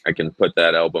 and I can put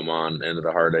that album on, End of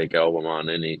the Heartache album on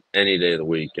any day of the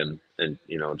week, and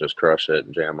just crush it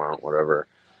and jam out whatever.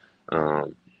 A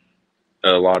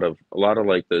lot of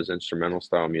like those instrumental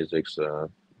style musics.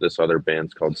 This other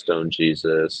band's called Stone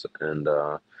Jesus, and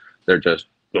they're just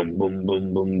boom boom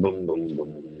boom boom boom boom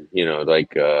boom.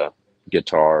 Like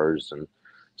guitars and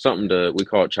we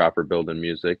call it chopper building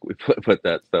music. We put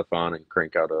that stuff on and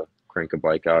crank a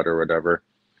bike out or whatever.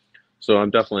 So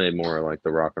I'm definitely more like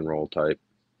the rock and roll type.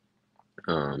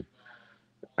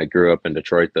 I grew up in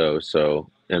Detroit though, so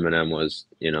Eminem was,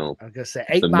 I was gonna say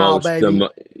 8 Mile, baby.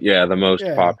 The most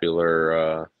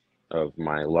popular of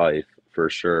my life for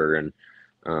sure. And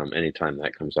anytime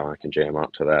that comes on, I can jam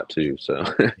out to that too. So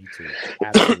me too.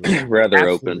 Absolutely. Rather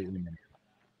open.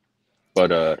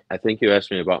 But I think you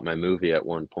asked me about my movie at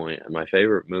one point, and my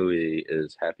favorite movie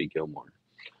is Happy Gilmore.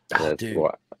 I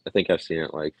think I've seen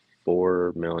it like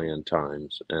 4 million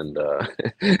times, and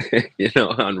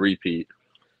on repeat.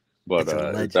 But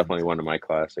it's definitely one of my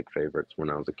classic favorites when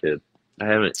I was a kid.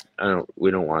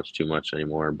 We don't watch too much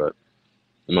anymore, but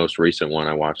the most recent one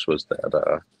I watched was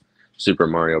that Super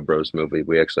Mario Bros. Movie.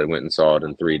 We actually went and saw it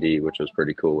in 3D, which was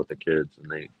pretty cool with the kids,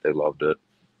 and they loved it.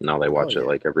 Now they watch it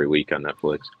like every week on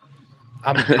Netflix.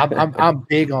 I'm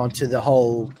big onto the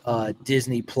whole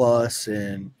Disney Plus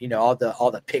and all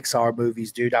the Pixar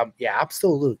movies, dude. I'm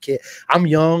still a little kid. I'm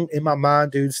young in my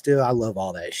mind, dude. Still, I love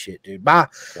all that shit, dude.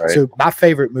 So my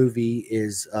favorite movie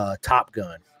is Top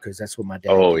Gun, because that's what my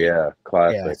dad did. Yeah,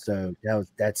 classic. Yeah,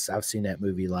 so I've seen that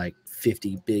movie like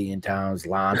 50 billion times,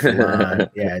 line for line.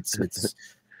 Yeah, it's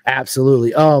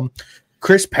absolutely.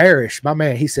 Chris Parrish, my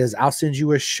man, he says, I'll send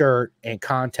you a shirt and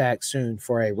contact soon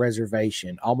for a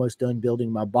reservation. Almost done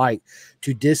building my bike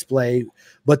to display,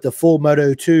 but the full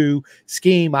Moto 2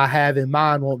 scheme I have in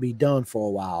mind won't be done for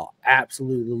a while.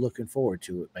 Absolutely looking forward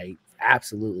to it, mate.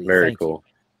 Absolutely. Very cool.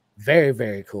 Very,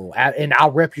 very cool. And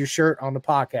I'll rep your shirt on the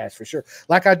podcast for sure.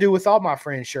 Like I do with all my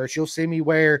friends' shirts. You'll see me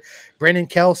wear Brendan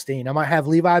Kelstein. I might have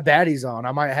Levi Batty's on.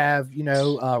 I might have,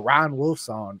 Ryan Wolf's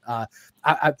on.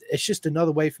 It's just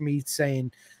another way for me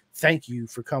saying thank you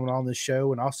for coming on the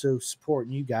show and also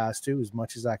supporting you guys too as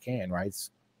much as I can, right? It's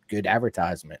good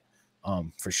advertisement,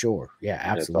 for sure. Yeah,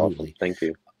 absolutely. Awesome. Thank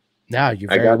you. Now you're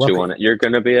very welcome. You on it. You're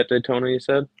going to be at Daytona, you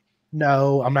said?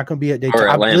 No, I'm not going to be at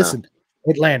Daytona. Listen,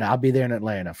 Atlanta. I'll be there in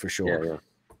Atlanta for sure. Yeah.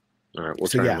 All right. We'll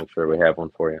try to make sure we have one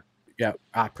for you. Yeah,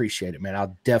 I appreciate it, man.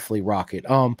 I'll definitely rock it.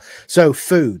 So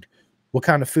food. What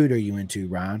kind of food are you into,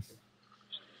 Ryan?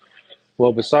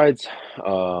 Well, besides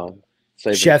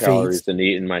saving Chef calories Eats and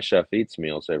eating my Chef Eats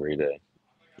meals every day,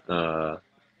 I'm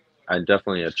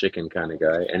definitely a chicken kind of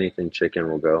guy. Anything chicken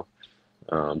will go.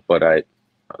 But I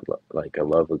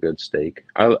love a good steak.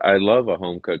 I love a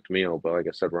home cooked meal, but like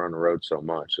I said, we're on the road so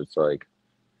much. It's like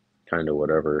kind of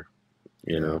whatever,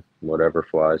 whatever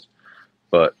flies.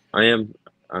 But I'm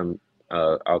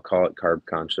I'll call it carb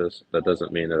conscious. That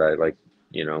doesn't mean that I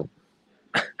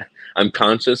I'm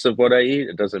conscious of what I eat.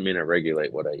 It doesn't mean I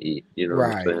regulate what I eat. You know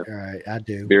what I'm saying? Right. I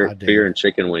do. Beer and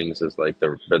chicken wings has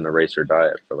been the racer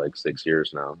diet for like 6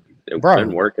 years now. It's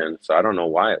been working, so I don't know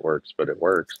why it works, but it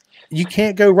works. You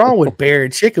can't go wrong with beer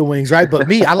and chicken wings, right? But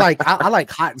me, I like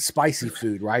hot and spicy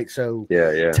food, right? So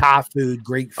Thai food,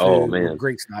 Greek food. Oh man,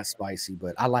 Greek's not spicy,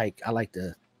 but I like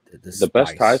the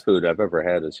best Thai food I've ever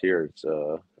had is here. It's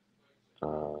I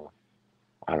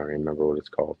don't remember what it's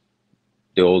called.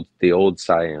 The old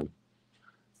Siam.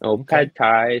 Pad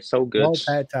Thai, so good.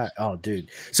 Pad Thai. Oh, dude.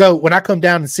 So when I come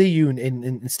down and see you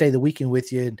and stay the weekend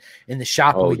with you in the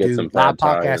shop, we do live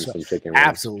podcast.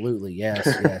 Absolutely,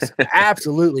 yes,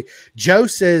 absolutely. Joe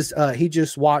says he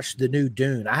just watched the new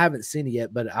Dune. I haven't seen it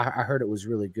yet, but I heard it was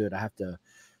really good. I have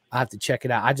to check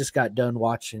it out. I just got done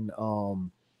watching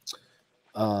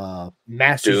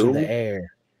Masters of the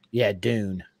Air. Yeah,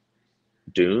 Dune.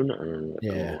 Dune.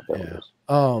 Yeah.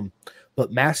 But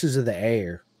Masters of the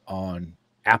Air on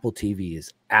Apple TV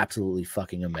is absolutely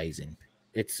fucking amazing.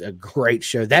 It's a great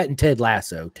show. That and Ted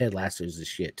Lasso. Ted Lasso is the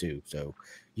shit too. So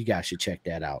you guys should check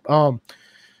that out.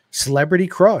 Celebrity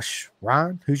crush.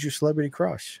 Ryan, who's your celebrity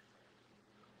crush?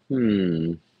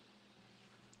 That's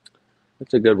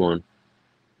a good one.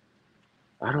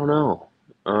 I don't know.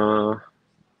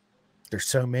 There's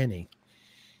so many.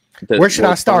 Where should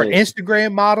I start? Funny.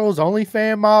 Instagram models,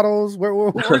 OnlyFans models?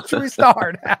 Where should we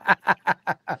start?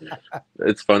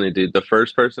 It's funny, dude. The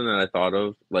first person that I thought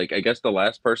of, like, I guess the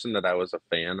last person that I was a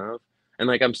fan of, and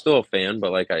like I'm still a fan,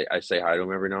 but like I say hi to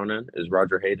him every now and then, is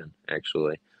Roger Hayden.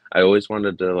 Actually, I always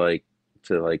wanted to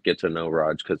get to know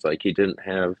Raj because like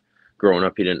growing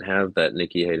up, he didn't have that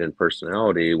Nikki Hayden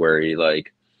personality where he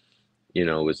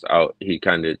was out.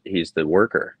 He's the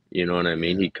worker. You know what I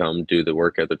mean? He'd come do the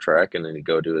work at the track and then he'd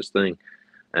go do his thing.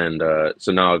 And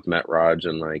so now I've met Raj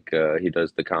and he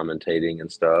does the commentating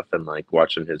and stuff and like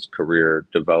watching his career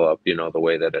develop, the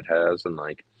way that it has. And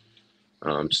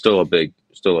still a big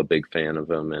fan of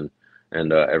him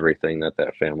and everything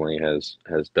that family has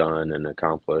done and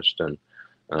accomplished. And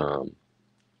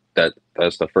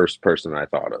that's the first person I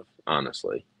thought of,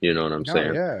 honestly. You know what I'm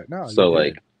saying? Yeah. No. So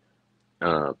I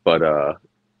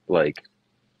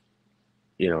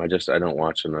don't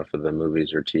watch enough of the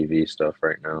movies or TV stuff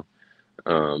right now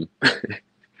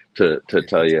to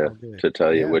tell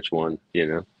you which one,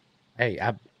 Hey,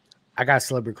 I got a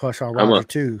celebrity crush on Roger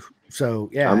too. So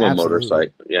yeah, I'm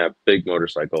a big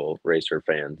motorcycle racer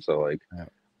fan. So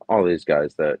all these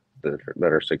guys that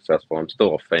are successful, I'm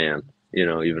still a fan,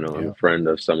 even though I'm a friend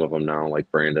of some of them now,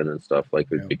 like Brandon and stuff,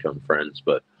 we've become friends,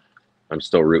 but I'm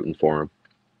still rooting for them.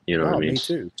 You know what I mean? Me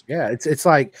too. Yeah, it's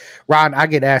like, Ryan, I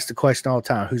get asked the question all the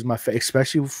time, who's my favorite,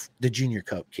 especially the Junior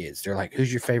Cup kids. They're like,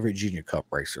 who's your favorite Junior Cup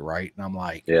racer, right? And I'm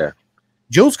like,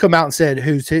 Jules come out and said,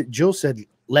 Jules said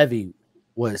Levy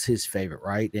was his favorite,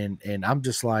 right? And I'm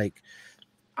just like,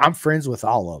 I'm friends with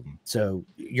all of them. So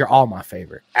you're all my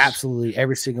favorite. Absolutely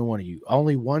every single one of you.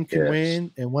 Only one can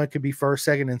win and one could be first,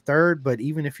 second, and third. But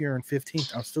even if you're in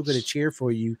 15th, I'm still going to cheer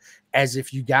for you as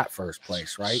if you got first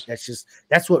place, right?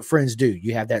 That's what friends do.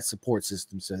 You have that support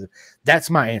system. So that's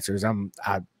my answers.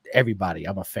 Everybody.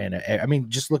 I'm a fan of. I mean,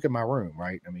 just look at my room,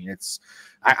 right? I mean,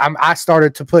 I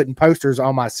started to putting posters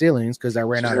on my ceilings because I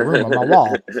ran out of room on my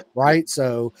wall, right?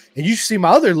 So, and you see my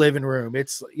other living room.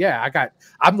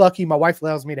 I'm lucky. My wife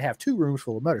allows me to have 2 rooms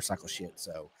full of motorcycle shit.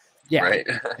 So, yeah, right.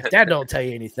 If that don't tell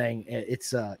you anything,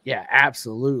 it's yeah,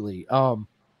 absolutely.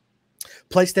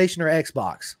 PlayStation or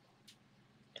Xbox?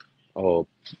 Oh,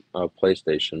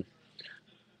 PlayStation.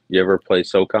 You ever play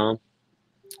SOCOM?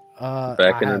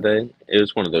 Back in the day, it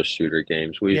was one of those shooter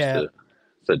games. We used to,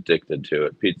 it's addicted to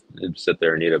it. You'd sit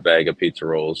there and eat a bag of pizza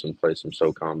rolls and play some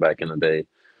SOCOM back in the day.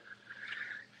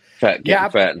 Fat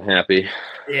and happy.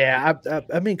 Yeah,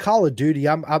 I mean Call of Duty.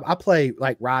 I play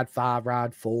like Rod 5,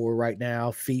 Rod 4 right now.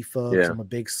 FIFA. Yeah. I'm a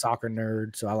big soccer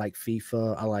nerd, so I like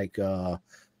FIFA. I like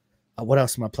what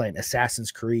else am I playing?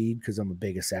 Assassin's Creed, because I'm a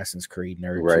big Assassin's Creed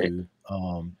nerd too.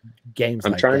 Games.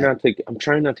 I'm trying not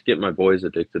to get my boys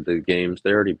addicted to games.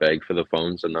 They already beg for the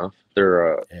phones enough.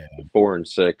 They're 4 and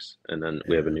 6, and then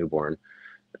we have a newborn.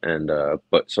 And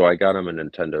but so I got them a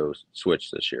Nintendo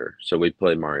Switch this year. So we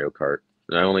play Mario Kart.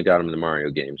 And I only got them the Mario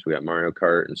games. We got Mario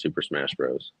Kart and Super Smash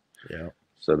Bros. Yeah.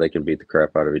 So they can beat the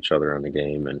crap out of each other on the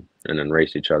game and then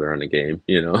race each other on the game,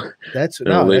 you know.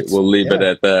 We'll leave it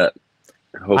at that.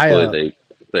 Hopefully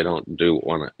they don't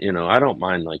want to, you know, I don't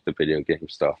mind like the video game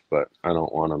stuff, but I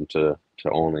don't want them to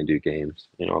only do games.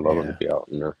 You know, I love them to be out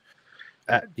in the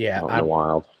out in the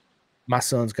wild. My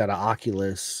son's got an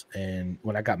Oculus, and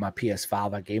when I got my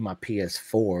PS5, I gave my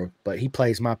PS4, but he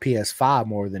plays my PS5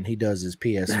 more than he does his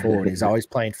PS4, and he's always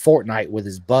playing Fortnite with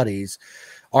his buddies,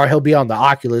 or he'll be on the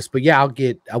Oculus. But yeah,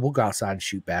 I will go outside and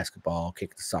shoot basketball,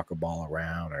 kick the soccer ball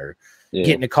around, or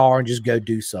get in the car and just go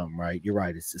do something. Right? You're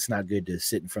right. It's not good to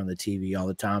sit in front of the TV all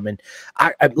the time. And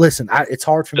listen, it's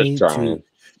hard for me to.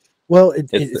 Well,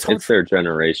 it's hard their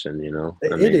generation, you know.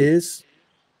 It is.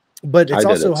 But it's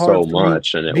also hard so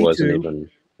much, and it wasn't even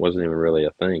really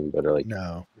a thing. But like,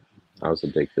 no, I was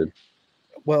addicted.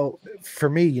 Well,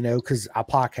 for me, you know, because I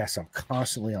podcast, I'm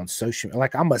constantly on social.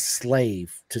 Like I'm a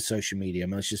slave to social media. I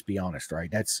mean, let's just be honest,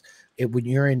 right? That's it. When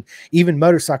you're in even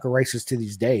motorcycle races to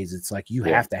these days, it's like you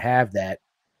have to have that,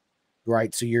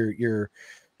 right? So you're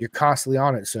constantly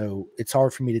on it. So it's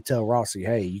hard for me to tell Rossi,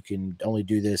 hey, you can only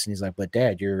do this, and he's like, but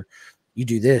Dad, you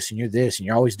do this and you're this and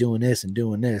you're always doing this and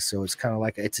doing this. So it's kind of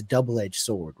like it's a double-edged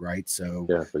sword, right? So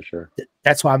yeah, for sure.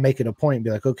 That's why I make it a point and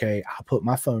be like, okay, I'll put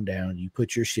my phone down. You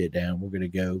put your shit down. We're going to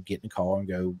go get in the car and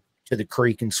go to the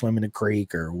creek and swim in the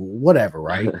creek or whatever.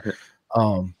 Right.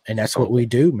 And that's what we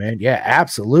do, man. Yeah,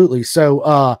 absolutely.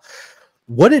 So,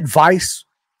 what advice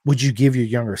would you give your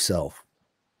younger self?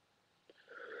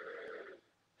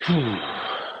 2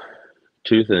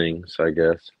 things, I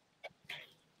guess.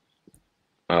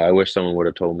 I wish someone would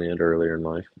have told me it earlier in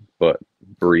life, but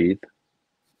breathe.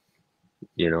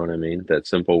 You know what I mean? That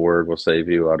simple word will save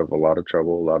you out of a lot of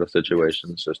trouble, a lot of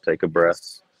situations. Just take a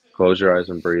breath, close your eyes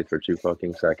and breathe for 2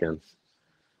 fucking seconds.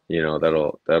 You know,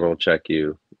 that'll check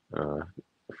you,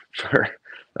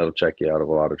 that'll check you out of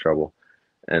a lot of trouble.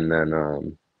 And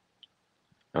then,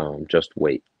 just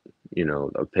wait, you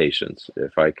know, patience.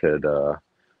 If I could, a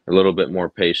little bit more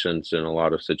patience in a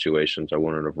lot of situations, I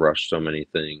wouldn't have rushed so many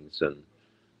things. And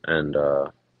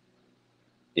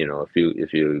you know,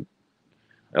 if you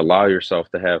allow yourself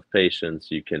to have patience,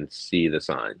 you can see the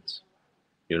signs.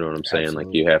 You know what I'm saying? Absolutely.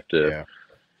 Like you have to,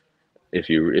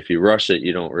 if you rush it,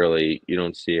 you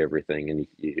don't see everything, and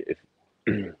you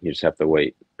just have to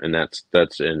wait. And that's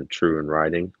true in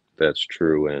riding. That's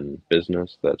true in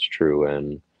business. That's true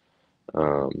in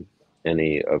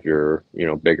any of your, you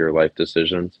know, bigger life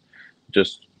decisions.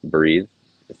 Just breathe,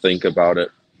 think about it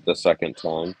the second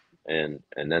time, and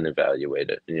then evaluate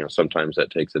it. You know, sometimes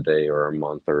that takes a day or a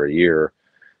month or a year,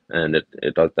 and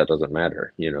that doesn't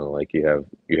matter. You know, like you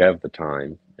have the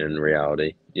time in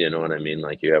reality. You know what I mean?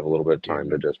 Like you have a little bit of time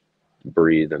to just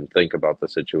breathe and think about the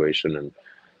situation and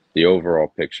the overall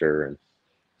picture. And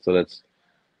so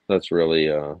that's really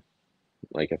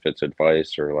like if it's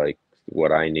advice or like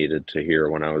what I needed to hear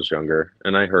when I was younger,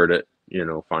 and I heard it, you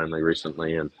know, finally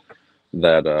recently, and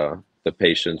that the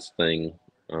patience thing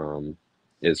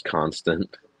is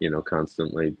constant, you know,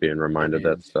 constantly being reminded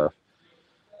that stuff.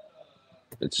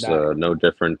 It's no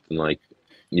different than like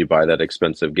you buy that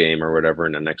expensive game or whatever,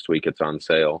 and the next week it's on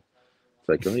sale. It's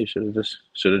like, oh, you should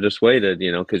have just waited,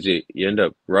 you know, because you end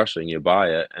up rushing, you buy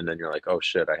it, and then you're like, oh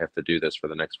shit, I have to do this for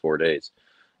the next 4 days,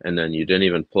 and then you didn't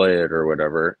even play it or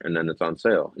whatever, and then it's on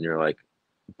sale, and you're like,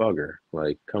 bugger,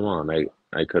 like, come on,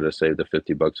 I could have saved the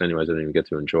 $50 anyways. I didn't even get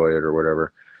to enjoy it or Yeah,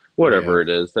 whatever it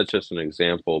is. That's just an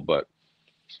example, but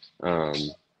um,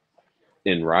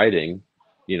 in riding,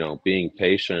 being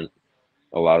patient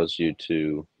allows you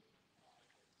to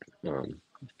um,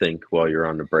 think while you're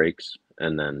on the brakes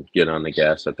and then get on the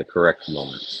gas at the correct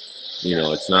moment.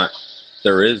 It's not,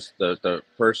 there is the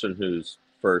person who's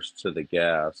first to the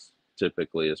gas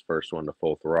typically is first one to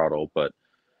full throttle, but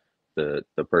the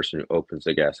person who opens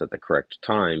the gas at the correct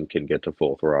time can get to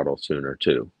full throttle sooner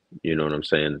too. You know what I'm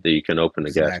saying? That you can open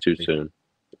the gas too exactly. soon.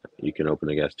 You can open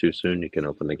the gas too soon. You can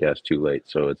open the gas too late.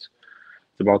 So it's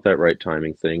about that right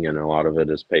timing thing, and a lot of it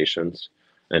is patience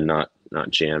and not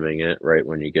jamming it right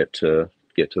when you get to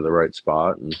the right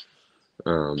spot. And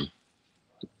um,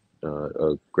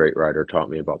 a great rider taught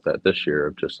me about that this year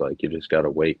of just like you just got to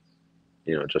wait,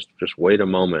 just wait a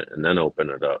moment and then open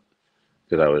it up,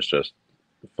 because I was just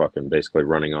fucking basically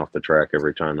running off the track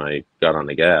every time I got on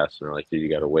the gas, and they're like, dude, you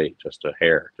got to wait just a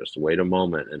hair, just wait a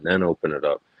moment and then open it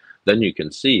up, then you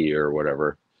can see or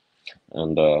whatever.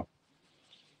 And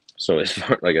so as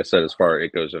far, like I said, as far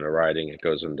it goes into riding, it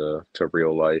goes into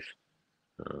real life,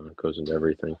 it goes into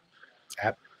everything.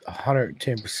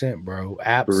 110%, bro.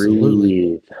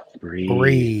 Absolutely. Breathe, breathe.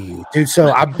 Breathe. Dude,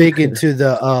 so I'm big into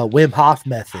the Wim Hof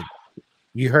method.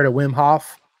 You heard of Wim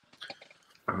Hof?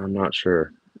 I'm not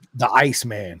sure. The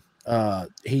Iceman.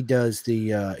 He does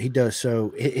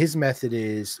so his method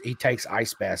is he takes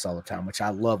ice baths all the time, which I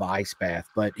love ice bath,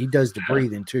 but he does the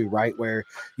breathing too, right? Where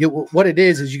what it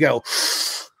is you go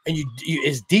and you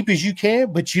as deep as you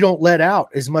can, but you don't let out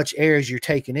as much air as you're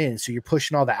taking in. So you're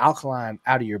pushing all the alkaline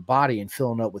out of your body and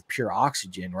filling up with pure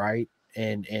oxygen, right?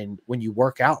 And when you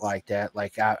work out like that,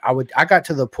 like I got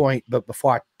to the point, but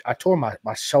before I tore my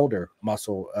shoulder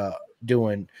muscle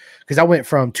doing, because I went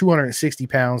from 260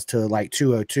 pounds to like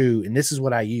 202, and this is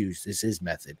what I used. This is his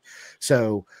method.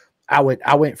 So I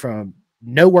went from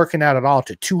no working out at all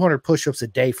to 200 push-ups a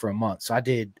day for a month. So I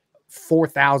did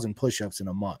 4,000 push-ups in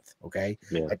a month. Okay.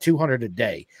 Yeah. At 200 a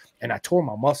day. And I tore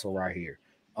my muscle right here.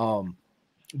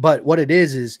 But what it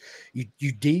is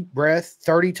you deep breath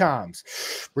 30 times,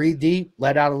 breathe deep,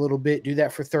 let out a little bit, do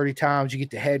that for 30 times. You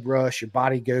get the head rush, your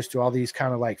body goes through all these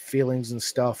kind of like feelings and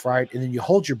stuff, right? And then you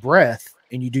hold your breath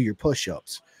and you do your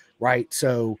push-ups, right?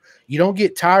 So you don't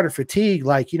get tired or fatigued.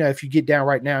 Like, if you get down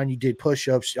right now and you did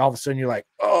push-ups, all of a sudden you're like,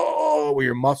 oh, where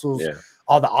your muscles,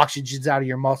 all the oxygen's out of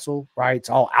your muscle, right? It's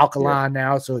all alkaline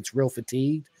now, so it's real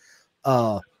fatigued.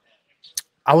 I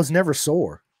was never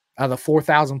sore. Out of the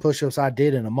 4,000 push-ups I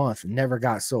did in a month, never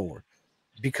got sore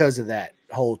because of that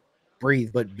whole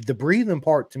breathe. But the breathing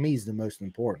part to me is the most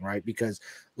important, right? Because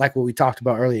like what we talked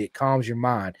about earlier, it calms your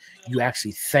mind. You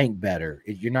actually think better.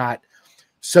 You're not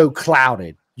so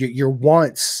clouded. You're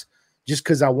once, just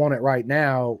because I want it right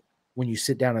now, when you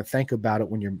sit down and think about it,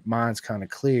 when your mind's kind of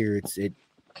clear, it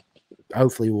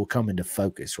hopefully will come into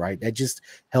focus, right? That just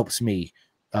helps me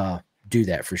do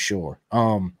that for sure.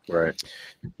 Right.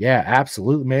 Yeah,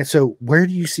 absolutely, man. So where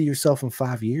do you see yourself in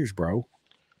 5 years, bro?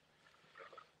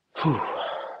 Whew.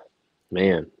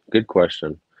 Man, good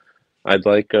question. I'd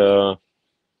like I'd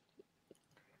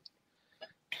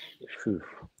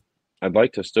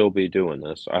like to still be doing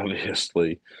this,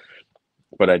 obviously,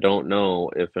 but I don't know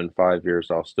if in 5 years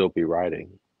I'll still be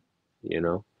riding,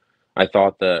 I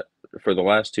thought that for the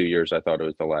last 2 years, I thought it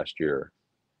was the last year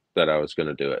that I was going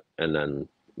to do it. And then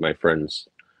my friends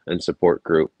and support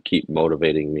group keep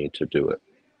motivating me to do it.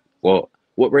 Well,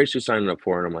 what race you signing up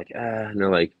for? And I'm like, and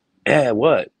they're like,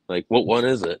 what? Like, what one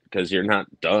is it? Because you're not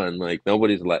done. Like,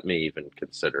 nobody's let me even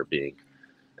consider being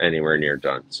anywhere near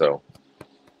done. So,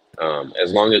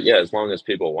 as long as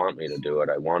people want me to do it,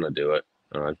 I want to do it.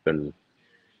 I've been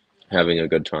having a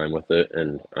good time with it,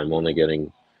 and I'm only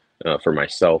getting, for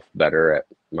myself, better at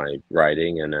my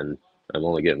riding, and then I'm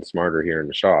only getting smarter here in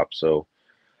the shop. So,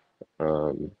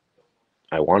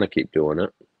 I want to keep doing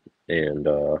it, and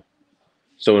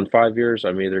so in 5 years,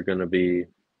 I'm either going to be,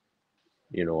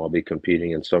 I'll be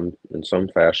competing in some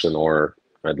fashion, or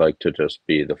I'd like to just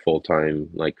be the full-time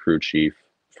like crew chief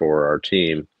for our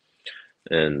team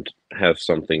and have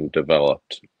something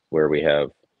developed where we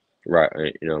have,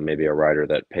 maybe a rider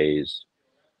that pays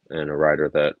and a rider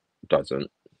that doesn't,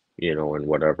 and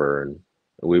whatever. And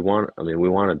we want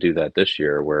to do that this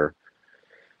year where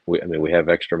we have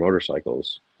extra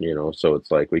motorcycles, so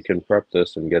it's like we can prep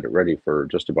this and get it ready for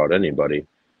just about anybody,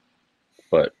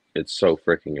 but it's so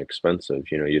freaking expensive.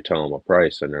 You tell them a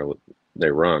price and they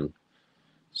run.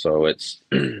 So it's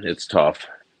it's tough.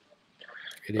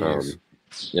 It is.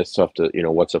 It's tough to,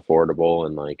 what's affordable,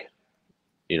 and like,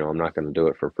 I'm not going to do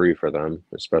it for free for them,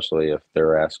 especially if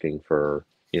they're asking for,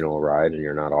 a ride and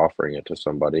you're not offering it to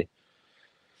somebody.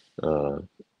 But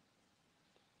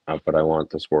I want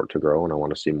the sport to grow, and I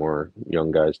want to see more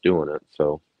young guys doing it.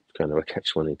 So it's kind of a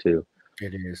catch-22.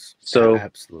 It is. So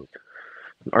absolutely.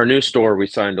 Our new store, we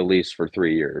signed a lease for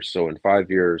 3 years. So in 5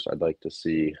 years, I'd like to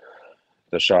see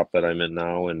the shop that I'm in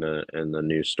now and the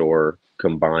new store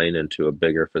combine into a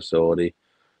bigger facility.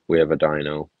 We have a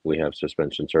dyno, we have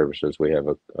suspension services, we have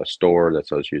a store that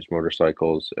sells used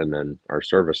motorcycles, and then our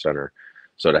service center.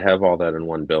 So to have all that in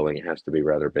one building, it has to be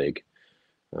rather big.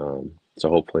 So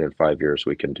hopefully in 5 years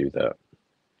we can do that.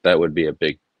 That would be a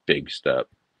big step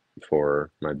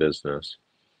for my business.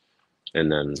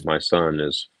 And then my son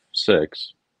is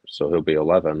 6, so he'll be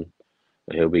 11.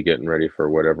 And he'll be getting ready for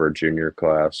whatever junior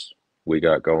class we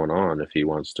got going on if he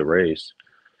wants to race.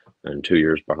 And 2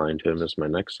 years behind him is my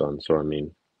next son. So I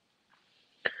mean,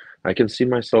 I can see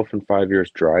myself in 5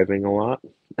 years driving a lot,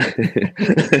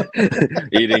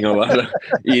 eating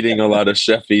a lot of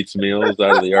chef eats meals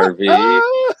out of the RV,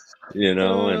 and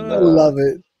love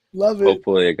it.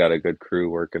 Hopefully I got a good crew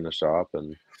working the shop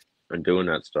and doing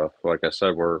that stuff. Like I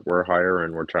said, we're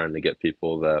hiring, we're trying to get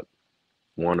people that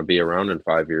want to be around in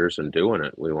 5 years and doing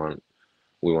it. We want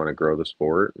to grow the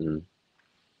sport, and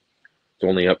it's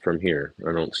only up from here.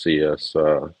 I don't see us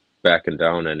backing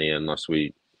down any unless we're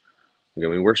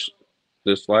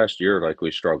this last year, like,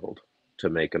 we struggled to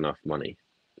make enough money.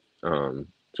 So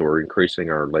we're increasing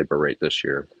our labor rate this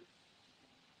year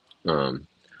to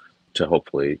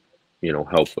hopefully,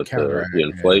 help with the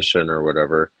inflation or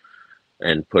whatever,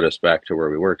 and put us back to where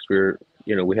we were. 'Cause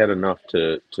we had enough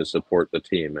to support the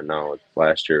team, and now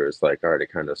last year it's like, all right,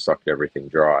 it kind of sucked everything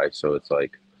dry. So it's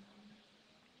like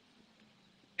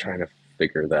trying to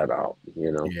figure that out,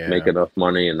 make enough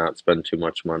money and not spend too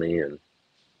much money, and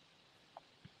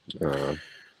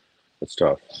it's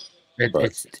tough.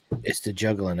 It's the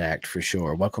juggling act for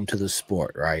sure. Welcome to the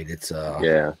sport, right? It's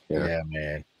yeah,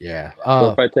 man, yeah.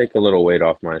 So if I take a little weight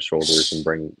off my shoulders and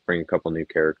bring a couple new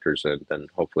characters in, then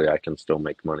hopefully I can still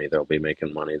make money. They'll be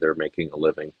making money. They're making a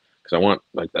living, because I want,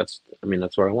 that's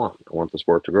what I want. I want the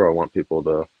sport to grow. I want people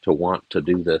to want to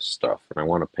do this stuff, and I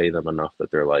want to pay them enough that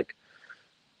they're like,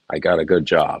 I got a good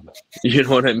job. You know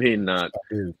what I mean? Not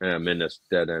I'm in this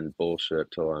dead end bullshit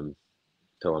till I'm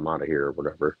out of here or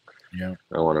whatever. Yeah,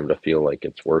 I want them to feel like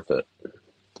it's worth it.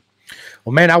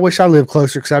 Well, man, I wish I lived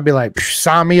closer, because I'd be like,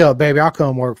 sign me up, baby. I'll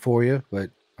come work for you. But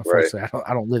unfortunately,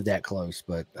 I don't live that close.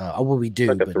 But we do.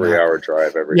 Like a but 3-hour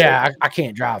drive every day. Yeah, I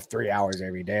can't drive 3 hours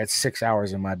every day. It's 6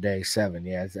 hours in my day, 7.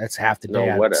 Yeah, that's half the day.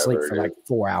 I sleep for like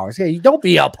 4 hours. Yeah, you don't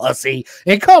be a pussy.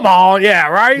 And come on, yeah,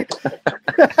 right?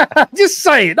 Just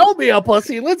say it. Don't be a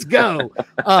pussy. Let's go.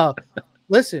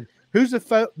 Listen, who's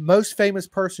the most famous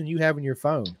person you have in your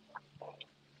phone?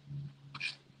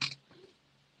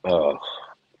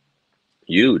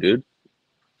 You, dude.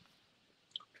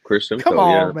 Chris Simcoe. Come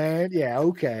on, man. Yeah,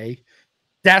 okay.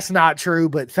 That's not true,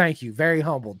 but thank you. Very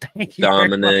humble. Thank you.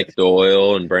 Dominic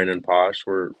Doyle and Brandon Posh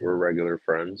were regular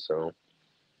friends. So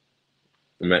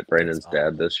I met Brandon's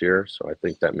dad this year, so I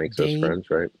think that makes us friends,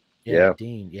 right? Yeah,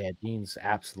 Dean. Yeah, Dean's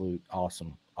absolute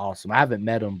awesome. I haven't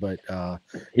met him, but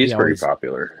he's pretty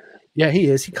popular. Yeah, he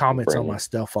is. He comments on my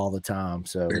stuff all the time,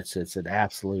 so it's an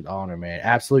absolute honor, man.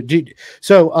 Absolute, dude.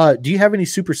 So, do you have any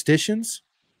superstitions?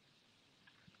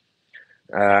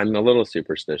 I'm a little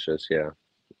superstitious, yeah.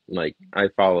 Like, I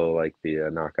follow like the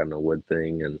knock on the wood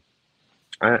thing, and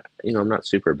I'm not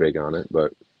super big on it,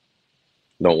 but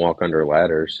don't walk under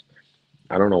ladders.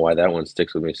 I don't know why that one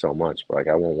sticks with me so much, but like,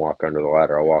 I won't walk under the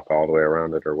ladder. I'll walk all the way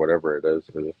around it or whatever it is.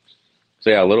 So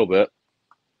yeah, a little bit.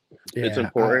 Yeah, it's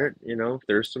important,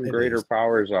 there's some greater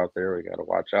powers out there we got to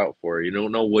watch out for. You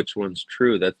don't know which one's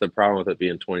true. That's the problem with it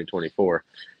being 2024.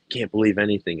 Can't believe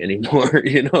anything anymore. So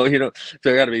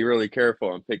I got to be really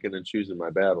careful. I'm picking and choosing my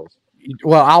battles.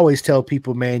 Well, I always tell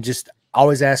people, man, just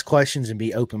always ask questions and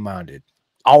be open-minded.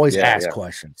 Always ask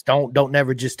questions. Don't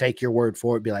never just take your word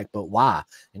for it. Be like, but why?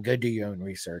 And go do your own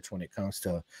research when it comes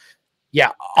to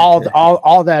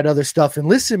all that other stuff. And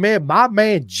listen, man, my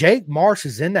man Jake Marsh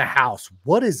is in the house.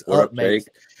 What is up, man?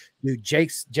 Dude,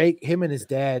 Jake, him and his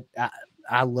dad,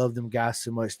 I love them guys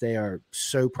so much. They are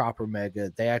so proper mega.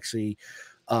 They actually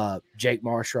Jake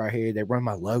Marsh right here, they run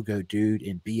my logo, dude,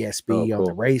 in BSB on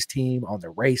the race team, on the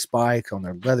race bike, on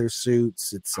their leather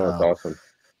suits. It's awesome.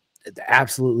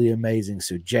 Absolutely amazing.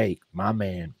 So Jake, my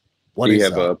man, do you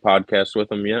have a podcast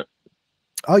with him yet?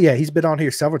 Oh yeah, he's been on here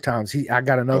several times. I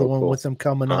got another one with him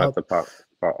coming up. I'll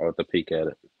have to peek at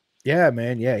it. Yeah,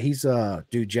 man. Yeah, he's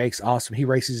dude, Jake's awesome. He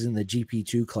races in the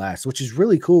GP2 class, which is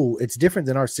really cool. It's different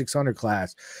than our 600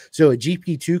 class. So a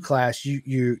GP2 class,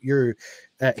 you're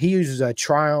he uses a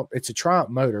Triumph. It's a Triumph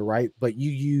motor, right? But you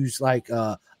use like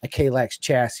a Kalax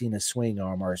chassis and a swing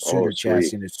arm, or a Suitor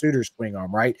chassis and a Suitor swing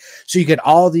arm, right? So you get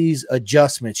all these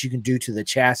adjustments you can do to the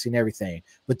chassis and everything,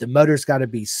 but the motor's got to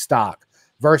be stock.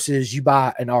 Versus you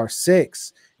buy an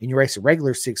R6 and you race a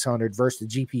regular 600 versus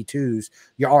the GP2s,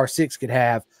 your R6 could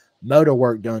have motor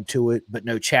work done to it, but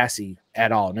no chassis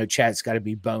at all. No chassis, got to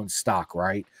be bone stock,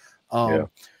 right? Yeah.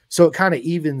 So it kind of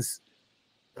evens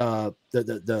the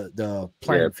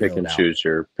playing field out.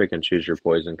 Pick and choose your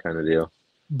poison kind of deal.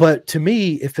 But to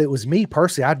me, if it was me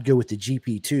personally, I'd go with the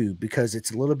GP2 because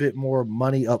it's a little bit more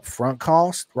money up front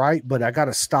cost, right? But I got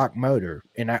a stock motor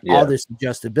and all this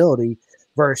adjustability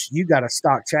versus you got a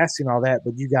stock chassis and all that,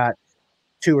 but you got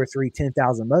 2 or 3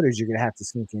 10,000 motors you're going to have to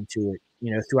sink into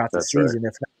it, throughout the season.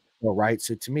 Right. If not, right.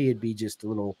 So to me, it'd be just a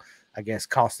little, I guess,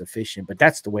 cost efficient, but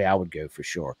that's the way I would go for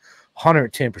sure.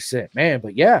 110%, man.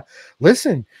 But yeah,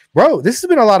 listen, bro, this has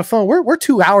been a lot of fun. We're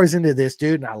 2 hours into this,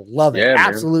 dude, and I love it.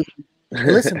 Absolutely.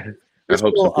 Listen, I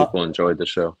hope some people enjoyed the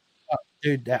show.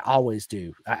 Dude, that always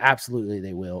do. Absolutely,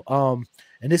 they will.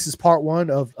 And this is part 1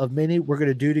 of many we're going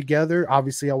to do together.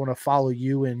 Obviously, I want to follow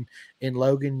you and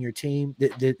Logan, your team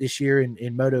this year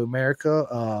in Moto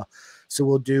America. So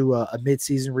we'll do a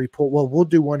mid-season report. Well, we'll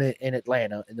do one in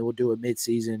Atlanta, and then we'll do a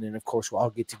mid-season, and of course, we'll all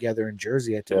get together in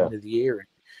Jersey at the end of the year.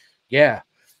 Yeah,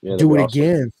 do it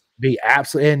again. Be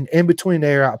absolutely. And in between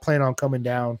there, I plan on coming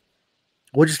down.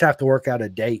 We'll just have to work out a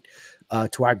date to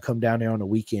where I can come down there on the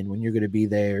weekend when you're going to be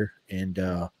there. And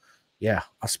yeah,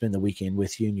 I'll spend the weekend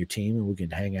with you and your team, and we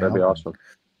can hang out. That'd be awesome.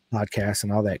 Podcast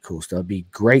and all that cool stuff. It'd be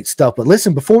great stuff. But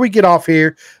listen, before we get off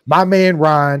here, my man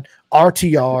Ryan,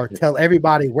 RTR, tell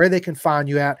everybody where they can find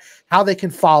you at, how they can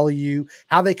follow you,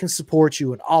 how they can support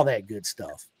you, and all that good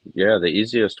stuff. Yeah, the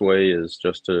easiest way is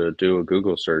just to do a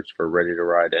Google search for Ready to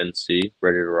Ride NC,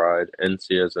 Ready to Ride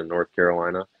NC as in North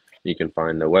Carolina. You can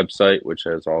find the website, which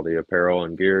has all the apparel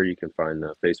and gear. You can find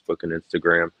the Facebook and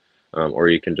Instagram, or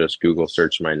you can just Google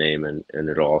search my name, and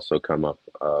it'll also come up,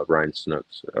 Ryen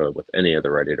Snooks, with any of the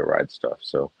Ready to Ride stuff.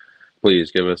 So please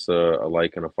give us a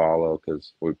like and a follow,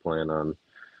 because we plan on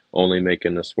only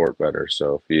making the sport better.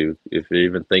 So if you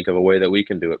even think of a way that we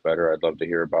can do it better, I'd love to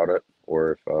hear about it.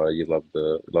 Or if you love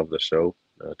the show,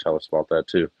 tell us about that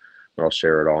too. I'll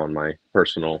share it all on my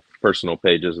personal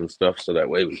pages and stuff, so that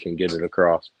way we can get it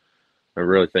across. I'm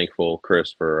really thankful,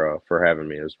 Chris, for having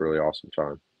me. It was a really awesome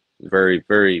time. Very,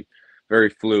 very, very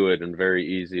fluid and very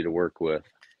easy to work with.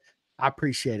 I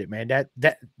appreciate it, man.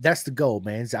 That's the goal,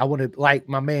 man. I want to, like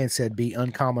my man said, be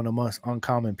uncommon amongst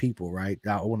uncommon people, right?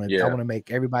 I want to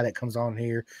make everybody that comes on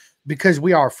here, because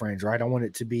we are friends, right? I want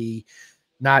it to be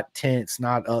not tense,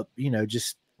 not up,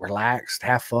 just relaxed,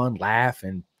 have fun, laugh,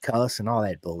 and cuss and all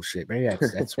that bullshit. Maybe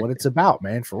that's what it's about,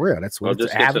 man. For real, that's what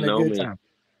it's having a good time.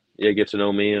 Yeah, get to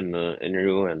know me and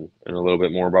you and a little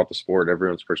bit more about the sport,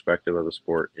 everyone's perspective of the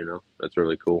sport. That's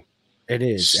really cool. It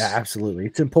is, absolutely.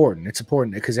 It's important. It's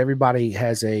important because everybody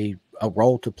has a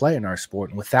role to play in our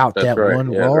sport, and without that one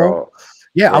role,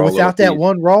 without that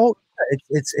one role,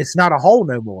 it's not a whole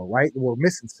no more, right? We're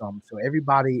missing something. So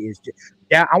everybody is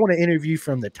I want to interview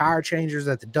from the tire changers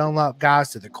at the Dunlop guys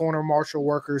to the corner marshal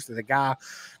workers to the guy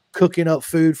cooking up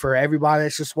food for everybody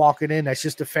that's just walking in. That's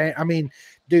just a fan. I mean,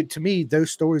 dude, to me, those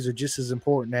stories are just as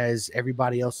important as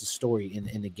everybody else's story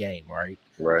in the game, right?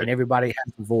 Right. And everybody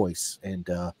has a voice. And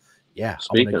yeah.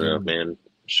 Speaking of, man,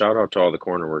 shout out to all the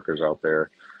corner workers out there.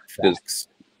 Facts.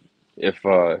 If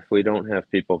we don't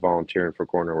have people volunteering for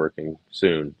corner working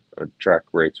soon, track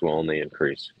rates will only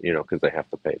increase, because they have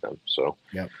to pay them. So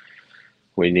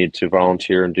we need to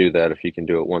volunteer and do that. If you can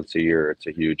do it once a year, it's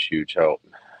a huge, huge help.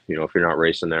 If you're not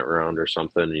racing that round or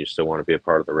something and you still want to be a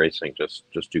part of the racing, just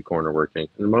do corner working.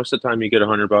 And most of the time you get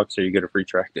 $100 or you get a free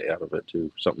track day out of it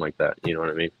too, something like that. You know what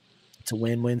I mean? It's a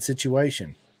win-win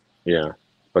situation. Yeah.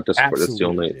 But that's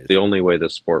the only way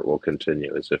this sport will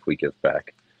continue is if we give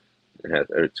back.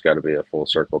 It's got to be a full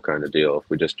circle kind of deal. If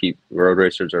we just keep, road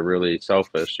racers are really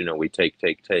selfish. We take.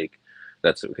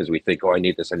 That's because we think, I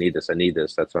need this.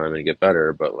 That's why I'm going to get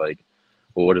better. But well,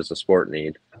 what does the sport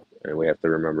need? And we have to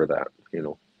remember that,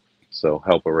 So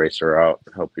help a racer out,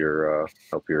 help your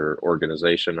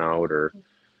organization out,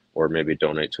 or maybe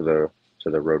donate to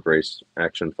the Road Race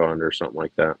Action Fund or something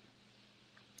like that.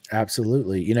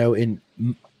 Absolutely. And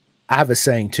I have a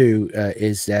saying too,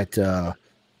 is that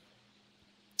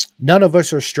none of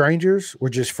us are strangers. We're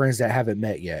just friends that haven't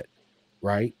met yet.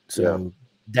 Right. So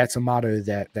that's a motto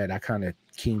that I kind of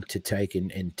keen to take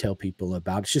and tell people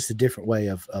about. It's just a different way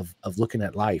of looking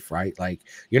at life, right? Like,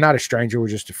 you're not a stranger, we're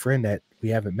just a friend that we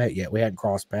haven't met yet, we hadn't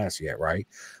crossed paths yet, right?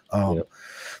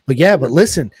 But yeah, but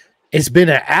listen, it's been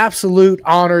an absolute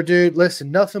honor, dude.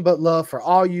 Listen, nothing but love for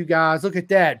all you guys. Look at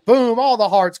that. Boom, all the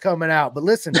hearts coming out. But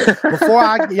listen,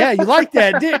 before yeah, you like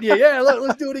that, didn't you? Yeah, look,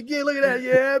 let's do it again. Look at that.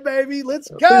 Yeah, baby, let's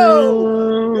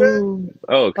go. Yeah.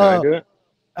 Oh, can I do it?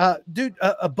 Dude,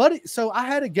 buddy, so I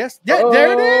had a guest. Yeah,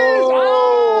 there it is.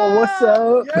 Oh, what's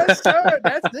up? Yes, sir.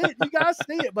 That's it. You guys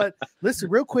see it. But listen,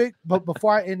 real quick, but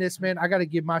before I end this, man, I got to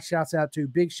give my shouts out to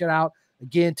big shout out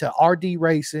again to RD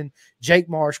Racing, Jake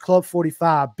Marsh, Club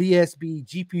 45, BSB,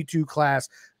 GP2 class.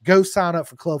 Go sign up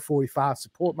for Club 45.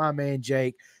 Support my man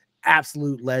Jake.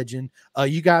 Absolute legend.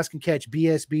 You guys can catch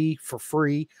BSB for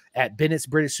free at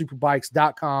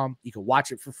Bennett'sBritishSuperbikes.com. You can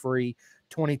watch it for free.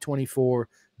 2024.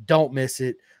 Don't miss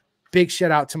it. Big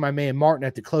shout out to my man Martin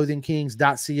at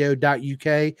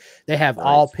theclothingkings.co.uk. They have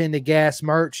all Pin to Gas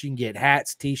merch. You can get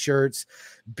hats, t-shirts,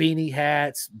 beanie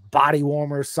hats, body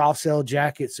warmers, soft shell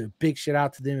jackets. So big shout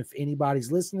out to them. If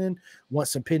anybody's listening,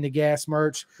 wants some Pin to Gas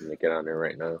merch, get on there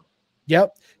right now.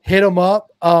 Yep, hit them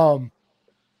up.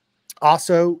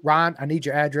 Also, Ryan, I need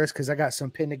your address because I got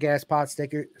some Pin to Gas pod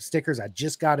stickers I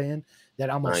just got in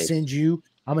that I'm gonna send you.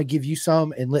 I'm gonna give you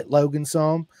some and let Logan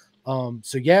some.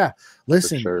 So yeah,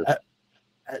 listen, sure.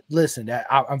 Listen,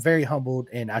 I'm very humbled,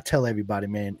 and I tell everybody,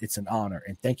 man, it's an honor,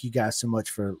 and thank you guys so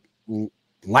much for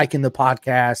liking the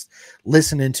podcast,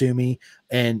 listening to me,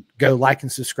 and go like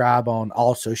and subscribe on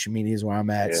all social medias where I'm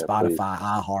at, Spotify,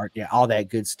 iHeart, all that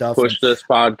good stuff. Push this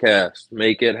podcast,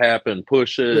 make it happen,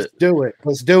 push it. Let's do it.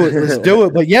 Let's do it. Let's do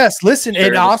it. But yes, listen,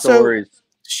 and also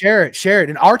share it.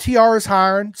 And RTR is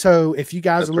hiring. So if you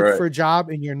guys are looking for a job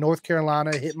and you're in North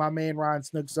Carolina, hit my man Ryen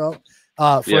Snooks up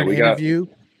for an interview.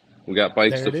 We got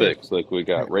bikes to fix. Like, we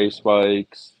got race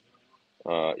bikes.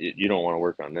 You don't want to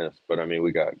work on this, but I mean,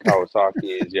 we got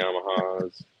Kawasaki's,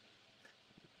 Yamahas.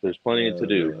 There's plenty to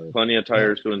do. Plenty of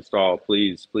tires to install.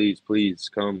 Please, please, please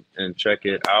come and check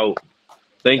it out.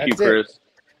 Thank you, Chris.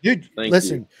 Dude,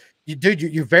 listen. Dude,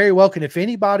 you're very welcome. If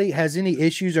anybody has any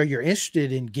issues or you're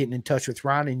interested in getting in touch with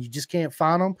Ryan and you just can't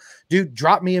find them, dude,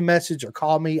 drop me a message or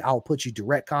call me. I'll put you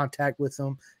direct contact with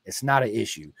them. It's not an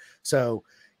issue. So,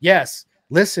 yes,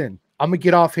 listen, I'm going to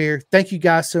get off here. Thank you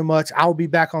guys so much. I will be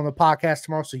back on the podcast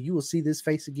tomorrow, so you will see this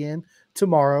face again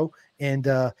tomorrow. And,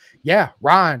 yeah,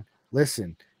 Ryan,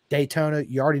 listen, Daytona,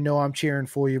 you already know I'm cheering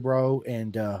for you, bro.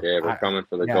 And we're coming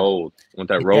for the gold. Want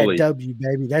that rollie? W,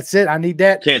 baby. That's it. I need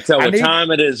that. Can't tell what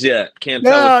time it is yet. Can't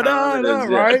tell what time it is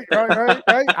right, yet.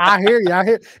 Right. I hear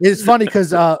you. It's funny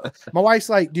because my wife's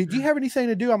like, "Dude, do you have anything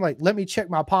to do?" I'm like, "Let me check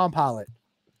my Palm Pilot."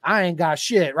 I ain't got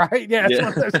shit, right? Yeah.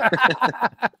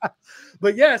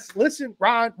 But yes, listen,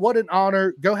 Ryan, what an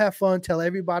honor. Go have fun. Tell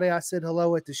everybody I said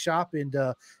hello at the shop, and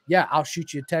yeah, I'll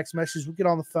shoot you a text message. We'll get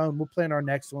on the phone. We'll plan our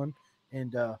next one.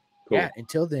 And cool. Yeah,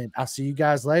 until then, I'll see you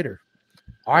guys later.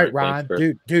 All right,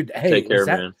 Ryan, dude. Hey, take care,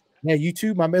 man. Yeah, you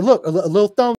too, my man. Look, a little thumb